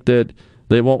like that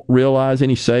they won't realize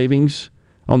any savings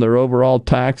on their overall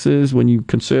taxes when you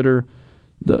consider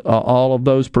all of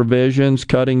those provisions,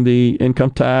 cutting the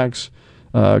income tax,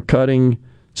 cutting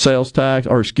sales tax,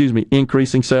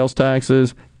 increasing sales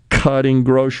taxes, cutting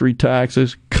grocery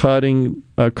taxes, cutting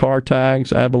car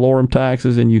tax, ad valorem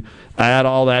taxes, and you add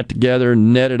all that together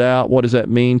and net it out. What does that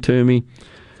mean to me?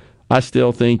 I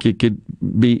still think it could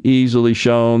be easily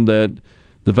shown that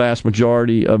the vast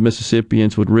majority of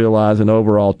Mississippians would realize an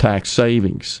overall tax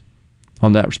savings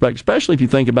on that respect, especially if you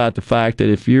think about the fact that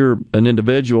if you're an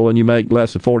individual and you make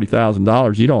less than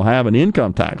 $40,000, you don't have an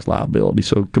income tax liability.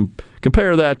 So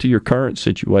compare that to your current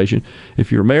situation.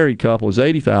 If you're a married couple, it's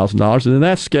 $80,000, and then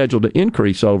that's scheduled to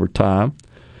increase over time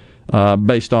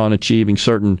based on achieving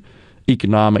certain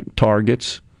economic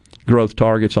targets, growth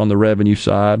targets on the revenue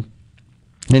side,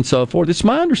 and so forth. It's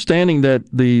my understanding that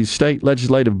the State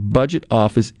Legislative Budget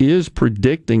Office is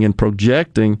predicting and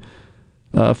projecting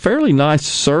fairly nice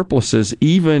surpluses,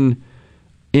 even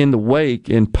in the wake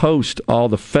and post all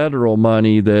the federal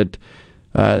money that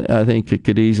I think it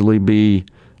could easily be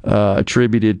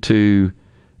attributed to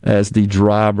as the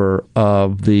driver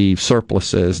of the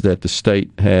surpluses that the state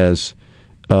has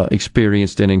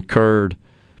experienced and incurred,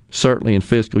 certainly in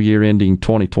fiscal year ending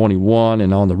 2021.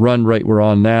 And on the run rate we're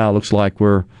on now, looks like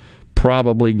we're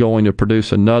probably going to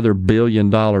produce another $1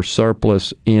 billion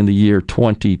surplus in the year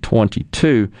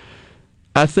 2022.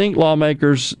 I think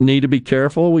lawmakers need to be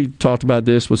careful. We talked about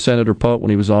this with Senator Pope when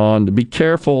he was on, to be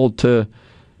careful to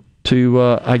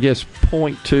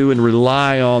point to and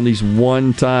rely on these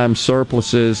one-time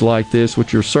surpluses like this,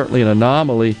 which are certainly an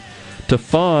anomaly, to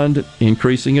fund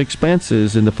increasing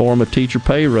expenses in the form of teacher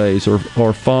pay raise or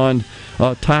fund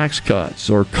tax cuts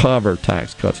or cover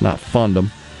tax cuts, not fund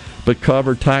them, but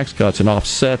cover tax cuts and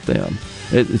offset them.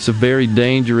 It's a very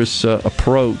dangerous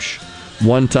approach.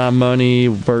 One-time money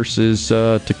versus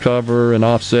to cover and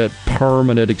offset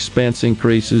permanent expense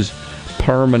increases,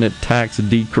 permanent tax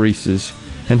decreases,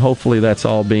 and hopefully that's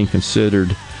all being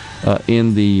considered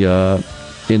in the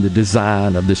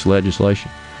design of this legislation.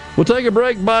 We'll take a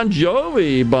break. Bon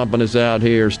Jovi bumping us out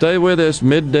here. Stay with us.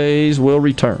 Middays will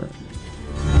return.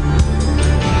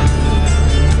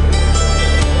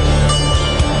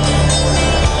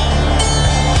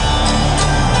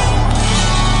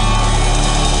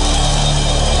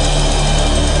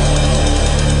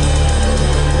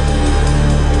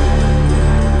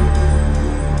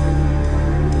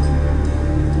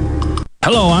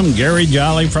 Hello, I'm Gary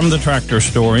Jolly from the Tractor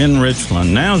Store in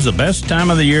Richland. Now's the best time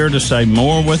of the year to save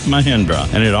more with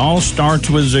Mahindra, and it all starts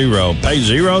with zero. Pay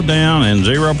zero down and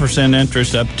 0%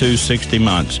 interest up to 60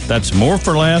 months. That's more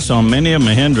for less on many of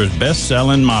Mahindra's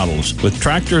best-selling models, with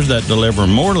tractors that deliver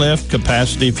more lift,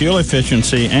 capacity, fuel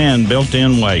efficiency, and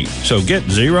built-in weight. So get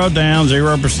zero down,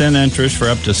 0% interest for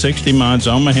up to 60 months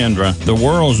on Mahindra, the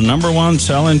world's #1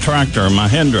 selling tractor,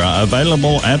 Mahindra,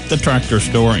 available at the Tractor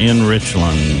Store in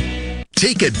Richland.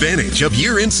 Take advantage of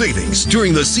year-end savings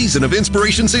during the Season of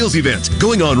Inspiration sales event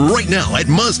going on right now at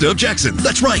Mazda of Jackson.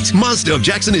 That's right, Mazda of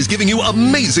Jackson is giving you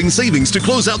amazing savings to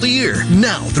close out the year.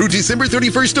 Now through December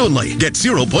 31st only, get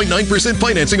 0.9%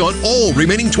 financing on all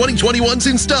remaining 2021s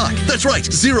in stock. That's right,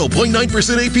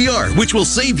 0.9% APR, which will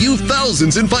save you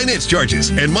thousands in finance charges.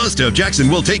 And Mazda of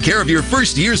Jackson will take care of your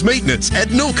first year's maintenance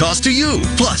at no cost to you.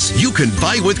 Plus, you can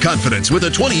buy with confidence with a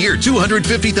 20-year,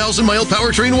 250,000-mile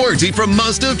powertrain warranty from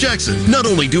Mazda of Jackson. Not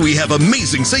only do we have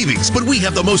amazing savings, but we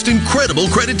have the most incredible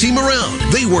credit team around.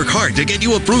 They work hard to get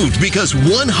you approved because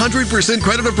 100%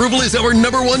 credit approval is our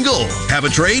 #1 goal. Have a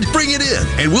trade? Bring it in,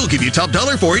 and we'll give you top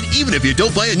dollar for it even if you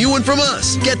don't buy a new one from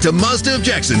us. Get to Mazda of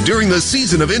Jackson during the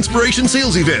Season of Inspiration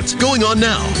sales event going on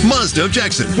now. Mazda of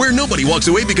Jackson, where nobody walks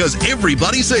away because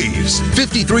everybody saves.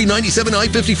 5397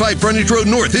 I-55 Frontage Road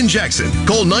North in Jackson.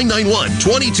 Call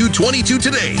 991-2222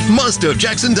 today.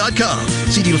 MazdaofJackson.com.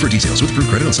 See dealer for details with approved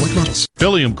credit on select models.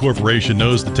 Philium Corporation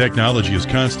knows the technology is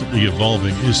constantly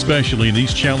evolving, especially in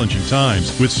these challenging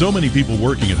times. With so many people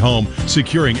working at home,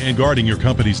 securing and guarding your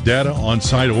company's data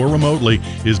on-site or remotely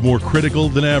is more critical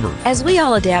than ever. As we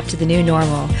all adapt to the new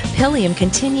normal, Philium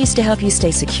continues to help you stay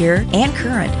secure and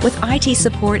current with IT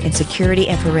support in security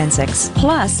and forensics,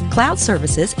 plus cloud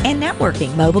services and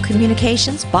networking, mobile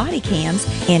communications, body cams,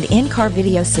 and in-car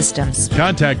video systems.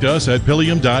 Contact us at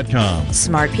Philium.com.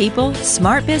 Smart people,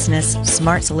 smart business,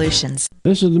 smart solutions.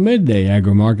 This is the Midday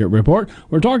Agri-Market Report.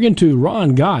 We're talking to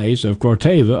Ron Geis of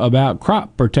Corteva about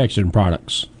crop protection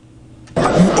products.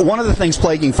 One of the things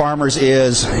plaguing farmers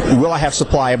is, will I have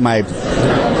supply of my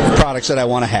products that I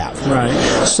want to have? Right.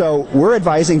 So we're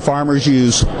advising farmers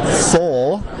use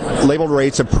full labeled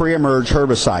rates of pre-emerge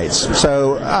herbicides.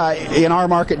 So in our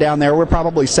market down there, we're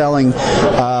probably selling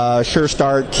Sure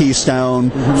Start,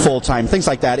 Keystone, Full Time, things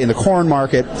like that. In the corn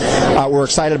market, we're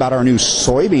excited about our new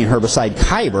soybean herbicide,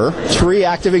 Kyber. 3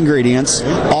 active ingredients,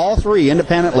 all 3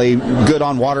 independently good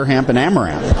on water hemp and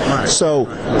amaranth. Right. So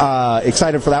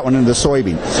excited for that one in the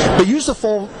soybean. But use the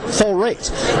full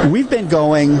rates. We've been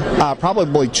going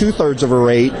probably 2/3 of a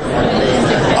rate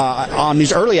on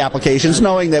these early applications,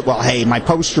 knowing that, well, hey, my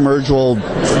post-emerge will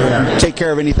take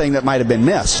care of anything that might have been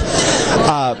missed.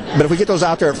 But if we get those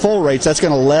out there at full rates, that's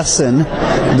going to lessen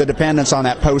the dependence on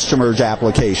that post-emerge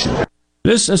application.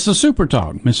 This is the Super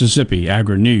Talk Mississippi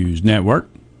Agri-News Network.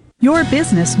 Your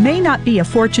business may not be a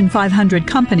Fortune 500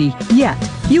 company yet.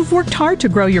 You've worked hard to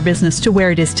grow your business to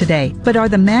where it is today, but are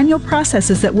the manual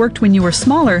processes that worked when you were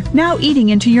smaller now eating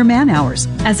into your man hours?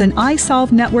 As an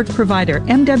iSolve network provider,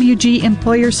 MWG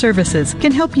Employer Services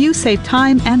can help you save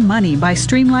time and money by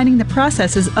streamlining the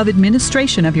processes of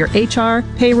administration of your HR,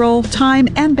 payroll, time,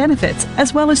 and benefits,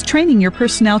 as well as training your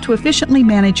personnel to efficiently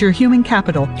manage your human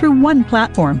capital through one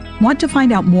platform. Want to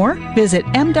find out more? Visit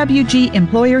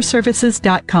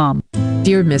MWGEmployerServices.com.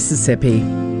 Dear Mississippi,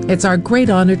 it's our great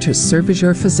honor to serve as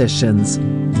your physicians.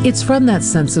 It's from that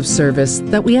sense of service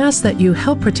that we ask that you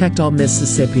help protect all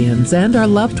Mississippians and our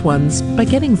loved ones by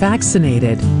getting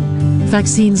vaccinated.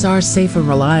 Vaccines are safe and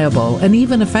reliable and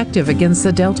even effective against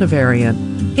the Delta variant.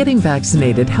 Getting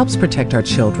vaccinated helps protect our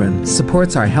children,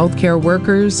 supports our healthcare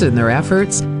workers in their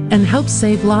efforts, and helps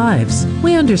save lives.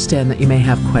 We understand that you may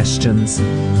have questions.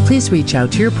 Please reach out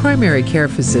to your primary care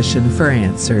physician for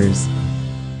answers.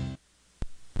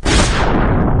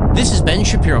 This is Ben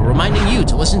Shapiro reminding you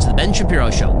to listen to The Ben Shapiro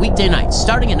Show weekday nights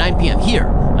starting at 9 p.m. here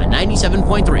on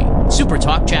 97.3 Super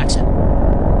Talk Jackson.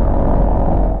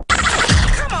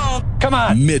 Come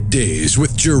on. Middays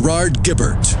with Gerard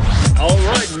Gibert. All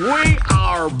right, we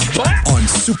are back on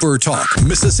Super Talk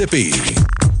Mississippi.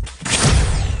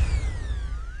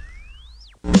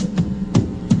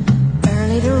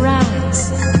 Early to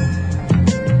rise,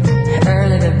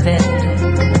 early to bed.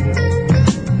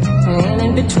 And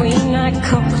in between I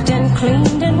cooked and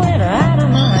cleaned and went out of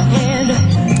my head.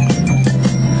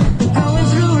 Going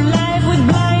through life with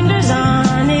blinders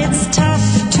on, it's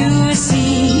tough to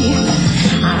see.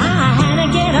 I had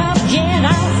to get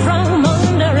out from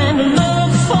under and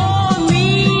look for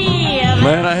me.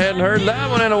 Man, I hadn't heard that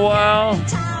one in a while.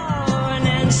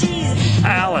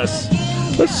 Alice.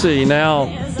 Let's see now.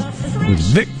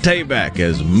 Vic Tayback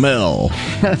as Mel.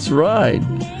 That's right.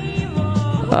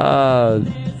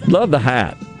 Love the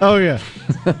hat. Oh, yeah.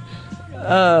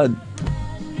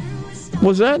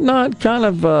 Was that not kind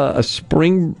of a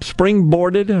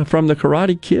springboarded from the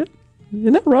Karate Kid?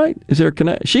 Isn't that right? Is there a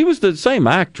connection? She was the same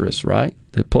actress, right,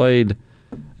 that played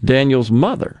Daniel's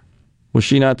mother. Was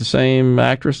she not the same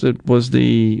actress that was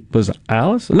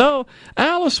Alice? No,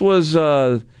 Alice was.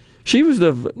 She was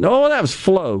that was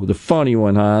Flo, the funny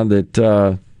one, huh?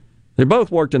 That they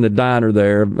both worked in the diner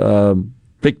there.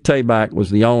 Vic Tabak was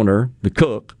the owner, the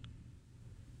cook.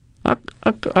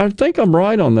 I think I'm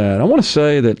right on that. I want to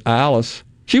say that Alice,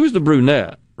 she was the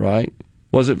brunette, right?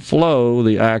 Was it Flo,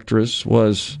 the actress,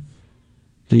 was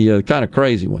the kind of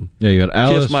crazy one? Yeah, you had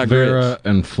Alice, Vera, grits.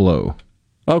 and Flo.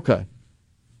 Okay.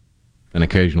 And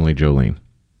occasionally Jolene.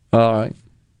 All right.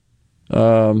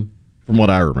 From what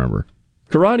I remember.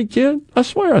 Karate Kid? I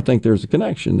swear I think there's a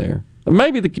connection there.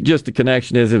 Maybe just the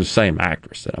connection is it was the same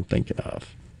actress that I'm thinking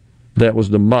of. That was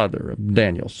the mother of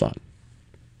Daniel's son.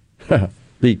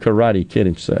 The Karate Kid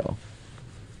himself.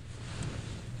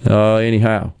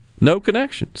 Anyhow, no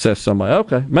connection, says somebody.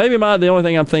 Okay, maybe the only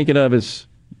thing I'm thinking of is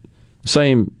the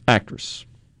same actress.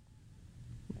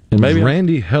 And maybe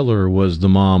Randy Heller was the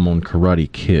mom on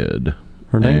Karate Kid.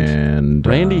 Her name's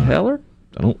Randy Heller?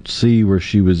 I don't see where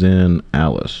she was in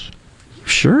Alice.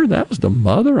 Sure, that was the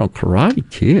mother on Karate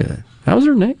Kid. That was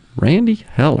her name? Randy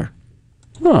Heller.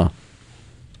 Huh.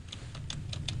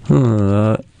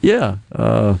 Yeah.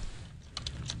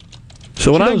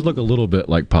 So she does look a little bit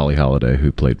like Polly Holliday,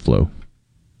 who played Flo.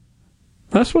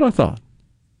 That's what I thought.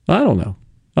 I don't know.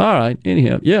 All right.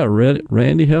 Anyhow, yeah,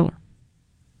 Randy Heller.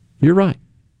 You're right.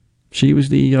 She was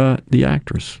the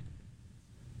actress.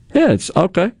 Yeah, it's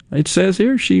okay. It says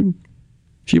here she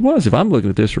was. If I'm looking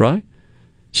at this right,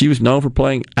 she was known for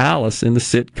playing Alice in the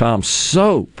sitcom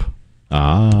Soap.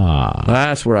 Ah,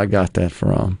 that's where I got that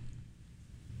from.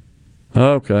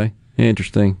 Okay.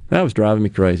 Interesting. That was driving me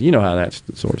crazy. You know how that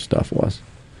sort of stuff was.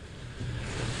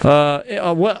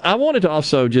 Well, I wanted to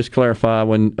also just clarify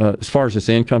when, as far as this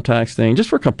income tax thing, just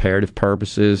for comparative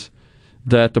purposes,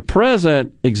 that the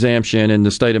present exemption in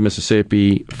the state of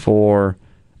Mississippi for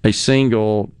a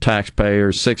single taxpayer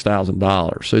is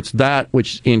 $6,000. So it's that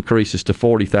which increases to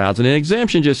 $40,000. An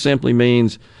exemption just simply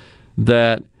means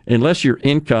that unless your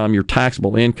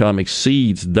taxable income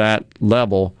exceeds that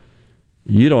level,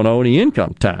 you don't owe any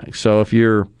income tax. So if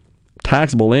your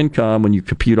taxable income, when you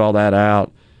compute all that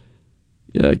out,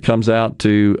 it comes out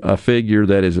to a figure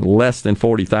that is less than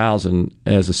 $40,000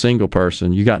 as a single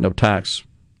person, you got no tax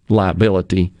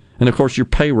liability. And of course, your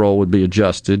payroll would be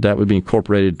adjusted. That would be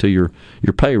incorporated to your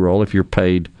payroll if you're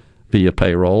paid via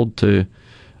payroll so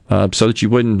that you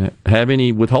wouldn't have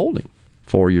any withholding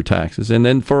for your taxes. And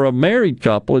then for a married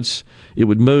couple, it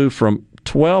would move from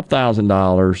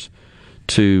 $12,000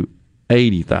 to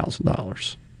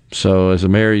 $80,000. So as a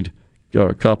married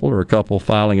couple or a couple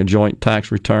filing a joint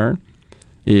tax return,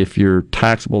 if your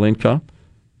taxable income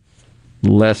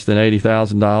less than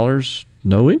 $80,000,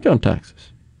 no income taxes.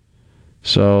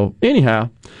 So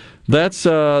anyhow, that's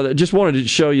just wanted to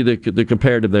show you the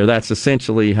comparative there. That's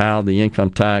essentially how the income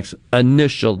tax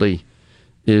initially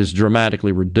is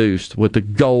dramatically reduced, with the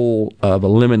goal of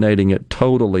eliminating it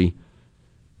totally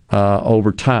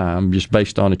over time, just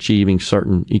based on achieving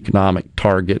certain economic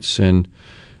targets and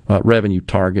revenue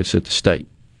targets at the state.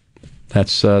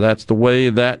 That's the way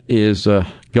that is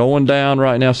going down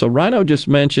right now. So Rhino just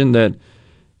mentioned that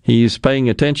he's paying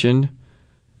attention,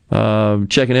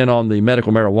 checking in on the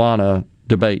medical marijuana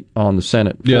debate on the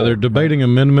Senate floor. Yeah, they're debating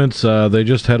amendments. They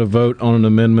just had a vote on an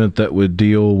amendment that would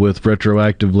deal with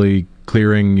retroactively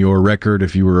clearing your record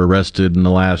if you were arrested in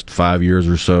the last 5 years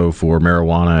or so for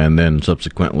marijuana and then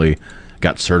subsequently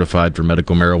got certified for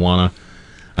medical marijuana.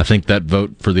 I think that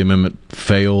vote for the amendment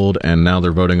failed, and now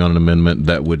they're voting on an amendment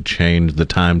that would change the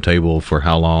timetable for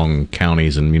how long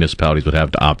counties and municipalities would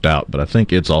have to opt out. But I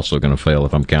think it's also going to fail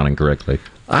if I'm counting correctly.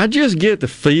 I just get the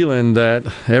feeling that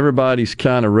everybody's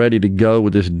kind of ready to go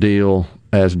with this deal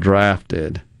as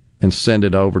drafted and send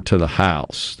it over to the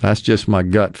House. That's just my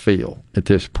gut feel at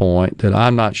this point, that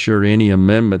I'm not sure any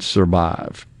amendments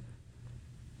survive.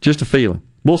 Just a feeling.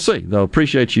 We'll see, though.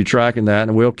 Appreciate you tracking that,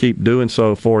 and we'll keep doing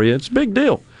so for you. It's a big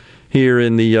deal here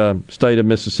in the state of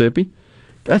Mississippi.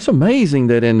 That's amazing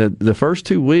that in the first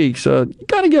 2 weeks, you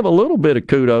got to give a little bit of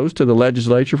kudos to the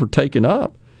legislature for taking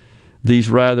up these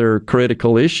rather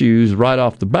critical issues right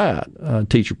off the bat.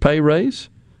 Teacher pay raise,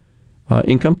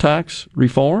 income tax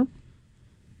reform,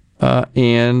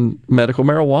 and medical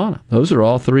marijuana. Those are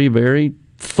all three very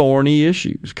thorny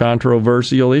issues,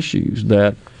 controversial issues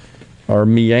that are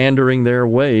meandering their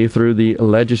way through the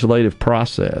legislative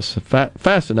process.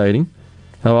 Fascinating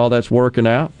how all that's working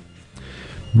out.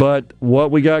 But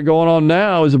what we got going on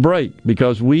now is a break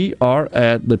because we are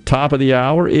at the top of the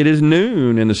hour. It is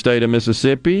noon in the state of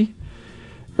Mississippi.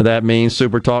 That means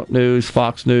Super Talk News,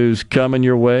 Fox News coming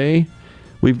your way.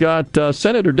 We've got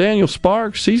Senator Daniel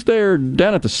Sparks. He's there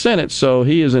down at the Senate, so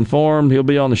he is informed he'll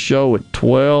be on the show at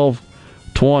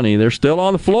 12:20. They're still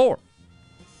on the floor,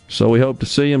 so we hope to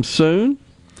see him soon.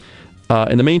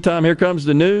 In the meantime, here comes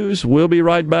the news. We'll be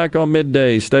right back on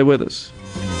Middays. Stay with us.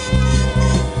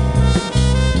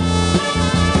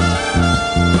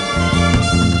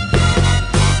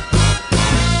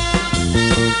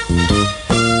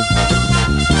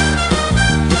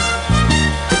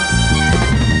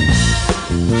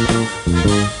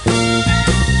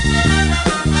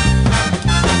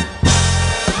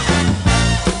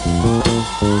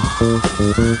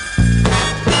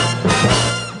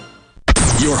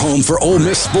 Your home for Ole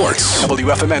Miss sports.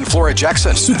 WFMN Flora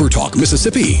Jackson. Super Talk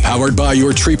Mississippi. Powered by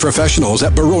your tree professionals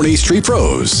at Barone's Tree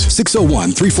Pros.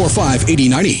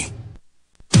 601-345-8090.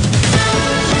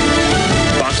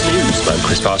 Fox News. I'm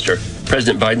Chris Foster.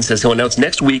 President Biden says he'll announce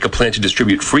next week a plan to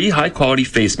distribute free, high-quality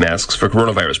face masks for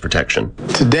coronavirus protection.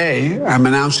 Today, I'm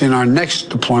announcing our next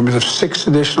deployment of 6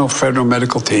 additional federal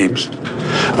medical teams,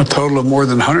 a total of more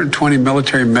than 120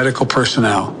 military medical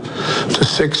personnel, to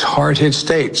 6 hard-hit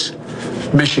states: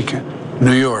 Michigan,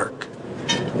 New York,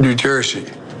 New Jersey,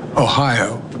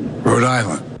 Ohio, Rhode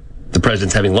Island. The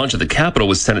president's having lunch at the Capitol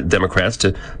with Senate Democrats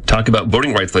to talk about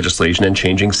voting rights legislation and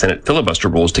changing Senate filibuster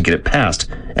rules to get it passed.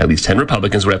 At least 10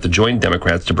 Republicans would have to join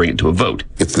Democrats to bring it to a vote.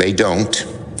 If they don't,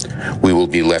 we will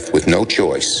be left with no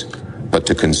choice but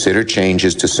to consider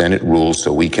changes to Senate rules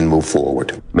so we can move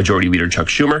forward. Majority Leader Chuck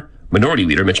Schumer, Minority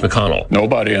Leader Mitch McConnell.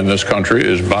 Nobody in this country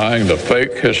is buying the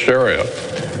fake hysteria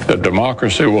that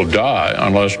democracy will die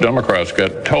unless Democrats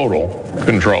get total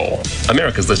control.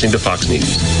 America's listening to Fox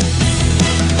News.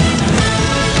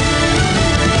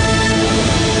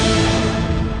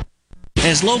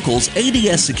 As locals,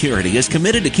 ADS Security is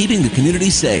committed to keeping the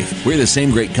community safe. We're the same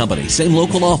great company, same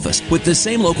local office, with the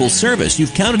same local service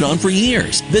you've counted on for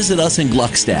years. Visit us in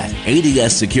Gluckstadt.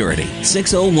 ADS Security,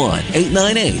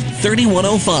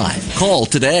 601-898-3105. Call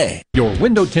today. Your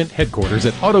window tint headquarters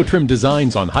at Auto Trim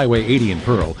Designs on Highway 80 in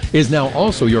Pearl is now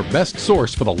also your best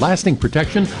source for the lasting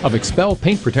protection of Expel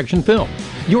paint protection film.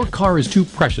 Your car is too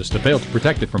precious to fail to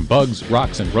protect it from bugs,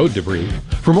 rocks, and road debris.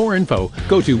 For more info,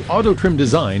 go to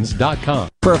autotrimdesigns.com.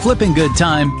 For a flipping good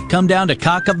time, come down to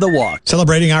Cock of the Walk.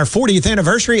 Celebrating our 40th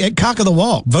anniversary at Cock of the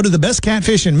Walk. Voted the best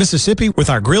catfish in Mississippi with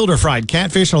our grilled or fried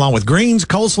catfish along with greens,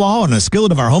 coleslaw, and a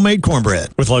skillet of our homemade cornbread.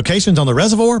 With locations on the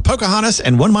Reservoir, Pocahontas,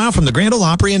 and 1 mile from the Grand Ole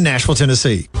Opry in Nashville,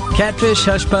 Tennessee. Catfish,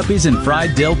 hush puppies, and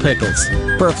fried dill pickles.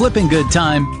 For a flipping good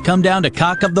time, come down to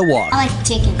Cock of the Walk. I like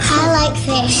chicken. I like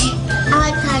fish. I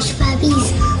like hush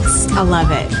puppies. I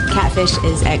love it. Catfish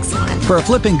is excellent. For a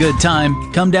flipping good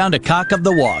time, come down to Cock of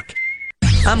the Walk.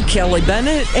 I'm Kelly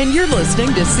Bennett, and you're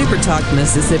listening to Super Talk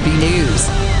Mississippi News.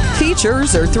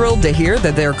 Teachers are thrilled to hear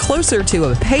that they're closer to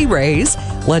a pay raise.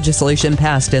 Legislation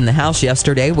passed in the House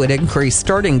yesterday would increase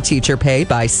starting teacher pay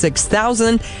by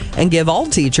 $6,000 and give all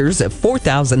teachers a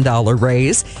 $4,000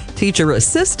 raise. Teacher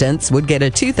assistants would get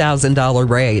a $2,000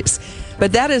 raise.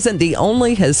 But that isn't the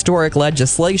only historic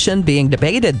legislation being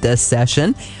debated this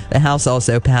session. The House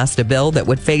also passed a bill that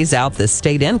would phase out the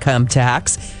state income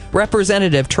tax.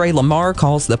 Representative Trey Lamar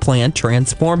calls the plan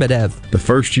transformative. The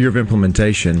first year of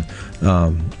implementation,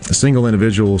 single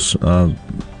individuals,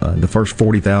 the first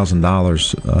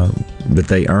 $40,000 that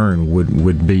they earn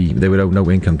they would owe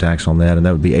no income tax on that, and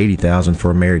that would be $80,000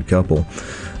 for a married couple.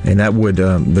 And that would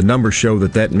the numbers show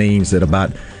that means that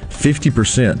about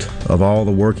 50% of all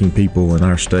the working people in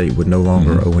our state would no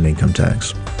longer owe an income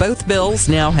tax. Both bills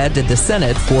now head to the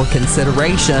Senate for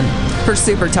consideration. For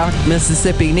Super Talk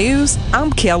Mississippi News,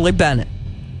 I'm Kelly Bennett.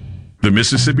 The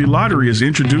Mississippi Lottery is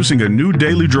introducing a new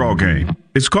daily draw game.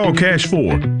 It's called Cash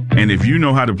 4. And if you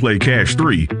know how to play Cash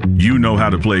 3, you know how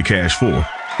to play Cash 4.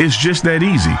 It's just that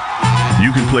easy.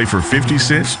 You can play for 50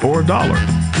 cents or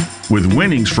 $1. With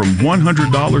winnings from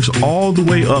 $100 all the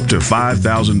way up to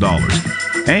 $5,000.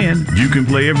 And you can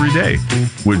play every day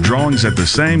with drawings at the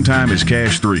same time as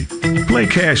Cash 3. Play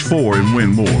Cash 4 and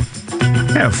win more.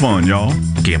 Have fun, y'all.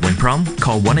 Gambling problem?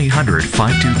 Call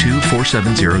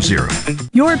 1-800-522-4700.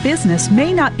 Your business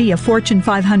may not be a Fortune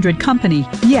 500 company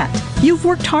yet. You've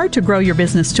worked hard to grow your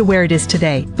business to where it is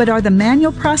today, but are the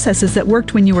manual processes that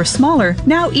worked when you were smaller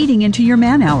now eating into your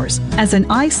man hours? As an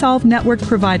iSolve network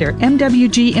provider,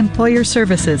 MWG Employer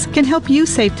Services can help you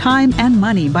save time and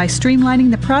money by streamlining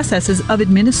the processes of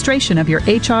administration of your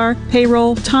HR,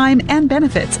 payroll, time, and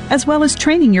benefits, as well as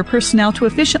training your personnel to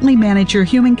efficiently manage your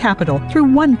human capital through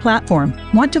one platform.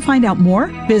 Want to find out more?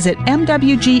 Visit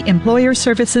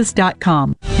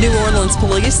mwgemployerservices.com. New Orleans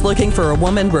police looking for a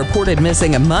woman reported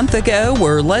missing a month ago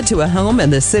were led to a home in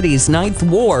the city's 9th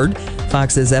Ward.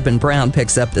 Fox's Evan Brown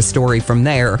picks up the story from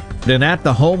there. Then at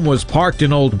the home was parked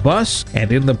an old bus,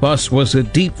 and in the bus was a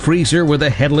deep freezer with a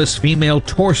headless female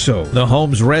torso. The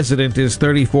home's resident is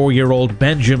 34-year-old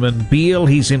Benjamin Beal.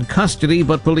 He's in custody,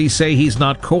 but police say he's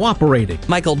not cooperating.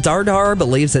 Michael Dardar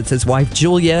believes it's his wife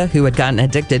Julia, who had gotten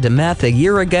addicted to meth a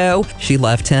year ago. She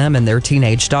left him and their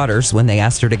teenage daughters when they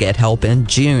asked her to get help in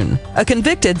June. A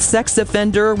convicted sex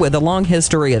offender with a long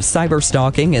history of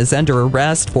cyberstalking is under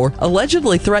arrest for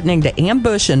allegedly threatening to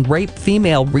ambush and rape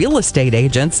female real estate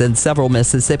agents in several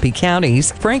Mississippi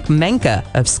counties. Frank Manka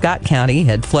of Scott County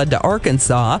had fled to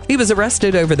Arkansas. He was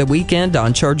arrested over the weekend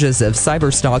on charges of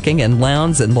cyberstalking in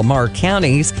Lowndes and Lamar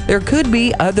counties. There could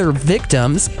be other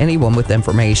victims. Anyone with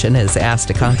information is asked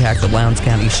to contact the Lowndes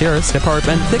County Sheriff's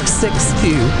Department,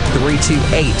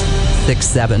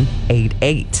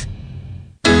 662-328-6788.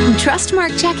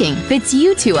 Trustmark checking fits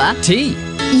you to a T.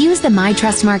 Use the My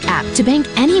Trustmark app to bank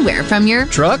anywhere from your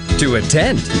truck to a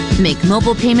tent. Make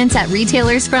mobile payments at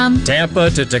retailers from Tampa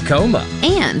to Tacoma.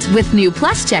 And with new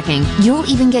Plus checking, you'll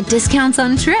even get discounts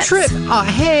on trips.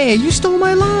 Hey, you stole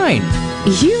my line.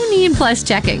 You need Plus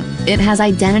checking. It has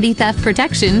identity theft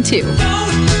protection, too.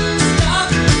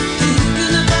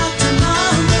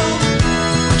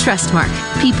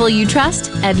 Trustmark. People you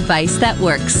trust. Advice that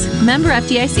works. Member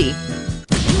FDIC.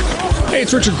 Hey,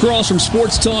 it's Richard Cross from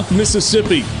Sports Talk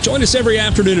Mississippi. Join us every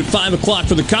afternoon at 5 o'clock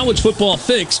for the College Football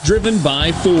Fix, driven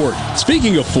by Ford.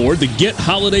 Speaking of Ford, the Get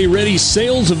Holiday Ready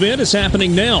sales event is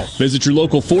happening now. Visit your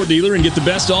local Ford dealer and get the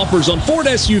best offers on Ford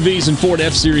SUVs and Ford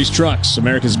F-Series trucks,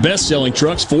 America's best-selling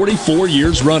trucks 44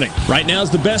 years running. Right now is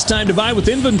the best time to buy with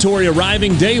inventory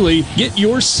arriving daily. Get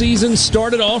your season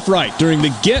started off right during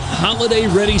the Get Holiday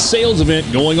Ready sales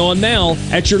event going on now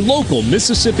at your local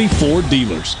Mississippi Ford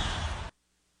dealers.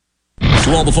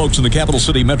 To all the folks in the Capital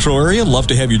City metro area, love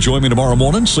to have you join me tomorrow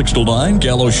morning, 6 till 9,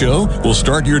 Gallo Show. We'll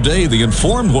start your day the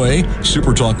informed way.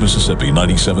 Super Talk Mississippi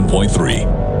 97.3.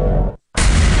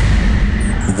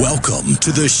 Welcome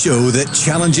to the show that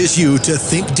challenges you to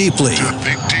think deeply.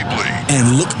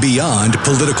 And look beyond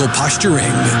political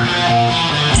posturing.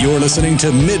 You're listening to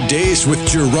MidDays with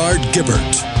Gerard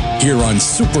Gibert here on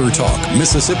Super Talk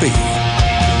Mississippi.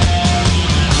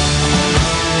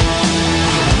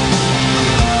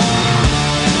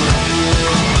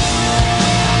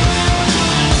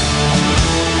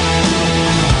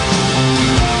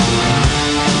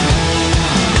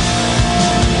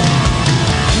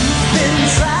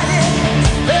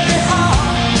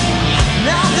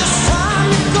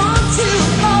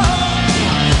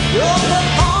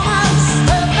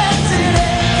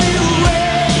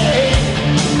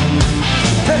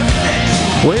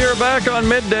 Back on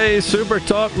MidDays, Super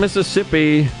Talk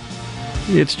Mississippi.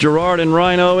 It's Gerard and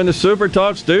Rhino in the Super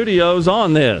Talk studios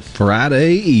on this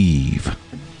Friday Eve.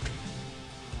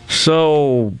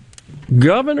 So,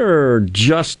 Governor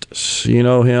Justice, you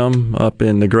know him, up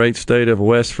in the great state of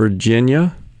West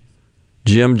Virginia,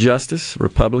 Jim Justice,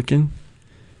 Republican.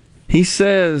 He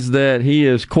says that he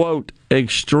is, quote,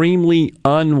 extremely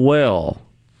unwell,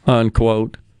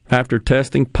 unquote, after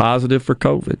testing positive for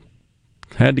COVID.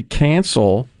 Had to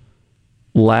cancel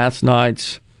last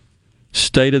night's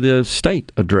State of the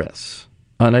State address,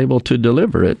 unable to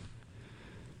deliver it.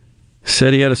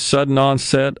 Said he had a sudden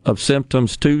onset of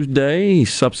symptoms Tuesday. He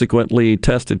subsequently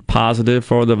tested positive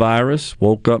for the virus,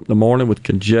 woke up in the morning with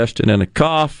congestion and a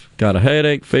cough, got a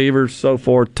headache, fever, so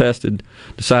forth,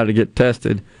 decided to get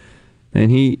tested,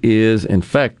 and he is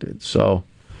infected. So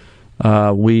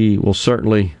we will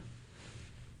certainly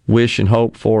wish and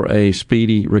hope for a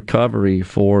speedy recovery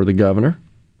for the governor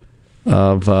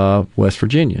of West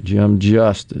Virginia, Jim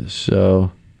Justice.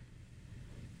 So,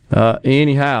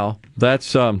 anyhow,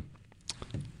 that's where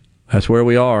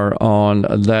we are on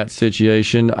that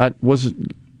situation. I was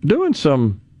doing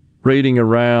some reading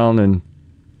around, and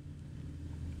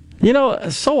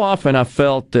so often I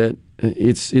felt that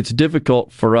it's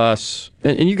difficult for us,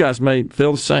 and you guys may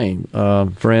feel the same,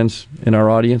 friends in our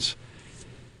audience.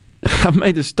 I've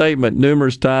made the statement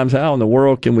numerous times, how in the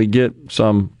world can we get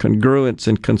some congruence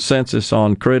and consensus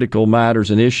on critical matters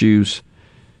and issues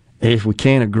if we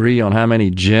can't agree on how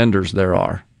many genders there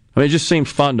are? I mean, it just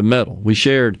seems fundamental. We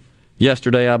shared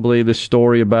yesterday, I believe, this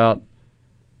story about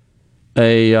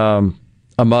a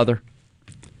mother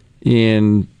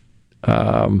in,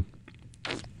 I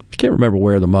can't remember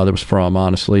where the mother was from,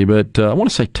 honestly, but I want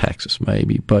to say Texas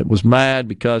maybe, but was mad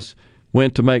because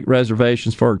went to make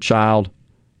reservations for her child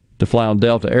to fly on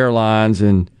Delta Airlines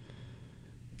and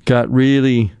got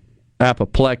really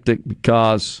apoplectic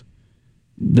because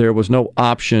there was no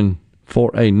option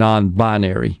for a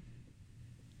non-binary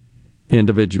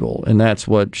individual, and that's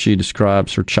what she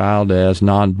describes her child as,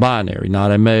 non-binary,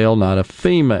 not a male, not a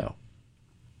female.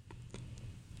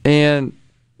 And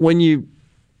when you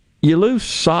lose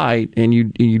sight and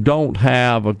you don't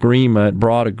have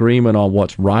broad agreement on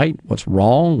what's right, what's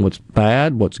wrong, what's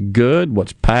bad, what's good,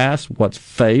 what's pass, what's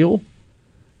fail,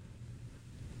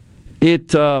 it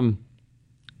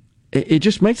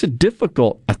just makes it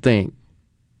difficult, I think,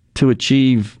 to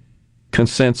achieve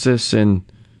consensus and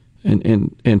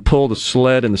pull the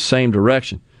sled in the same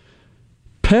direction.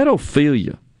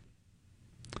 Pedophilia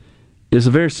is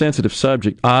a very sensitive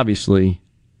subject, obviously,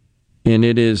 and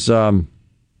it is one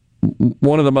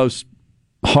of the most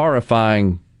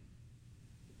horrifying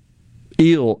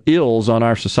ills on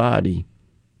our society.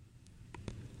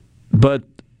 But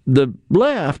the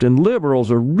left and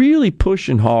liberals are really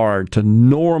pushing hard to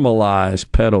normalize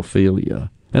pedophilia.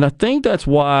 And I think that's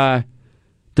why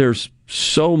there's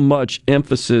so much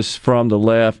emphasis from the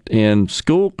left in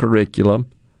school curriculum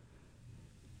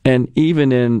and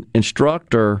even in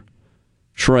instructor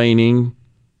training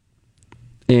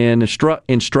and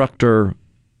instructor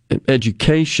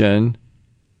education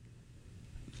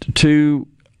to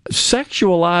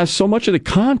sexualize so much of the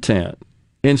content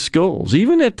in schools,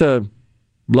 even at the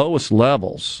lowest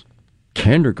levels,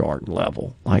 kindergarten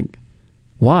level. Like,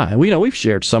 why? We've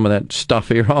shared some of that stuff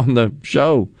here on the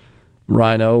show,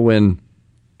 Rhino, and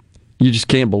you just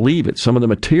can't believe it. Some of the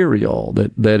material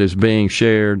that is being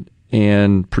shared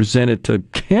and presented to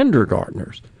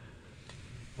kindergartners.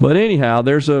 But anyhow,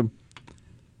 there's a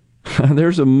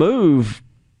move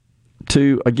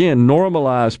to, again,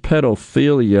 normalize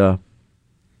pedophilia,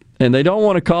 and they don't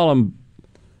want to call them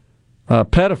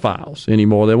pedophiles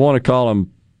anymore. They want to call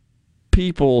them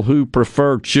people who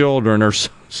prefer children or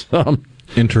some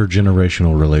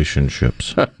intergenerational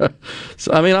relationships.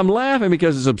 So, I mean, I'm laughing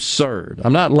because it's absurd.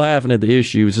 I'm not laughing at the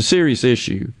issue. It's a serious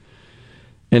issue,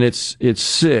 and it's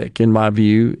sick in my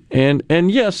view. And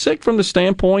yes, sick from the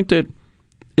standpoint that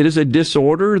it is a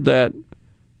disorder that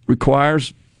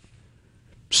requires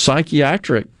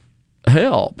psychiatric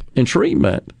help and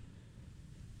treatment.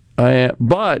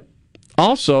 But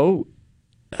also,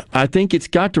 I think it's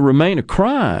got to remain a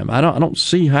crime. I don't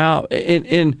see how.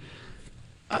 And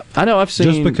I know I've seen.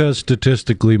 Just because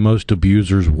statistically most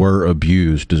abusers were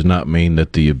abused does not mean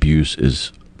that the abuse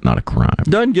is not a crime.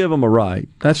 Doesn't give them a right.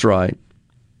 That's right.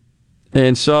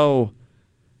 And so,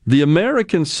 the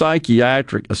American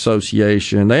Psychiatric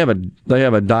Association, they have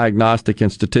a diagnostic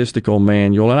and statistical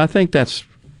manual, and I think that's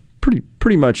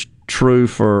pretty much true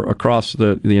for across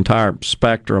the entire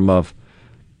spectrum of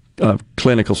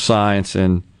clinical science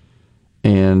and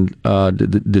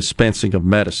the dispensing of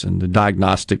medicine, the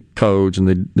diagnostic codes and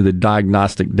the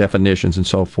diagnostic definitions and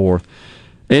so forth.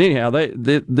 And anyhow,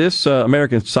 this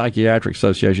American Psychiatric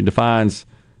Association defines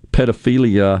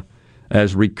pedophilia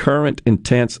as recurrent,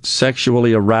 intense,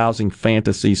 sexually arousing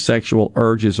fantasies, sexual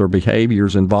urges, or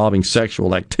behaviors involving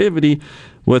sexual activity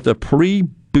with a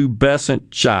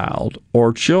prepubescent child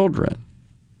or children.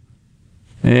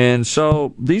 And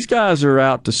so these guys are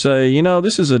out to say,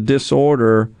 this is a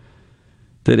disorder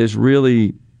that is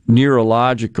really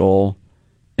neurological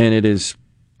and it is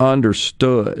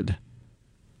understood.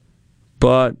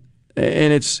 But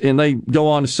and they go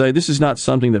on to say this is not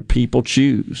something that people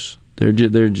choose.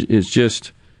 It's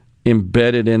just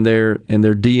embedded in their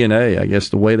DNA, I guess,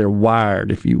 the way they're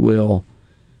wired, if you will.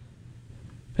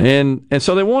 And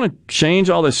so they want to change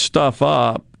all this stuff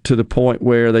up to the point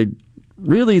where they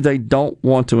don't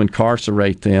want to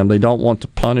incarcerate them. They don't want to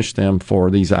punish them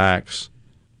for these acts,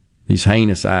 these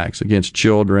heinous acts against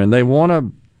children. They want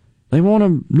to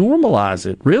normalize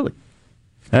it, really.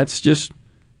 That's just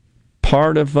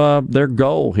part of their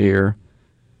goal here.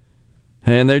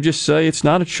 And they just say it's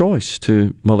not a choice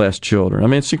to molest children. I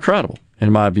mean, it's incredible,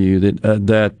 in my view,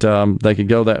 that they could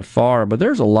go that far. But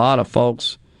there's a lot of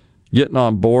folks getting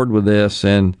on board with this,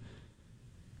 and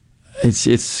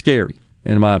it's scary,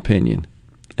 in my opinion.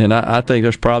 And I think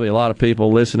there's probably a lot of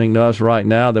people listening to us right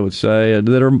now that would say,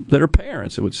 that are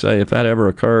parents, that would say, if that ever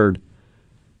occurred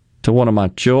to one of my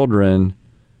children,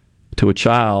 to a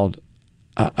child,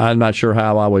 I'm not sure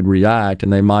how I would react,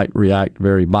 and they might react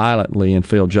very violently and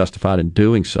feel justified in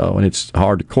doing so. And it's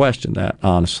hard to question that,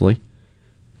 honestly.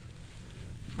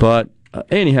 But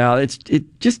anyhow,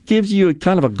 it just gives you a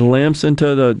kind of a glimpse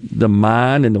into the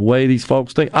mind and the way these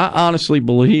folks think. I honestly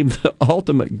believe the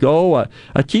ultimate goal.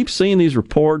 I keep seeing these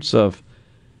reports of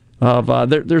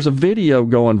there's a video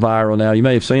going viral now. You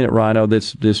may have seen it, Rhino.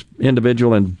 This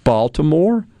individual in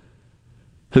Baltimore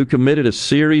who committed a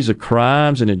series of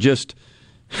crimes, and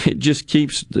it just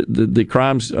keeps the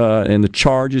crimes and the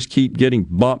charges keep getting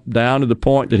bumped down to the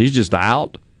point that he's just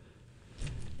out.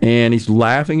 And he's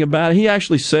laughing about it. He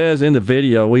actually says in the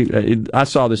video, I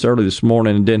saw this early this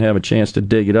morning and didn't have a chance to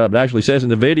dig it up. It actually says in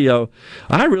the video,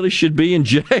 I really should be in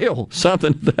jail,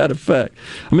 something to that effect.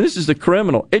 I mean, this is the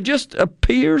criminal. It just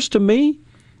appears to me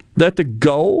that the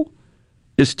goal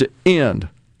is to end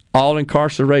all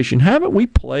incarceration. Haven't we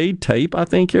played tape, I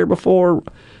think, here before,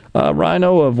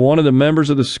 Rhino, of one of the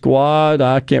members of the squad?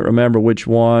 I can't remember which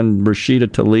one, Rashida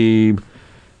Tlaib,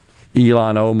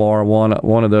 Elon Omar,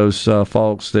 one of those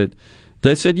folks that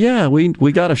they said, yeah,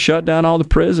 we got to shut down all the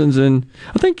prisons. And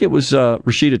I think it was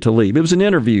Rashida Tlaib. It was an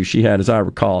interview she had, as I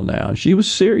recall now. And she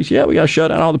was serious. Yeah, we got to shut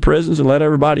down all the prisons and let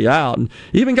everybody out. And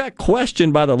even got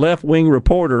questioned by the left-wing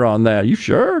reporter on that. You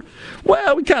sure?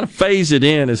 Well, we kind of phase it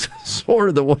in as sort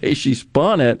of the way she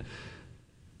spun it.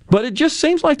 But it just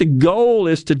seems like the goal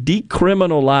is to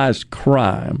decriminalize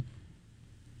crime,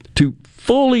 to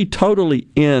fully, totally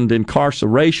end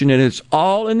incarceration, and it's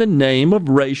all in the name of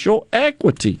racial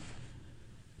equity.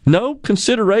 No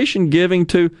consideration giving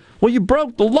to, well, you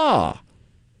broke the law.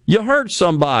 You hurt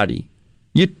somebody.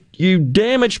 You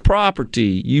damaged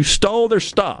property. You stole their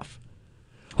stuff.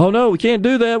 Oh, no, we can't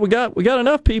do that. We got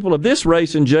enough people of this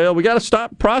race in jail. We got to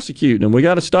stop prosecuting them. We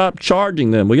got to stop charging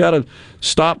them. We got to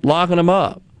stop locking them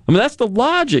up. I mean, that's the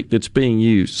logic that's being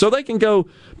used. So they can go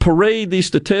parade these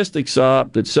statistics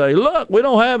up that say, look, we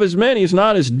don't have as many. It's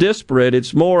not as disparate.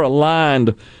 It's more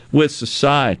aligned with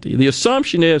society. The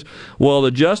assumption is, well,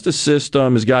 the justice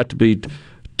system has got to be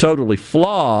totally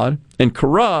flawed and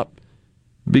corrupt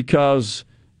because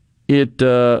it,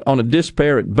 on a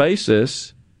disparate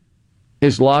basis,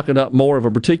 is locking up more of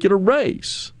a particular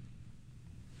race.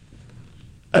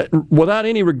 Without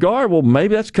any regard, well,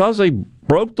 maybe that's because they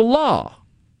broke the law.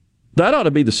 That ought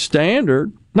to be the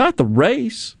standard, not the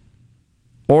race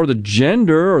or the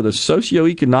gender or the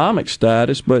socioeconomic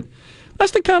status, but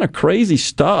that's the kind of crazy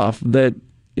stuff that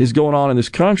is going on in this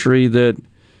country that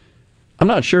I'm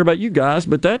not sure about you guys,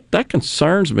 but that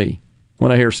concerns me when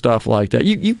I hear stuff like that.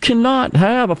 You cannot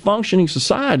have a functioning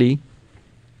society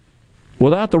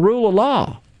without the rule of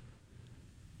law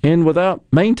and without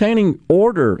maintaining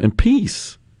order and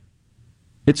peace.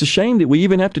 It's a shame that we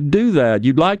even have to do that.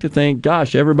 You'd like to think,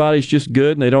 gosh, everybody's just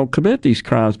good and they don't commit these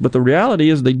crimes. But the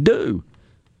reality is they do.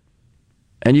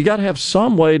 And you got to have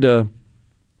some way to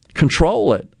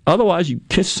control it. Otherwise, you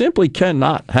simply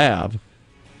cannot have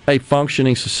a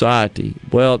functioning society.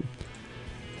 Well,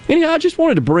 anyhow, I just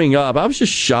wanted to bring up, I was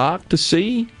just shocked to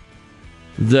see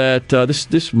that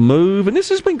this move, and this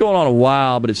has been going on a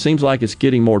while, but it seems like it's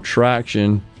getting more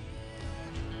traction,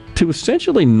 to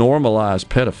essentially normalize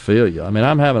pedophilia. I mean,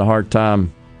 I'm having a hard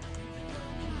time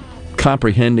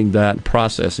comprehending that and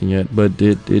processing it, but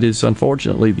it is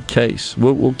unfortunately the case.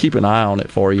 We'll keep an eye on it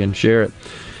for you and share it.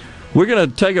 We're going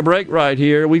to take a break right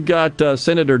here. We've got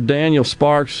Senator Daniel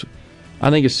Sparks, I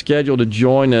think, is scheduled to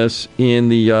join us in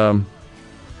the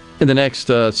next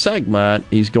segment.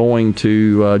 He's going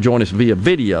to join us via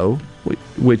video,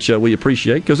 which we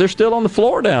appreciate, because they're still on the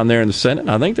floor down there in the Senate.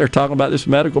 I think they're talking about this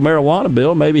medical marijuana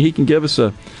bill. Maybe he can give us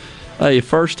a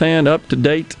first-hand,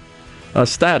 up-to-date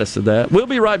status of that. We'll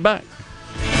be right back.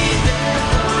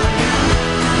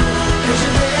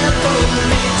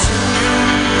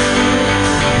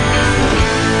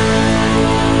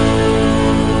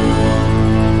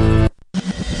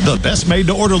 The best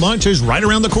made-to-order lunch is right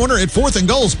around the corner at 4th and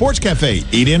Gold Sports Cafe.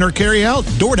 Eat in or carry out,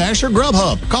 DoorDash or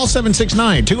Grubhub. Call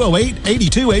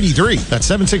 769-208-8283. That's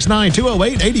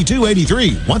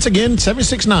 769-208-8283. Once again,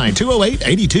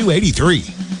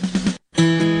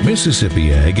 769-208-8283.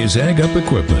 Mississippi Ag is Ag Up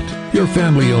Equipment, your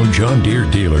family-owned John Deere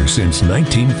dealer since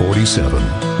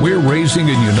 1947. We're raising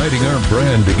and uniting our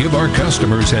brand to give our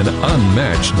customers an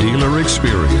unmatched dealer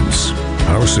experience.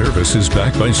 Our service is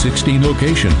backed by 16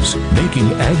 locations,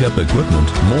 making Ag Up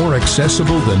Equipment more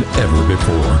accessible than ever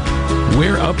before.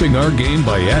 We're upping our game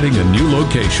by adding a new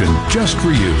location just for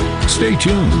you. Stay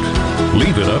tuned.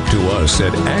 Leave it up to us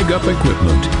at Ag Up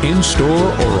Equipment, in-store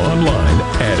or online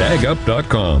at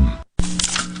agup.com.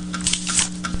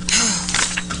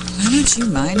 Why don't you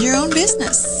mind your own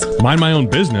business? Mind my own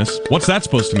business? What's that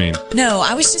supposed to mean? No,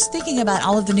 I was just thinking about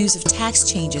all of the news of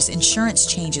tax changes, insurance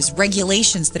changes,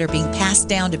 regulations that are being passed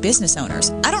down to business owners.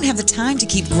 I don't have the time to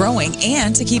keep growing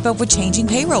and to keep up with changing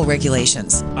payroll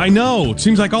regulations. I know. It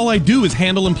seems like all I do is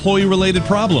handle employee-related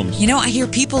problems. You know, I hear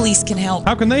People Lease can help.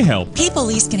 How can they help? People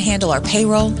Lease can handle our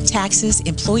payroll, taxes,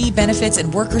 employee benefits,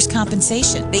 and workers'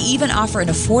 compensation. They even offer an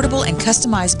affordable and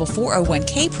customizable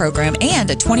 401k program and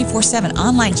a 24/7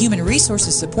 online human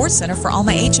resources support center for all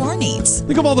my agents. HR needs.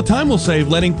 Think of all the time we'll save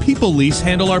letting People Lease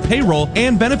handle our payroll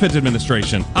and benefits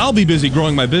administration. I'll be busy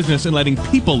growing my business and letting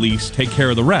People Lease take care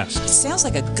of the rest. Sounds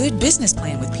like a good business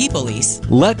plan with People Lease.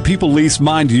 Let People Lease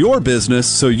mind your business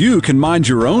so you can mind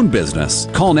your own business.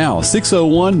 Call now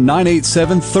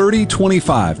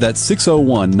 601-987-3025. That's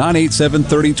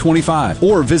 601-987-3025.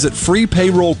 Or visit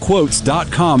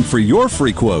freepayrollquotes.com for your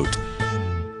free quote.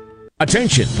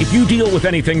 Attention! If you deal with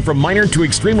anything from minor to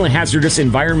extremely hazardous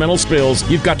environmental spills,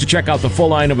 you've got to check out the full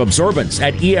line of absorbents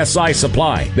at ESI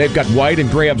Supply. They've got white and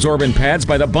gray absorbent pads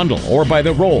by the bundle or by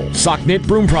the roll, sock knit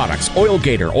broom products, oil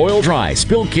gator, oil dry,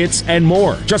 spill kits, and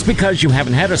more. Just because you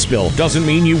haven't had a spill doesn't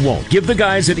mean you won't. Give the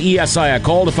guys at ESI a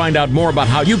call to find out more about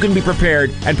how you can be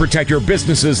prepared and protect your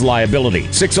business's liability.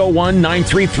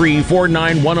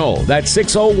 601-933-4910. That's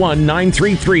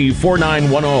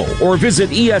 601-933-4910. Or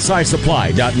visit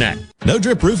esisupply.net. No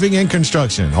Drip Roofing and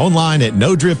Construction. Online at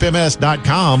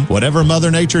NoDripMS.com. Whatever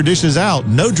Mother Nature dishes out,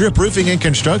 No Drip Roofing and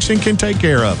Construction can take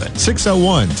care of it.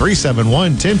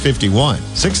 601-371-1051.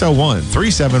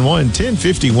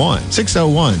 601-371-1051.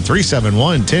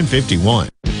 601-371-1051.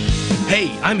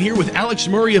 Hey, I'm here with Alex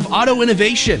Murray of Auto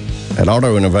Innovation. At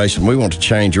Auto Innovation, we want to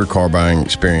change your car buying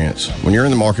experience. When you're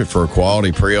in the market for a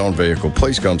quality pre-owned vehicle,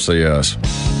 please come see us.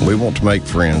 We want to make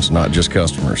friends, not just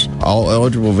customers. All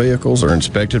eligible vehicles are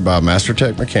inspected by a Master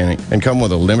Tech mechanic and come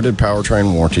with a limited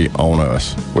powertrain warranty on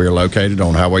us. We are located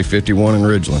on Highway 51 in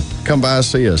Ridgeland. Come by and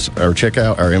see us or check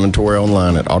out our inventory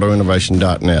online at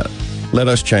autoinnovation.net. Let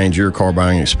us change your car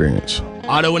buying experience.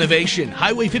 Auto Innovation,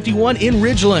 Highway 51 in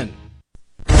Ridgeland.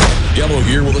 Gallo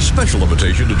here with a special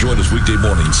invitation to join us weekday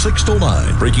morning, 6 to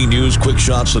 9. Breaking news, quick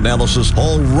shots, analysis,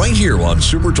 all right here on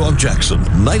Super Talk Jackson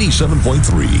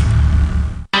 97.3.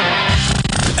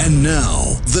 And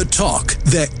now, the talk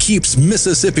that keeps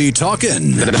Mississippi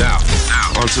talking. Now,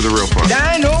 on to the real part.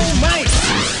 Dynamite!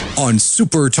 On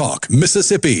Super Talk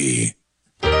Mississippi.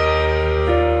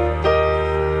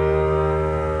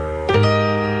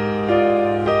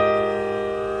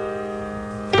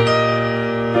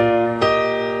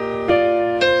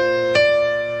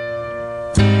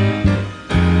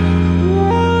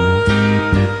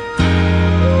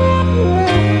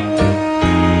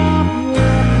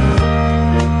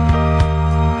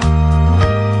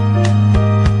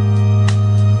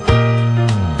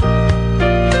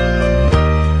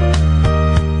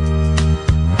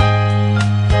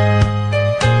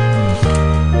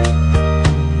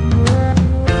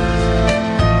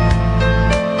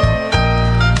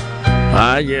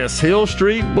 Yes, Hill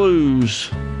Street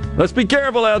Blues. Let's be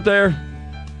careful out there.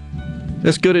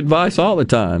 That's good advice all the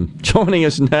time. Joining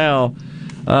us now,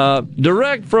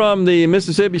 direct from the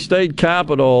Mississippi State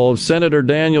Capitol, Senator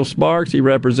Daniel Sparks. He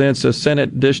represents the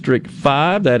Senate District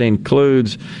 5. That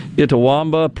includes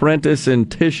Itawamba, Prentiss,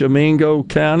 and Tishomingo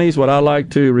counties, what I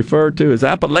like to refer to as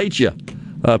Appalachia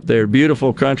up there.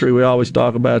 Beautiful country. We always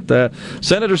talk about that.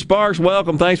 Senator Sparks,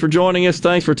 welcome. Thanks for joining us.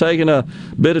 Thanks for taking a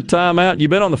bit of time out. You've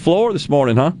been on the floor this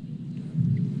morning, huh?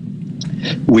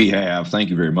 We have. Thank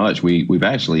you very much. We've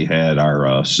actually had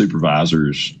our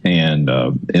supervisors and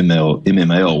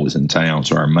MML was in town,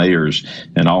 so our mayors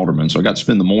and aldermen. So I got to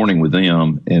spend the morning with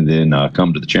them and then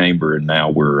come to the chamber, and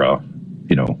now we're,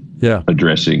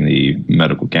 addressing the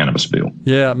medical cannabis bill.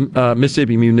 Yeah,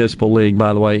 Mississippi Municipal League,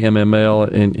 by the way,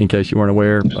 MML, in case you weren't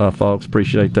aware, folks.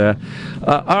 Appreciate that.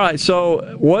 All right,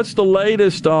 so what's the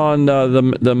latest on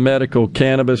the medical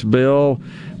cannabis bill?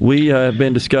 We have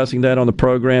been discussing that on the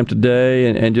program today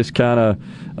and just kind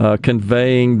of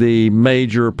conveying the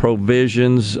major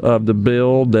provisions of the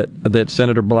bill that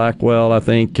Senator Blackwell, I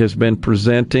think, has been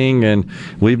presenting, and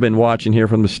we've been watching here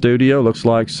from the studio. Looks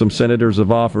like some senators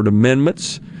have offered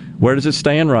amendments. Where does it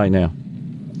stand right now?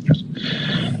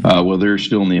 Well, they're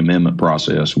still in the amendment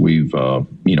process. We've,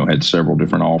 had several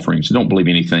different offerings. I don't believe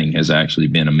anything has actually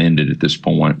been amended at this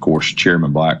point. Of course,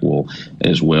 Chairman Blackwell,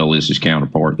 as well as his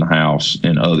counterpart in the House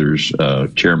and others,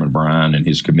 Chairman Bryan and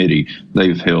his committee,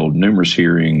 they've held numerous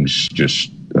hearings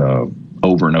just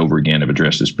over and over again have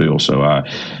addressed this bill. So a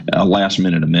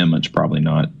last-minute amendment's probably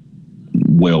not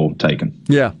well taken.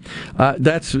 Yeah,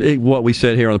 that's what we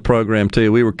said here on the program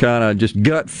too. We were kind of just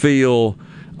gut feel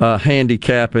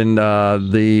handicapping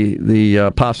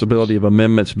the possibility of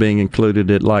amendments being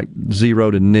included at like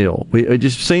 0 to 0. It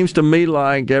just seems to me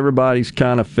like everybody's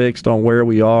kind of fixed on where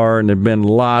we are, and there've been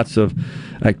lots of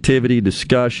activity,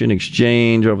 discussion,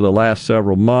 exchange over the last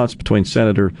several months between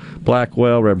Senator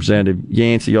Blackwell, Representative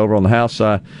Yancey over on the House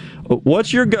side.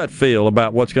 What's your gut feel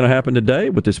about what's going to happen today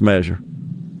with this measure?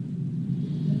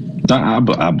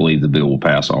 I believe the bill will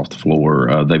pass off the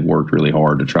floor. They've worked really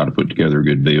hard to try to put together a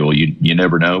good bill. You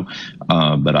never know,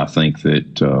 but I think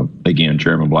that, again,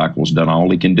 Chairman Blackwell's done all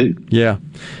he can do. Yeah.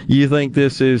 You think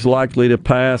this is likely to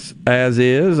pass as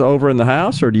is over in the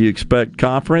House, or do you expect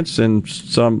conference and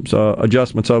some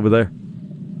adjustments over there?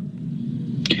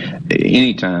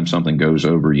 Anytime something goes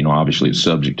over, obviously it's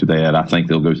subject to that. I think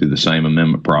they'll go through the same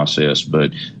amendment process,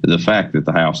 but the fact that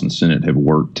the House and Senate have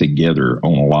worked together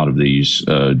on a lot of these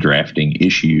drafting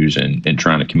issues and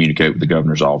trying to communicate with the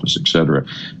governor's office, et cetera,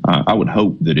 I would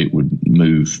hope that it would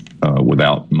move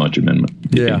without much amendment.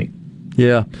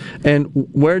 Yeah. And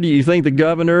where do you think the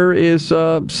governor is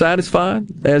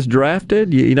satisfied as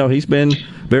drafted? He's been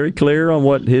very clear on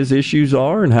what his issues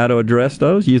are and how to address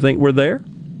those. You think we're there?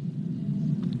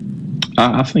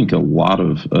 I think a lot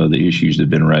of the issues that have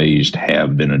been raised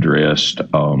have been addressed.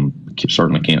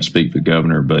 Certainly can't speak for the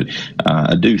governor, but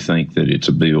I do think that it's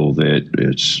a bill that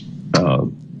it's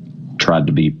tried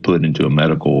to be put into a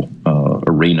medical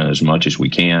arena as much as we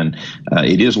can.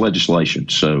 It is legislation,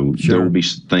 so there will be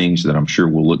things that I'm sure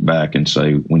we'll look back and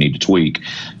say we need to tweak.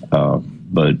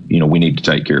 But, we need to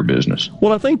take care of business.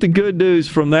 Well, I think the good news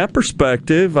from that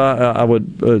perspective, I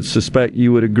would suspect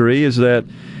you would agree, is that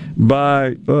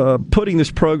by putting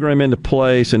this program into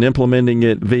place and implementing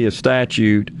it via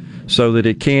statute so that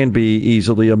it can be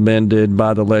easily amended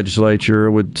by the legislature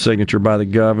with signature by the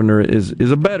governor is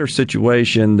a better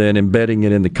situation than embedding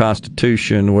it in the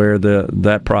Constitution, where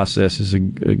that process is a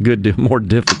good deal more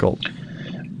difficult.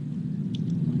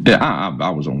 Yeah, I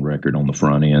was on record on the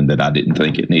front end that I didn't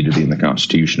think it needed to be in the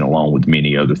Constitution, along with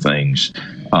many other things.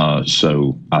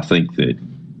 So I think that,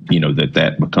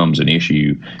 that becomes an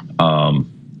issue.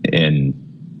 And,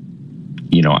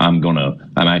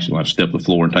 I'm actually going to step the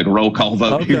floor and take a roll call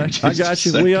vote here. I got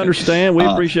you. We understand. We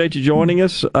appreciate you joining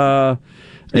us. If I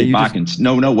can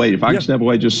step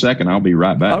away just a second, I'll be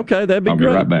right back. Okay, that'd be great. I'll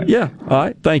be right back. Yeah. All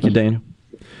right. Thank you, Daniel.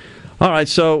 All right.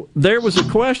 So there was a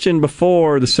question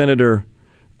before the senator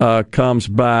comes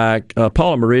back.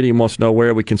 Paula Meridian wants to know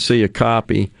where we can see a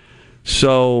copy.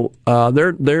 So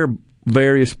there are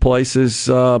various places,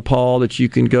 Paul, that you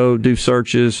can go do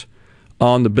searches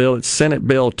on the bill. It's Senate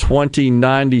Bill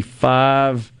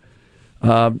 2095.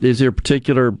 Is there a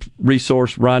particular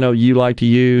resource, Rhino, you like to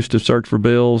use to search for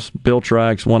bills? Bill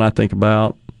Track's one I think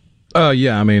about.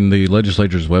 Yeah, the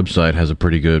legislature's website has a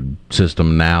pretty good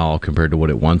system now compared to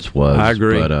what it once was. I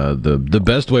agree. But the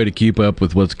best way to keep up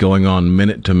with what's going on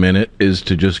minute to minute is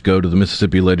to just go to the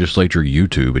Mississippi Legislature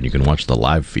YouTube, and you can watch the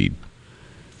live feed.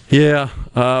 Yeah,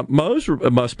 Mose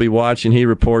must be watching. He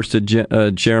reports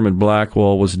that Chairman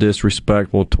Blackwell was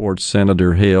disrespectful towards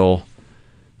Senator Hill.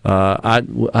 I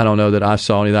don't know that I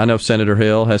saw anything. I know Senator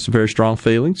Hill has some very strong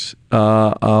feelings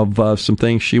of some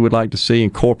things she would like to see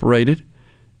incorporated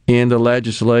in the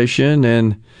legislation,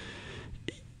 and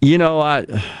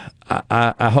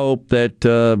I hope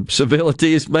that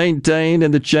civility is maintained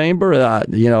in the chamber.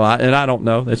 And I don't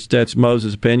know. That's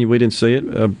Moses' opinion. We didn't see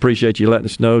it. Appreciate you letting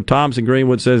us know. Tom's in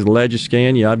Greenwood says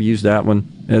Legiscan. Yeah, I've used that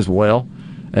one as well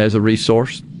as a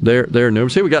resource. They're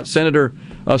numerous. See, we got Senator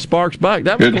Sparks back.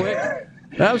 That was quick.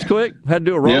 That was quick. Had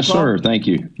to do a roll call. Yes, sir. Thank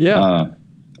you. Yeah.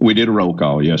 We did a roll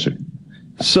call. Yes, sir.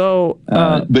 So,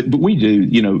 but we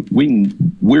do,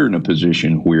 we're in a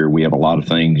position where we have a lot of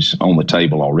things on the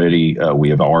table already. We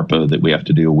have ARPA that we have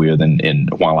to deal with, and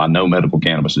while I know medical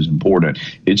cannabis is important,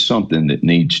 it's something that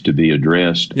needs to be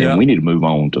addressed, and we need to move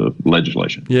on to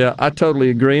legislation. Yeah, I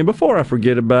totally agree. And before I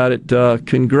forget about it,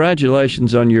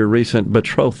 congratulations on your recent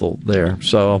betrothal there.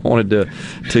 So I wanted to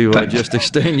just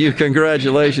extend you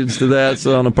congratulations to that.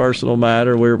 So on a personal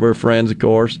matter, we're friends, of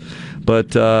course,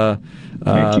 but.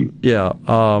 Thank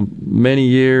you. Many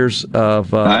years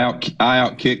of... I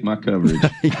outkicked my coverage.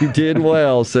 You did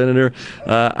well, Senator.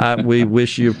 We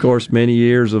wish you, of course, many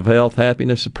years of health,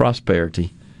 happiness, and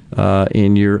prosperity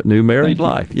in your new married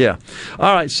life. Yeah.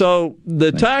 All right, so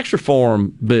the tax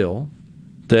reform bill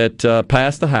that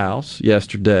passed the House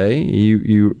yesterday,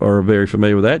 you are very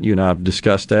familiar with that. You and I have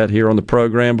discussed that here on the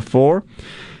program before.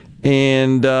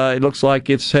 And it looks like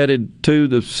it's headed to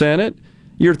the Senate.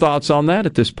 Your thoughts on that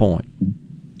at this point?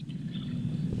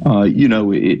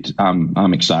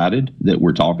 I'm excited that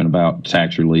we're talking about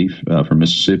tax relief for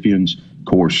Mississippians. Of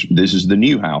course, this is the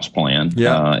new House plan,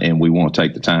 and we want to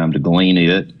take the time to glean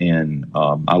it. And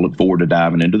I look forward to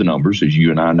diving into the numbers. As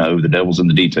you and I know, the devil's in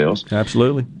the details.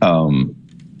 Absolutely. I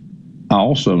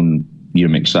also am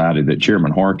excited that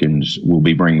Chairman Harkins will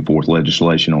be bringing forth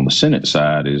legislation on the Senate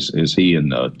side as he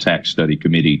and the Tax Study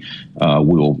Committee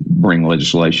will bring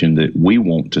legislation that we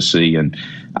want to see. And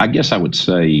I guess I would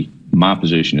say my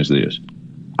position is this.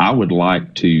 I would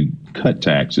like to cut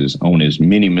taxes on as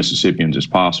many Mississippians as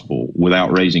possible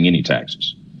without raising any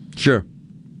taxes. Sure.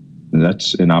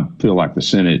 And I feel like the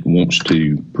Senate wants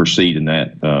to proceed in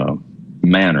that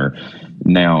manner.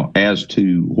 Now, as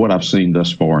to what I've seen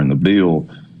thus far in the bill,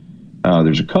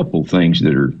 there's a couple things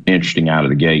that are interesting out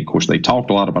of the gate. Of course, they talked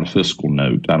a lot about a fiscal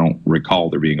note. I don't recall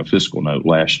there being a fiscal note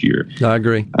last year. I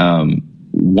agree.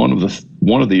 One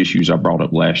of the issues I brought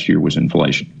up last year was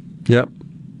inflation. Yep.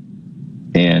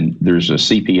 And there's a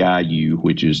CPIU,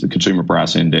 which is the Consumer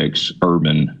Price Index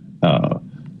Urban,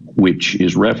 which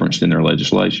is referenced in their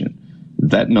legislation.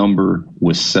 That number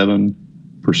was 7%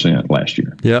 last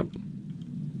year. Yep.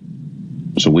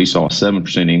 So we saw a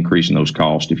 7% increase in those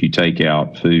costs. If you take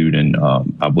out food and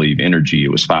I believe energy, it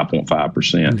was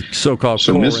 5.5%. So-called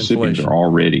so core Mississippians inflation. are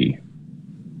already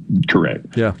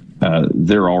correct. Yeah.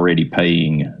 They're already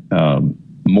paying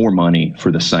more money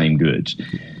for the same goods.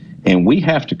 And we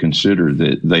have to consider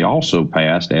that they also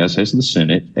passed, as has the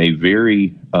Senate, a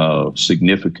very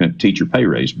significant teacher pay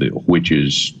raise bill, which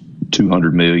is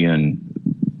 $200 million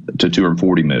to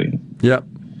 $240 million. Yep.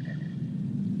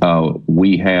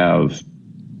 We have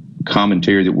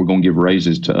commentary that we're going to give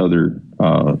raises to other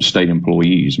state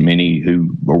employees, many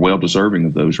who are well deserving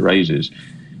of those raises.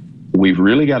 We've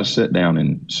really got to sit down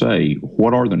and say,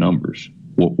 what are the numbers?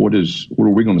 What are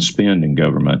we going to spend in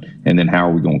government, and then how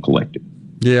are we going to collect it?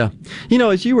 Yeah.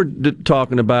 As you were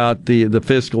talking about the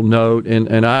fiscal note,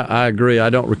 and I agree, I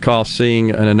don't recall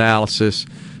seeing an analysis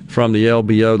from the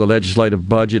LBO, the Legislative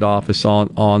Budget Office,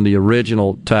 on the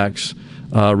original tax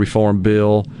reform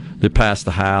bill that passed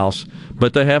the House.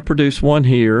 But they have produced one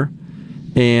here.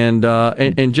 And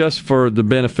just for the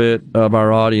benefit of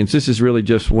our audience, this is really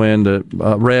just when the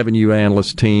revenue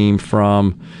analyst team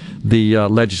from the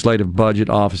Legislative Budget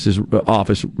Office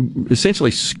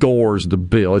essentially scores the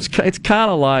bill. It's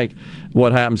kind of like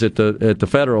what happens at the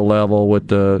federal level with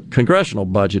the Congressional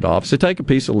Budget Office. They take a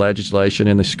piece of legislation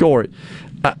and they score it.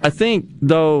 I think,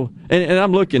 though, and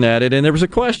I'm looking at it, and there was a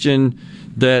question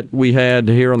that we had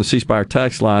here on the C Spire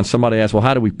text line. Somebody asked, well,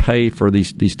 how do we pay for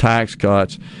these tax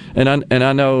cuts? And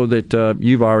I know that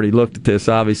you've already looked at this,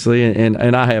 obviously,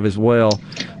 and I have as well.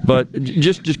 But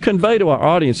just convey to our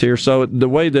audience here, so the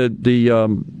way the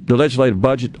Legislative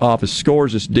Budget Office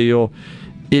scores this deal,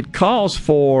 it calls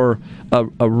for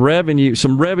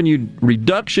some revenue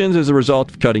reductions as a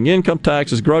result of cutting income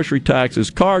taxes, grocery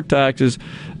taxes, car taxes,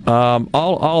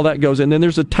 all that goes in. Then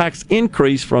there's a tax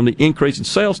increase from the increase in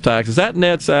sales taxes. That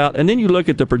nets out, and then you look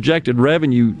at the projected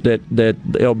revenue that the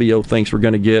LBO thinks we're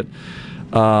going to get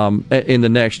in the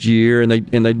next year, and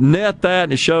they net that,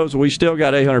 and it shows we still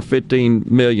got $815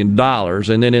 million.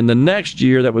 And then in the next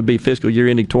year, that would be fiscal year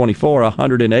ending 24,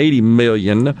 $180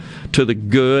 million to the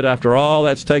good after all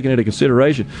that's taken into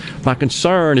consideration. My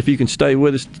concern, if you can stay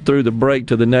with us through the break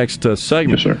to the next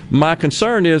segment, yes, sir. My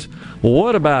concern is,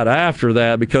 what about after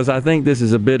that? Because I think this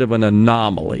is a bit of an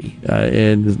anomaly.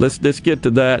 And let's get to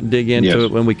that and dig into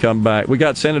it when we come back. We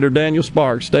got Senator Daniel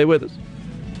Sparks. Stay with us.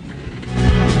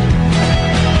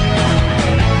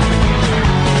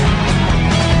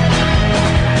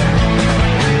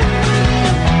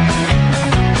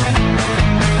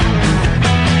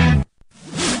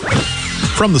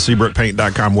 From the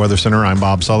SeabrookPaint.com Weather Center, I'm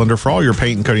Bob Sullender. For all your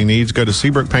paint and coating needs, go to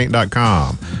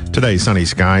SeabrookPaint.com. Today, sunny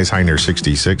skies, high near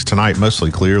 66. Tonight,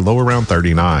 mostly clear, low around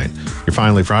 39. Your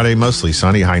finally Friday, mostly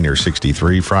sunny, high near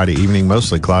 63. Friday evening,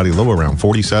 mostly cloudy, low around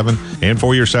 47. And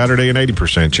for your Saturday, an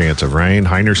 80% chance of rain,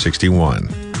 high near 61.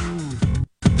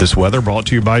 This weather brought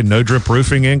to you by No Drip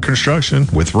Roofing and Construction.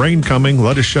 With rain coming,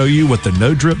 let us show you what the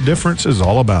No Drip difference is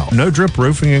all about. No Drip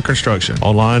Roofing and Construction.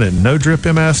 Online at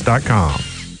NoDripMS.com.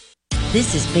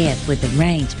 This is Beth with The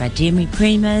Range by Jimmy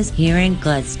Primos here in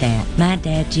Gladstone. My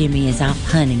dad Jimmy is off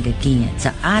hunting again,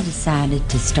 so I decided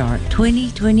to start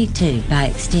 2022 by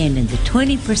extending the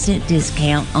 20%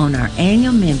 discount on our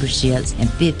annual memberships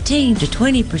and 15 to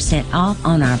 20% off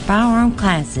on our firearm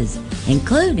classes,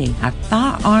 including our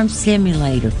firearm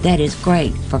simulator that is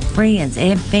great for friends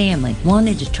and family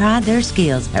wanting to try their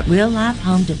skills at real-life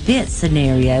home defense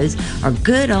scenarios or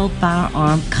good old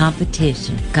firearm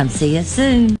competition. Come see us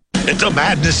soon. It's a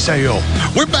madness sale.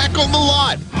 We're back on the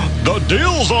lot. The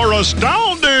deals are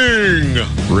astounding.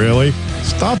 Really?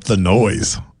 Stop the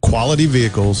noise. Quality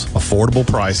vehicles, affordable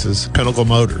prices, Pinnacle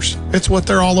Motors. It's what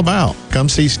they're all about. Come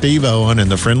see Steve Owen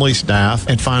and the friendly staff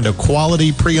and find a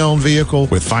quality pre-owned vehicle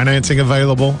with financing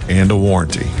available and a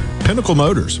warranty. Pinnacle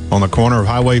Motors on the corner of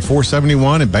Highway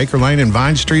 471 and Baker Lane and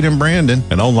Vine Street in Brandon,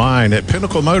 and online at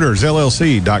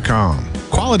PinnacleMotorsLLC.com.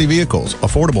 Quality vehicles,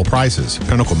 affordable prices,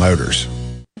 Pinnacle Motors.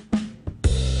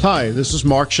 Hi, this is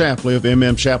Mark Shapley of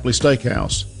MM Shapley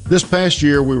Steakhouse. This past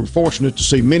year, we were fortunate to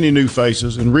see many new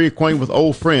faces and reacquaint with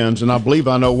old friends, and I believe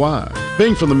I know why.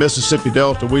 Being from the Mississippi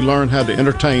Delta, we learned how to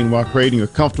entertain while creating a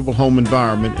comfortable home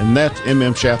environment, and that's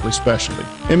M.M. Shapley's specialty.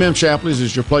 M.M. Shapley's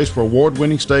is your place for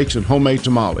award-winning steaks and homemade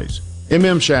tamales.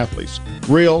 M.M. Shapley's,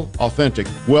 real, authentic,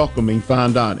 welcoming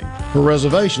fine dining. For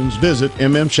reservations, visit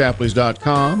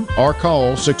mmshapleys.com or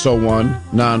call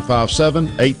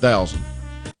 601-957-8000.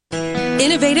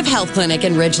 Innovative Health Clinic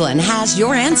in Ridgeland has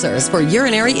your answers for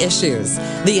urinary issues.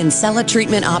 The Encella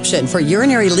treatment option for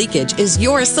urinary leakage is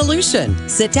your solution.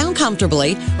 Sit down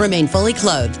comfortably, remain fully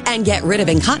clothed, and get rid of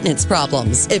incontinence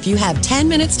problems. If you have 10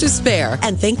 minutes to spare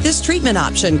and think this treatment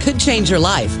option could change your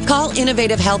life, call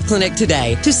Innovative Health Clinic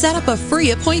today to set up a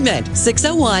free appointment.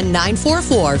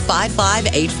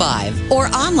 601-944-5585 or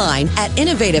online at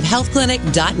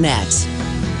innovativehealthclinic.net.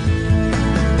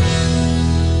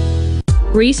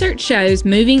 Research shows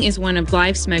moving is one of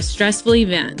life's most stressful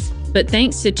events, but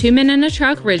thanks to 2 Men in a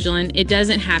Truck Ridgeland, it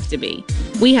doesn't have to be.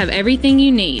 We have everything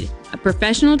you need: a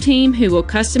professional team who will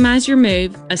customize your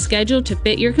move, a schedule to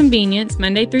fit your convenience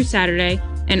Monday through Saturday,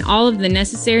 and all of the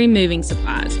necessary moving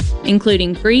supplies,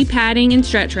 including free padding and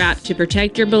stretch wrap to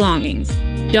protect your belongings.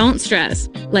 Don't stress.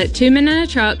 Let 2 Men in a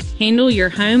Truck handle your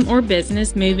home or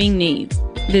business moving needs.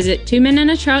 Visit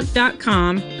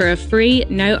 2meninatruck.com for a free,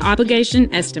 no-obligation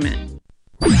estimate.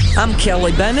 I'm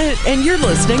Kelly Bennett, and you're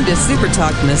listening to Super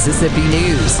Talk Mississippi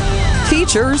News.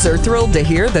 Teachers are thrilled to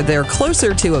hear that they're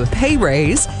closer to a pay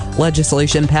raise.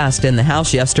 Legislation passed in the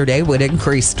House yesterday would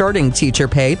increase starting teacher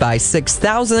pay by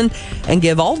 $6,000 and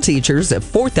give all teachers a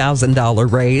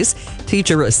 $4,000 raise.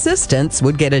 Teacher assistants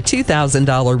would get a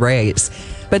 $2,000 raise.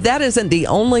 But that isn't the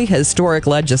only historic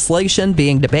legislation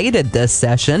being debated this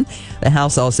session. The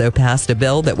House also passed a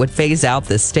bill that would phase out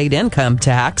the state income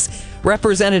tax.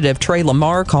 Representative Trey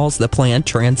Lamar calls the plan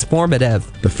transformative.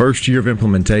 The first year of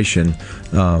implementation,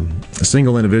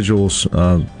 single individuals,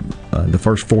 the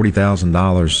first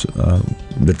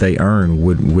 $40,000 that they earn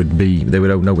they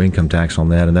would owe no income tax on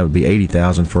that, and that would be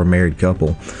 $80,000 for a married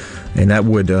couple. And that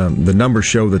would the numbers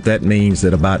show that means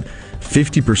that about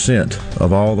 50%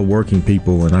 of all the working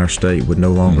people in our state would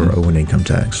no longer owe an income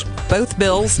tax. Both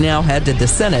bills now head to the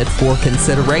Senate for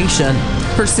consideration.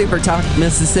 For Super Talk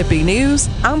Mississippi News,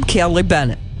 I'm Kelly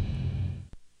Bennett.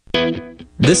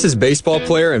 This is baseball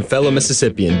player and fellow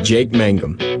Mississippian Jake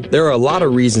Mangum. There are a lot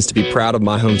of reasons to be proud of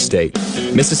my home state.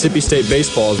 Mississippi State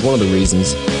baseball is one of the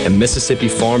reasons, and Mississippi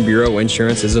Farm Bureau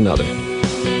Insurance is another.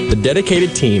 The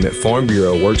dedicated team at Farm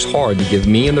Bureau works hard to give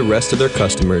me and the rest of their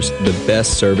customers the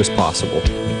best service possible.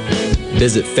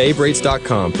 Visit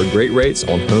favrates.com for great rates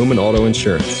on home and auto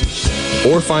insurance.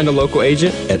 Or find a local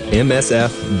agent at msfbins.com.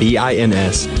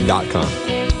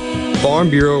 Farm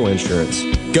Bureau Insurance.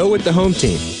 Go with the home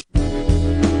team.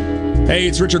 Hey,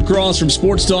 it's Richard Cross from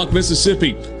Sports Talk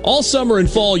Mississippi. All summer and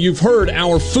fall, you've heard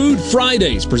our Food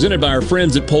Fridays presented by our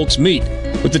friends at Polk's Meat.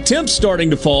 With the temps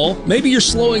starting to fall, maybe you're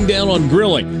slowing down on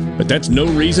grilling, but that's no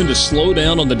reason to slow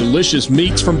down on the delicious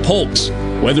meats from Polk's.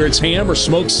 Whether it's ham or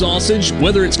smoked sausage,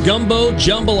 whether it's gumbo,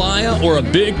 jambalaya, or a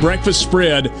big breakfast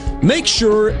spread, make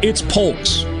sure it's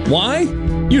Polk's. Why?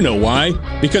 You know why.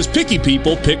 Because picky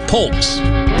people pick Polk's.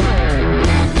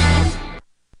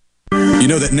 You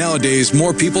know that nowadays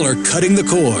more people are cutting the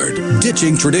cord,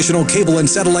 ditching traditional cable and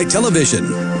satellite television,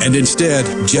 and instead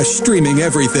just streaming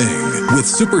everything. With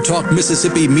SuperTalk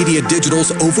Mississippi Media Digital's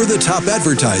over-the-top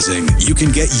advertising, you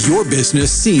can get your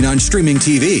business seen on streaming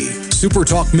TV.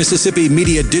 SuperTalk Mississippi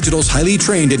Media Digital's highly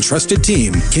trained and trusted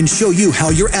team can show you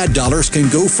how your ad dollars can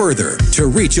go further to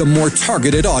reach a more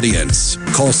targeted audience.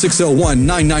 Call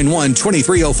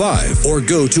 601-991-2305 or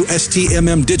go to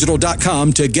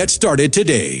stmmdigital.com to get started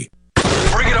today.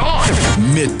 Bring it on!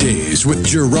 MidDays with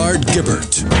Gerard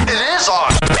Gibert. It is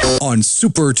on! On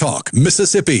Super Talk,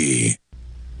 Mississippi.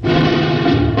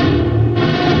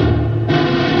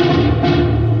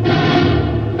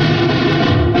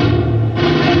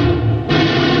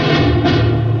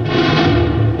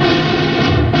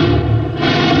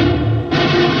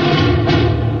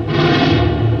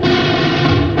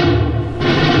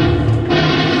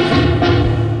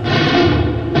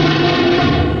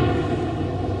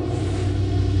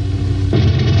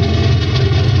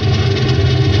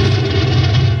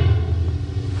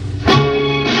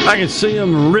 I can see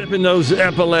him ripping those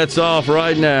epaulets off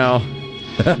right now.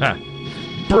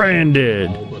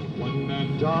 Branded.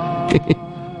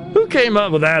 Who came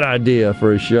up with that idea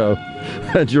for a show?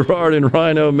 Gerard and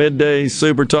Rhino, Middays,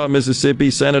 Super Talk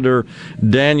Mississippi. Senator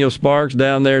Daniel Sparks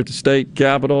down there at the state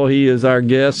capitol. He is our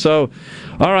guest. So,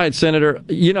 all right, Senator,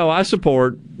 you know, I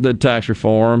support the tax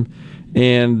reform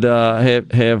and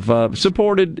have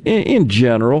supported in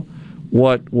general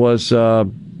what was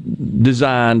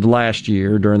designed last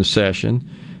year during the session,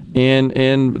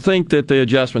 and think that the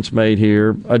adjustments made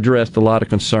here addressed a lot of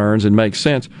concerns and make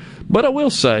sense. But I will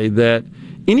say that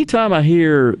anytime I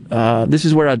hear, this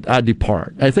is where I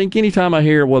depart. I think anytime I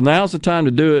hear, well, now's the time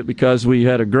to do it because we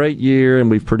had a great year and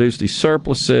we've produced these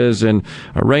surpluses and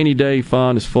our rainy day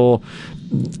fund is full.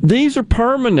 These are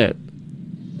permanent.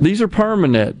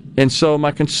 And so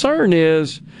my concern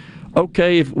is,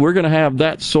 okay, if we're going to have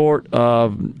that sort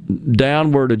of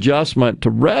downward adjustment to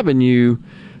revenue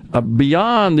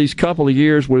beyond these couple of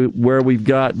years where we've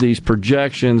got these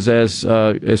projections as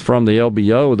from the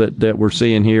LBO that we're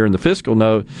seeing here in the fiscal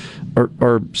note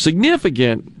are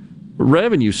significant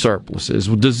revenue surpluses.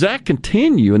 Does that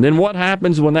continue? And then what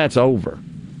happens when that's over?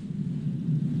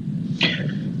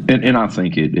 And I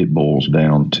think it boils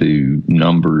down to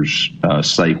numbers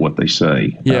say what they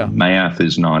say. Yeah. Math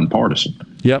is nonpartisan.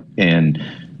 Yep. And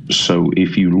so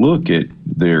if you look at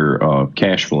their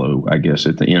cash flow, I guess,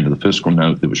 at the end of the fiscal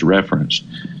note that was referenced,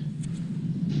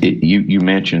 you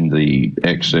mentioned the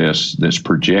excess that's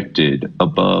projected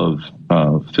above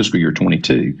fiscal year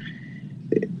 22,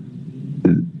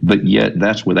 but yet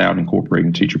that's without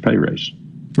incorporating teacher pay raise.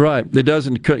 Right. It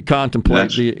doesn't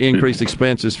contemplate the increased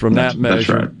expenses from that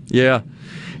measure. That's right. Yeah.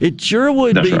 It sure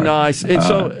would be right. nice. And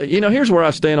so, here's where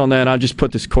I stand on that. I'll just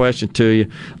put this question to you.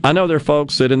 I know there are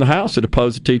folks that in the House that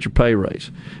oppose the teacher pay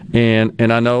raise. And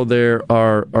I know there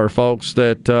are folks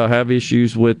that have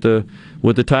issues with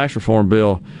the tax reform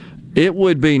bill. It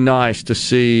would be nice to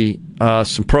see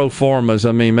some pro formas.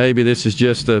 I mean, maybe this is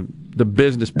just the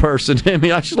business person in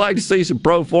me. I should like to see some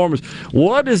pro formas.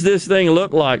 What does this thing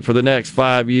look like for the next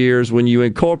 5 years when you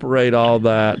incorporate all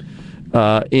that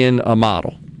in a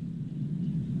model?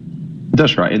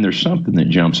 That's right. And there's something that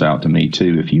jumps out to me,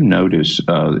 too. If you notice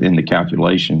in the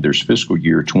calculation, there's fiscal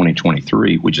year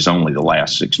 2023, which is only the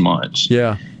last 6 months.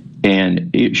 Yeah.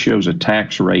 And it shows a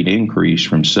tax rate increase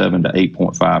from 7 to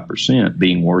 8.5%,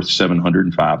 being worth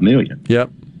 $705 million.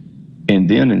 Yep. And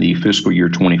then in the fiscal year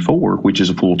 24, which is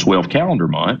a full 12 calendar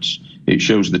months, it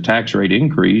shows the tax rate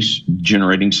increase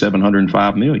generating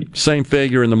 $705 million. Same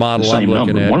figure in the model I'm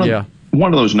looking at.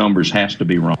 One of those numbers has to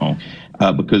be wrong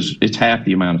because it's half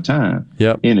the amount of time.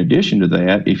 Yep. In addition to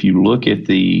that, if you look at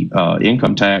the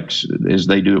income tax as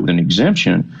they do it with an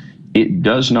exemption, it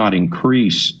does not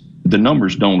increase. The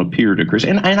numbers don't appear to increase.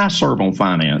 And I serve on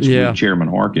finance with Chairman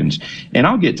Harkins, and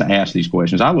I'll get to ask these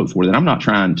questions. I look for that. I'm not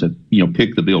trying to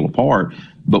pick the bill apart,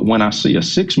 but when I see a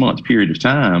 6-month period of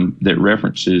time that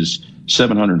references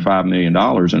 $705 million in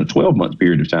a 12-month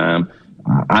period of time,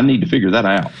 I need to figure that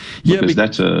out because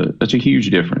that's a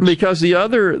huge difference. Because the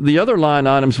other line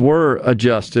items were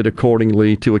adjusted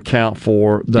accordingly to account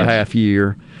for the half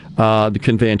year, the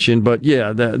convention. But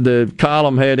the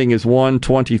column heading is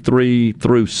 123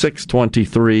 through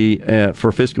 623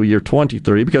 for fiscal year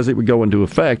 23 because it would go into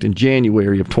effect in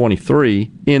January of 23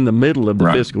 in the middle of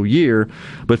the fiscal year.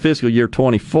 But fiscal year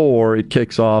 24 it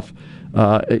kicks off.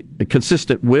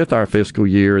 Consistent with our fiscal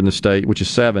year in the state, which is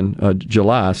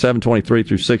July 7/23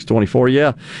 through 6/24.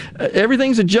 Yeah,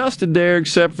 everything's adjusted there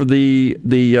except for the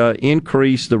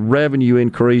increase, the revenue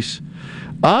increase.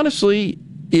 Honestly,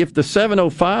 if the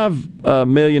 $705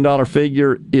 million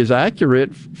figure is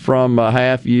accurate from a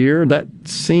half year, that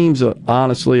seems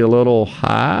honestly a little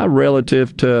high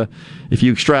relative to if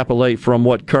you extrapolate from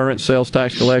what current sales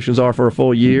tax collections are for a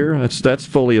full year. That's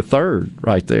fully a third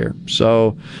right there.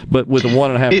 So, but with a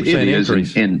 1.5%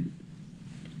 increase. And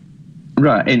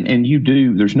you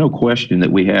do. There's no question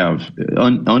that we have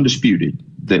undisputed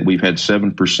that we've had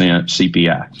 7%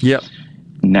 CPI. Yep.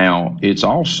 Now, it's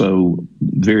also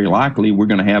very likely we're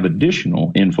going to have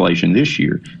additional inflation this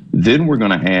year. Then we're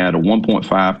going to add a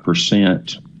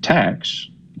 1.5% tax,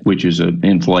 which is an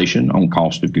inflation on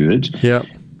cost of goods. Yep.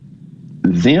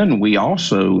 Then we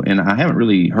also, and I haven't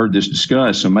really heard this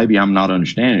discussed, so maybe I'm not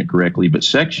understanding it correctly, but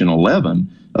Section 11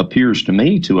 appears to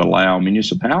me to allow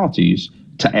municipalities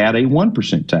to add a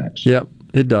 1% tax. Yep,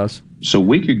 it does. So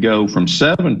we could go from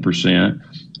 7%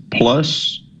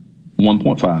 plus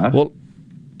 1.5.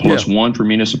 Plus 1 for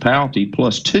municipality,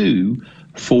 plus 2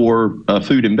 for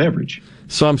food and beverage.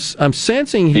 So I'm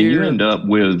sensing here. And you end up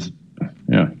with,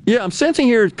 I'm sensing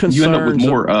here concerns. You end up with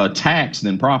more tax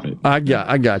than profit. I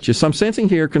got you. So I'm sensing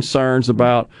here concerns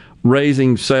about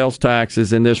raising sales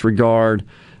taxes in this regard,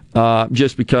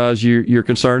 just because you're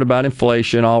concerned about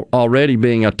inflation already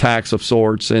being a tax of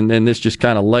sorts, and then this just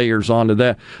kind of layers onto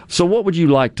that. So what would you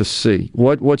like to see?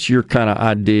 What's your kind of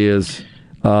ideas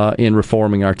in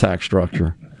reforming our tax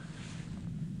structure?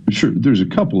 Sure. There's a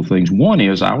couple of things. One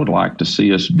is I would like to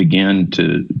see us begin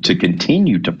to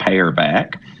continue to pare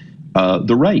back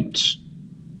the rates.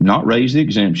 not raise the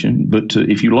exemption, but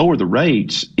if you lower the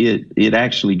rates, it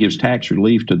actually gives tax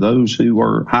relief to those who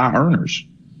are high earners.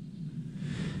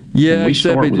 Yeah, and we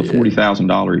start with a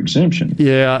 $40,000 exemption.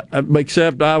 Yeah,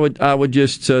 except I would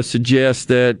just suggest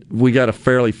that we got a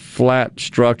fairly flat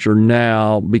structure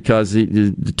now because the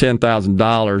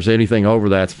 $10,000, anything over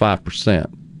that's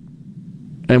 5%.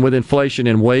 And with inflation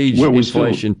and wage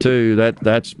inflation too,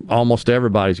 that's almost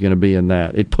everybody's going to be in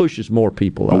that. It pushes more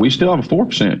people up. We still have a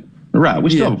 4%. Right, we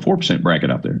still have a 4% bracket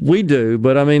out there. We do,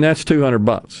 but I mean that's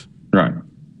 $200. Right.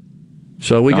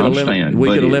 So we could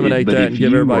eliminate that and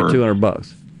give everybody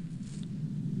 $200.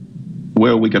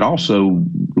 Well, we could also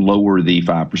lower the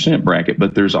 5% bracket,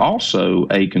 but there's also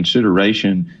a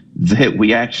consideration that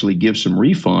we actually give some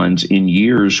refunds in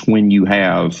years when you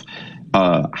have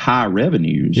high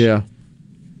revenues. Yeah.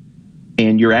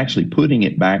 And you're actually putting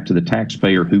it back to the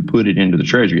taxpayer who put it into the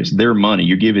Treasury. It's their money.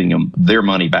 You're giving them their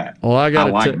money back. Well, I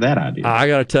like that idea. I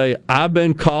got to tell you, I've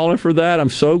been calling for that. I'm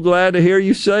so glad to hear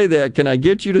you say that. Can I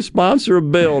get you to sponsor a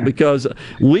bill? Because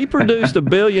we produced $1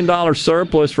 billion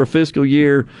surplus for fiscal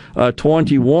year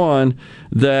 21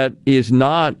 that is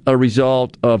not a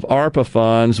result of ARPA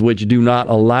funds, which do not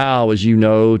allow, as you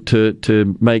know,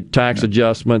 to make tax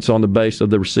adjustments on the basis of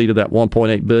the receipt of that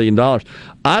 $1.8 billion.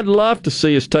 I'd love to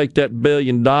see us take that $1 billion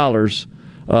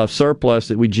surplus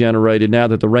that we generated now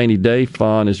that the rainy day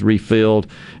fund is refilled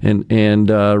and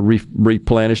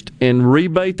replenished and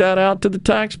rebate that out to the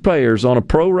taxpayers on a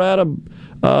pro rata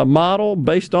model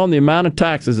based on the amount of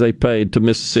taxes they paid to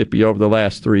Mississippi over the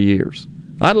last 3 years.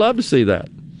 I'd love to see that.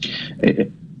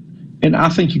 And I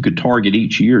think you could target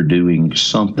each year doing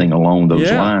something along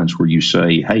those lines where you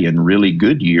say, hey, in really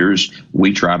good years,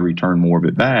 we try to return more of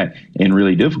it back. In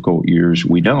really difficult years,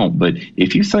 we don't. But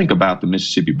if you think about the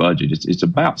Mississippi budget, it's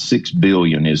about $6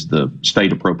 billion is the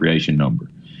state appropriation number.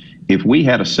 If we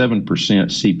had a 7%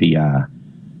 CPI,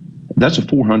 that's a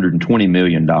 $420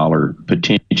 million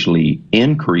potentially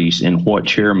increase in what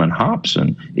Chairman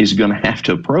Hobson is going to have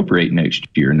to appropriate next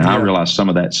year. Now, I realize some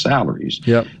of that's salaries,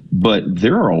 but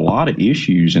there are a lot of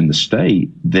issues in the state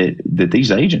that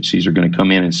these agencies are going to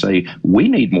come in and say, we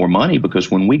need more money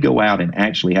because when we go out and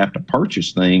actually have to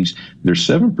purchase things, they're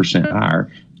 7%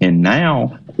 higher. And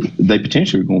now they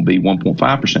potentially are going to be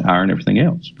 1.5% higher and everything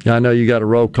else. I know you got a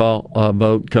roll call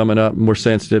vote coming up, and we're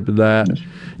sensitive to that. Yes.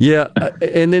 Yeah,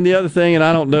 and then the other thing, and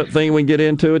I don't think we can get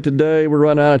into it today. We're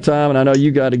running out of time, and I know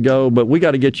you got to go, but we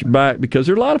got to get you back because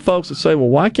there are a lot of folks that say, well,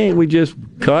 why can't we just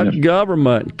cut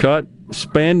government, cut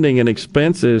spending and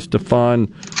expenses to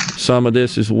fund some of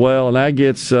this as well? And that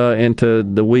gets into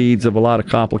the weeds of a lot of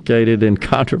complicated and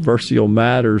controversial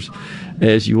matters,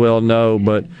 as you well know.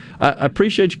 But I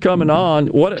appreciate you coming on.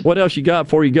 What else you got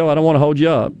before you go? I don't want to hold you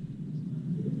up.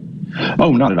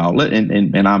 Oh, not at all.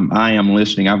 And I am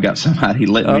listening. I've got somebody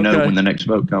letting me know when the next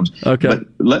vote comes. Okay. But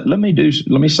let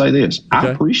me say this. Okay. I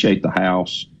appreciate the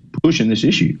House pushing this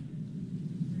issue.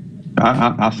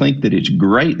 I think that it's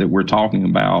great that we're talking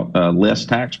about less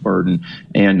tax burden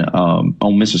and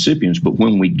on Mississippians. But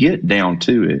when we get down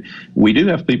to it, we do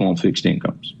have people on fixed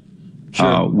incomes.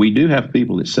 Sure. We do have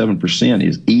people that 7%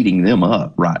 is eating them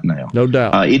up right now. No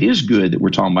doubt. It is good that we're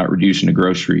talking about reducing the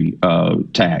grocery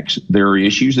tax. There are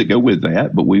issues that go with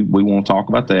that, but we won't talk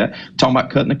about that. Talking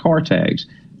about cutting the car tags,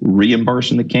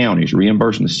 reimbursing the counties,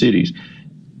 reimbursing the cities.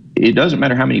 It doesn't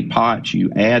matter how many pots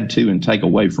you add to and take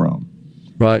away from.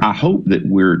 Right. I hope that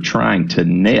we're trying to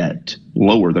net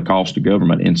lower the cost of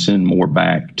government and send more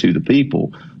back to the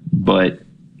people. But,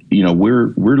 you know, we're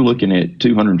looking at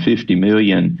 $250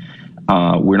 million.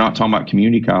 We're not talking about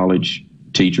community college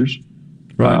teachers.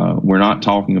 Right. We're not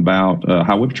talking about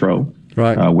highway patrol.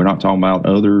 Right. We're not talking about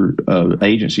other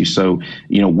agencies. So,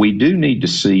 you know, we do need to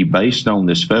see, based on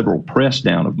this federal press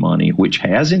down of money, which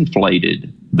has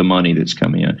inflated the money that's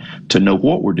come in, to know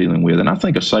what we're dealing with. And I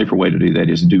think a safer way to do that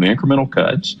is to do incremental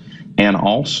cuts, and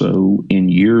also in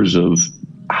years of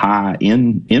high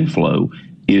inflow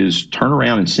is turn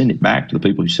around and send it back to the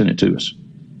people who sent it to us.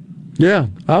 Yeah,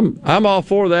 I'm all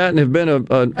for that, and have been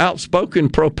an outspoken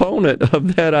proponent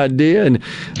of that idea, and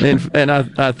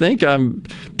I think I'm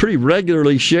pretty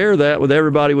regularly share that with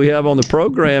everybody we have on the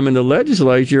program in the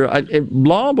legislature.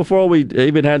 Long before we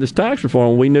even had this tax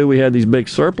reform, we knew we had these big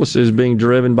surpluses being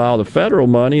driven by all the federal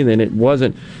money. Then it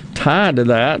wasn't tied to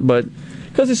that, but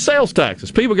because it's sales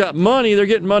taxes, people got money, they're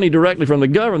getting money directly from the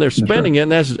government, they're spending it,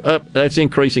 and that's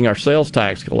increasing our sales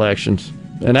tax collections.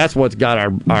 And that's what's got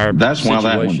our That's situation.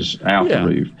 Why that one's out the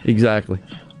roof. Exactly.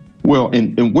 Well,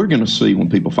 and we're going to see when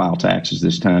people file taxes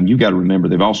this time, you've got to remember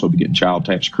they've also been getting child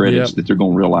tax credits that they're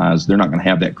going to realize they're not going to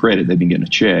have that credit. They've been getting a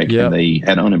check, and they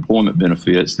had unemployment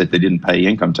benefits that they didn't pay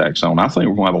income tax on. I think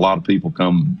we're going to have a lot of people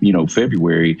come,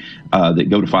 February that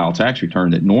go to file a tax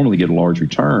return that normally get a large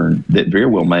return that very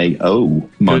well may owe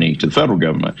money to the federal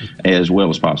government as well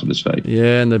as possibly the state.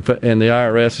 Yeah, and the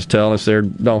IRS is telling us they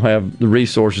don't have the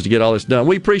resources to get all this done.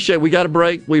 We got a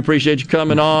break. We appreciate you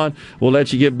coming on. We'll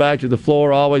let you get back to the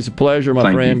floor. Always a pleasure,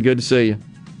 my friend. Good to see you.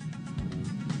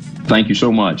 Thank you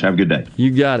so much. Have a good day.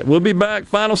 You got it. We'll be back.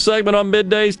 Final segment on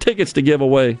Middays. Tickets to give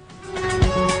away.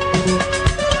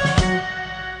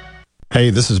 Hey,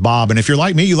 this is Bob, and if you're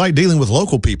like me, you like dealing with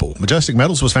local people. Majestic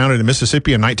Metals was founded in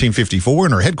Mississippi in 1954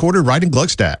 and are headquartered right in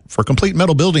Gluckstadt. For complete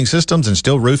metal building systems and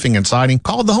steel roofing and siding,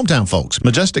 call the hometown folks.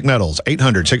 Majestic Metals,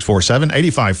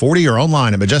 800-647-8540 or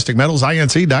online at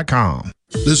majesticmetalsinc.com.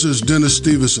 This is Dennis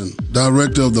Stevenson,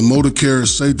 Director of the Motor Carrier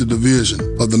Safety Division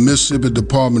of the Mississippi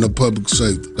Department of Public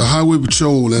Safety. The Highway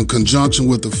Patrol, in conjunction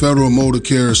with the Federal Motor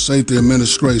Carrier Safety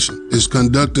Administration, is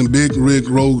conducting big rig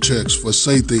road checks for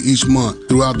safety each month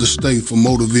throughout the state for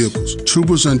motor vehicles.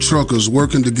 Troopers and truckers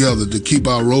working together to keep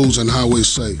our roads and highways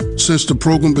safe. Since the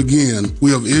program began,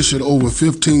 we have issued over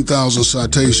 15,000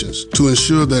 citations to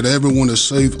ensure that everyone is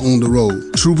safe on the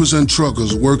road. Troopers and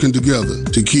truckers working together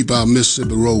to keep our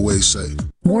Mississippi roadways safe.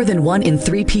 More than 1 in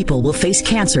 3 people will face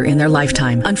cancer in their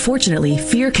lifetime. Unfortunately,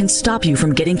 fear can stop you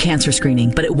from getting cancer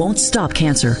screening, but it won't stop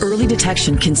cancer. Early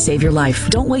detection can save your life.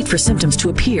 Don't wait for symptoms to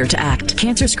appear to act.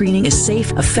 Cancer screening is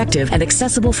safe, effective, and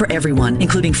accessible for everyone,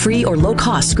 including free or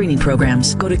low-cost screening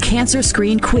programs. Go to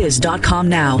CancerScreenQuiz.com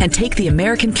now and take the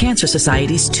American Cancer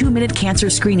Society's 2-minute cancer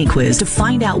screening quiz to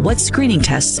find out what screening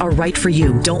tests are right for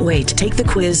you. Don't wait. Take the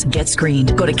quiz. Get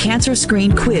screened. Go to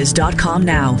CancerScreenQuiz.com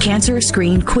now.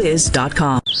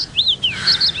 CancerScreenQuiz.com.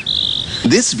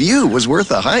 This view was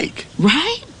worth a hike.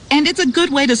 Right? And it's a good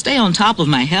way to stay on top of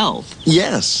my health.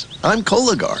 Yes, I'm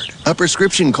Cologuard, a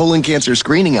prescription colon cancer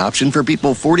screening option for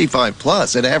people 45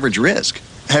 plus at average risk.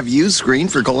 Have you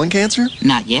screened for colon cancer?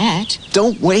 Not yet.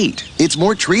 Don't wait. It's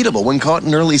more treatable when caught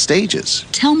in early stages.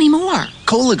 Tell me more.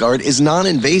 Cologuard is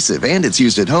non-invasive and it's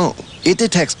used at home. It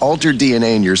detects altered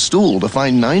DNA in your stool to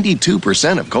find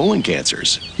 92% of colon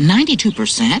cancers.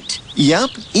 92%?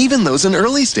 Yep, even those in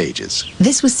early stages.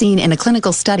 This was seen in a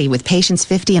clinical study with patients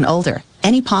 50 and older.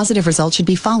 Any positive result should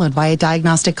be followed by a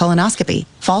diagnostic colonoscopy.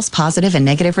 False positive and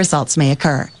negative results may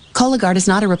occur. Cologuard is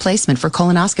not a replacement for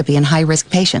colonoscopy in high-risk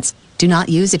patients. Do not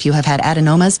use if you have had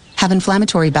adenomas, have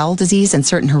inflammatory bowel disease and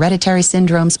certain hereditary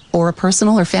syndromes, or a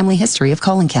personal or family history of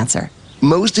colon cancer.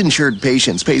 Most insured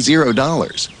patients pay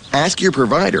 $0. Ask your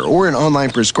provider or an online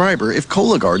prescriber if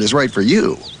Cologuard is right for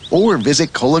you, or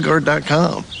visit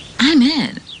Cologuard.com. I'm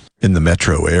in. In the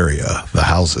metro area, the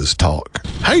houses talk.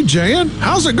 Hey, Jan,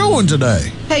 how's it going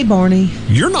today? Hey, Barney.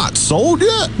 You're not sold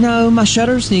yet? No, my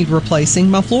shutters need replacing,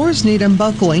 my floors need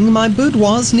unbuckling, my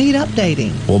boudoirs need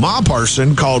updating. Well, my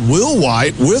person called Will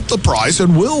White with the price,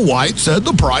 and Will White said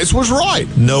the price was right.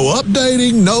 No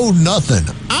updating, no nothing.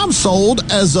 I'm sold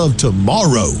as of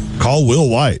tomorrow. Call Will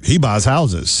White. He buys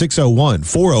houses.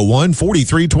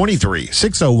 601-401-4323.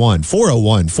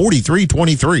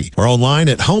 601-401-4323. Or online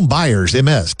at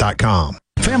homebuyersms.com.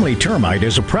 Family Termite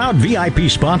is a proud VIP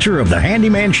sponsor of the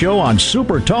Handyman Show on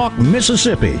Super Talk,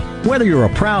 Mississippi. Whether you're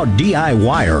a proud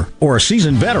DIYer or a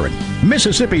seasoned veteran,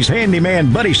 Mississippi's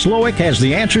handyman Buddy Slowick has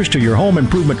the answers to your home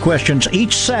improvement questions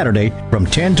each Saturday from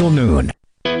 10 till noon.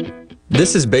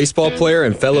 This is baseball player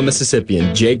and fellow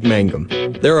Mississippian Jake Mangum.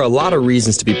 There are a lot of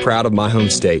reasons to be proud of my home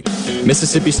state.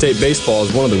 Mississippi State Baseball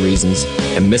is one of the reasons,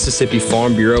 and Mississippi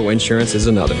Farm Bureau Insurance is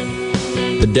another.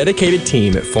 The dedicated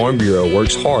team at Farm Bureau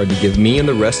works hard to give me and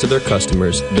the rest of their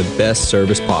customers the best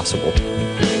service possible.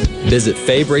 Visit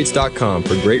favrates.com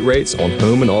for great rates on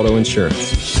home and auto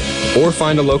insurance. Or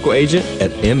find a local agent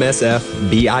at msfbins.com.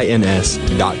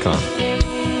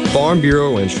 Farm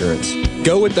Bureau Insurance.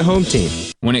 Go with the home team.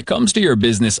 When it comes to your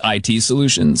business IT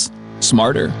solutions,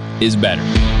 smarter is better.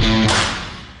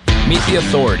 Meet the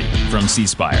authority from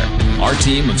C-Spire. Our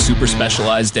team of super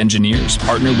specialized engineers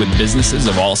partner with businesses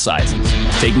of all sizes,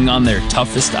 taking on their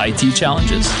toughest IT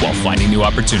challenges while finding new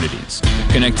opportunities.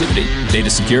 Connectivity, data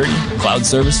security, cloud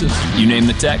services, you name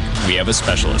the tech, we have a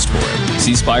specialist for it.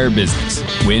 C-Spire Business.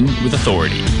 Win with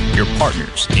authority. Your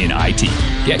partners in IT.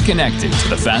 Get connected to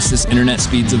the fastest internet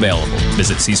speeds available.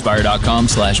 Visit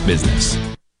cspire.com/business.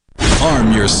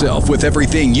 Arm yourself with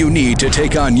everything you need to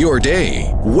take on your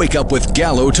day. Wake up with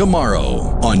Gallo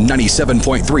tomorrow on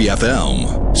 97.3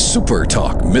 FM. Super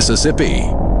Talk, Mississippi.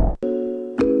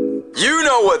 You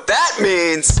know what that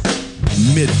means.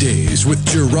 Middays with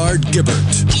Gerard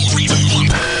Gibert.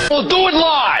 We'll do it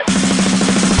live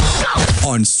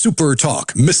On Super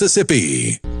Talk,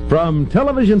 Mississippi. From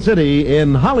Television City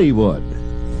in Hollywood.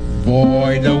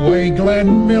 Boy, the way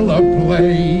Glenn Miller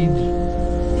played.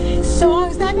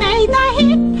 Songs that made the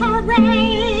hit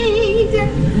parade.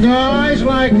 Guys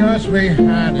like us, we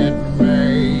had it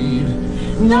made.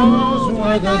 Those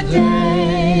were the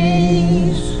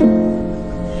days.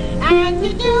 And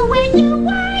to do when you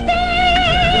were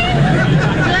there.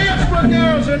 Dance for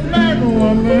girls and men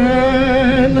were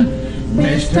men.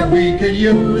 Mister, we could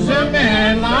use a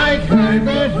man like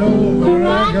Herbert Hoover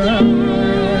again.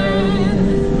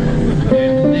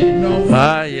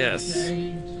 Ah, yes.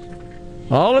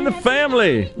 All in the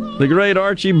Family, the great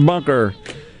Archie Bunker.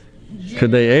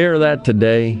 Could they air that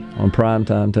today on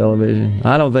primetime television?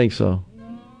 I don't think so.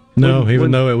 No,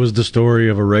 even though it was the story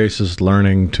of a racist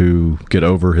learning to get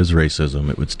over his racism,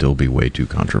 it would still be way too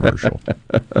controversial.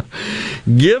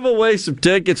 Give away some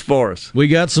tickets for us. We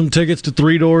got some tickets to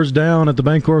Three Doors Down at the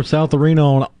Bancorp South Arena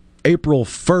on April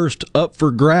 1st up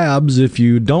for grabs. If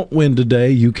you don't win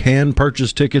today, you can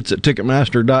purchase tickets at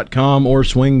Ticketmaster.com or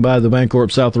swing by the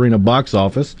Bancorp South Arena box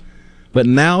office. But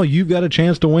now you've got a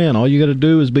chance to win. All you got to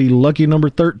do is be lucky number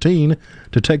 13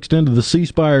 to text into the C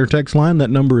Spire text line. That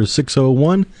number is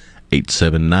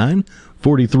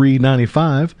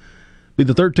 601-879-4395. Be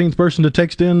the 13th person to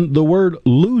text in the word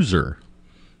loser.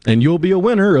 And you'll be a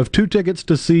winner of 2 tickets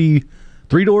to see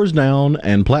Three Doors Down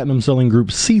and platinum selling group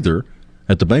Seether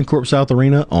at the Bancorp South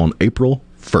Arena on April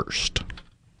 1st.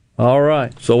 All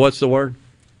right. So what's the word?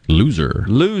 Loser.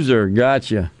 Loser.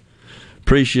 Gotcha.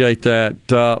 Appreciate that.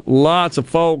 Lots of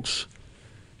folks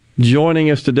joining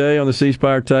us today on the C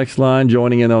Spire text line,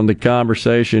 joining in on the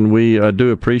conversation. We do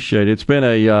appreciate it. It's been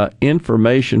a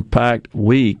information-packed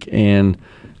week, and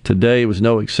today was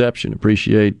no exception.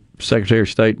 Appreciate Secretary of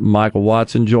State Michael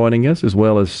Watson joining us, as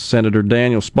well as Senator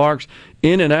Daniel Sparks,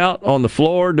 in and out on the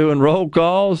floor doing roll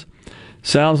calls.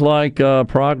 Sounds like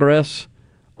progress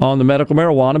on the medical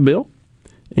marijuana bill,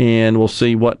 and we'll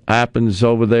see what happens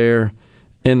over there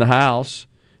in the House.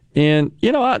 And,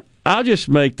 you know, I'll just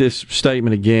make this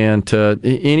statement again to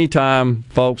anytime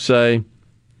folks say,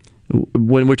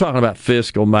 when we're talking about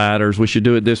fiscal matters, we should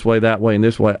do it this way, that way, and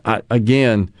this way.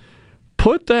 Again,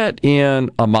 put that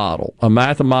in a model, a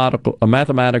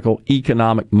mathematical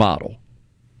economic model.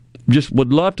 Just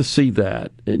would love to see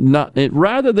that.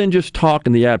 Rather than just talk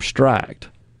in the abstract.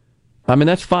 I mean,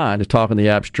 that's fine to talk in the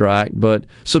abstract, but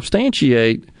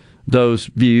substantiate those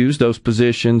views, those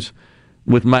positions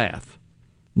with math,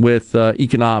 with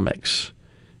economics,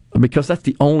 because that's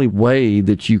the only way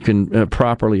that you can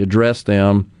properly address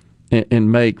them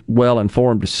and make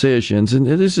well-informed decisions. And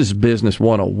this is Business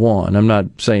 101. I'm not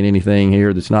saying anything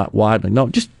here that's not widely known.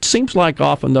 It just seems like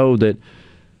often, though, that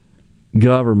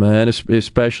government,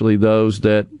 especially those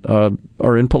that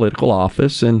are in political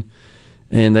office, and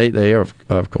they are,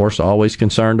 of course, always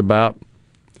concerned about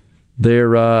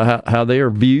their how they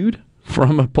are viewed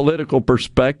from a political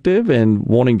perspective, and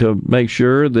wanting to make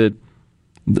sure that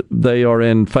they are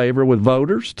in favor with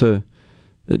voters to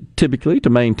typically to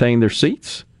maintain their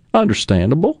seats.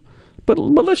 Understandable, but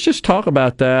let's just talk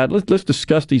about that. Let's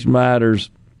discuss these matters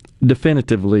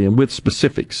definitively and with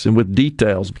specifics and with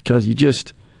details, because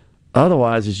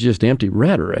otherwise it's just empty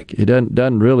rhetoric. It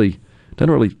doesn't really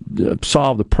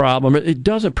solve the problem. It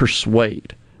doesn't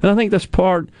persuade, and I think that's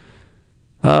part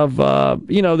of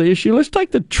the issue. Let's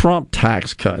take the Trump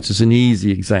tax cuts as an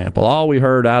easy example. All we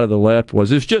heard out of the left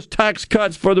was it's just tax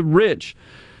cuts for the rich.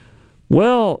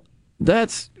 Well,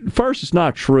 it's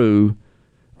not true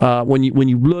when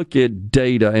you look at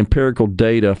data, empirical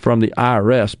data from the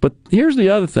IRS. But here's the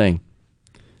other thing: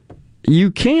 you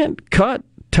can't cut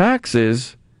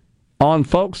taxes on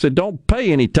folks that don't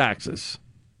pay any taxes.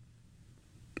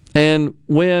 And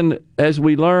when, as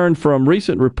we learned from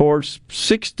recent reports,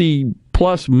 60+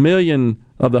 million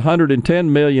of the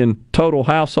 110 million total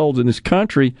households in this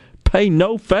country pay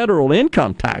no federal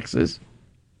income taxes.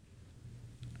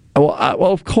 Well,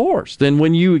 of course, then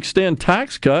when you extend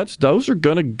tax cuts, those are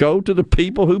going to go to the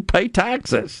people who pay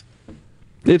taxes.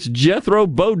 It's Jethro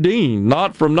Bodine,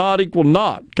 not from not equal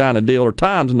not kind of deal, or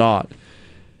times not.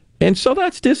 And so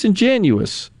that's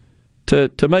disingenuous to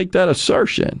make that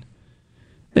assertion.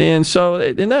 And so,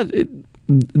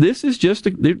 this is just,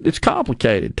 it's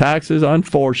complicated. Taxes,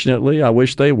 unfortunately, I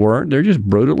wish they weren't. They're just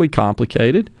brutally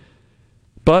complicated.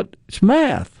 But it's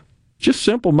math, just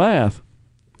simple math.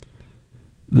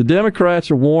 The Democrats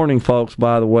are warning folks,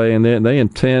 by the way, and they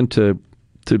intend to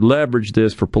leverage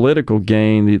this for political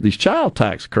gain, these child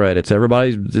tax credits.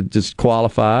 Everybody's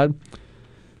disqualified.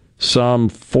 some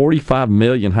 45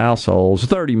 million households,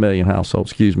 30 million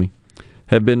households,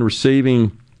 have been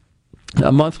receiving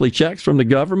monthly checks from the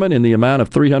government in the amount of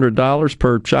 $300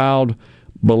 per child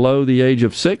below the age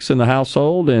of 6 in the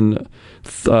household, and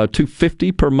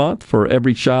 $250 per month for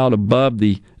every child above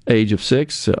the age of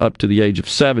 6 up to the age of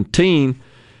 17.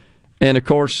 And, of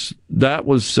course, that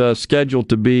was scheduled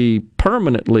to be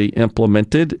permanently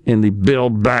implemented in the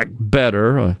Build Back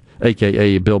Better,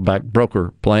 a.k.a. Build Back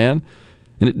Broker plan.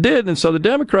 And it did. And so the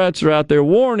Democrats are out there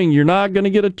warning you're not going to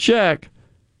get a check.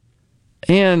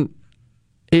 And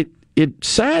it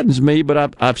saddens me,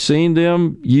 but I've seen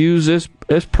them use this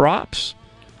as props.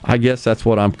 I guess that's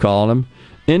what I'm calling them.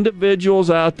 Individuals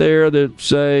out there that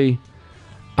say,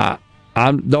 I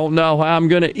don't know how I'm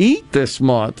going to eat this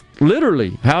month.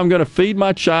 Literally, how I'm going to feed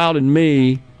my child and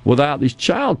me without these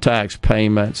child tax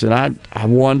payments. And I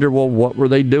wonder, well, what were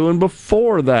they doing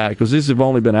before that? Because this have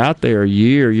only been out there a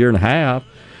year and a half.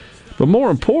 But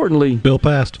more importantly, bill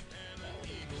passed.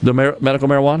 The medical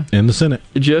marijuana? In the Senate.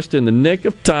 Just in the nick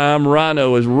of time.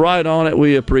 Rhino is right on it.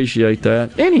 We appreciate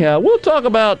that. Anyhow, we'll talk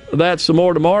about that some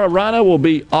more tomorrow. Rhino will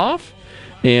be off.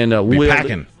 And we'll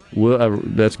packing.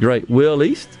 That's great. Will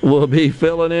East will be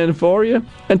filling in for you.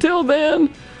 Until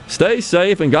then, stay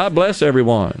safe and God bless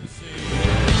everyone.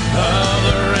 The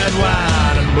red,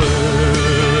 white, and blue.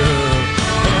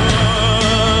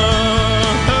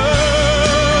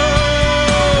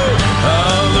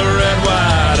 The red,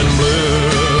 white, and blue.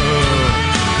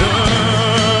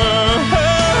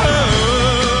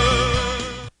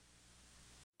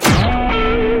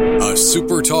 A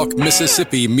SuperTalk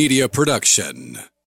Mississippi media production.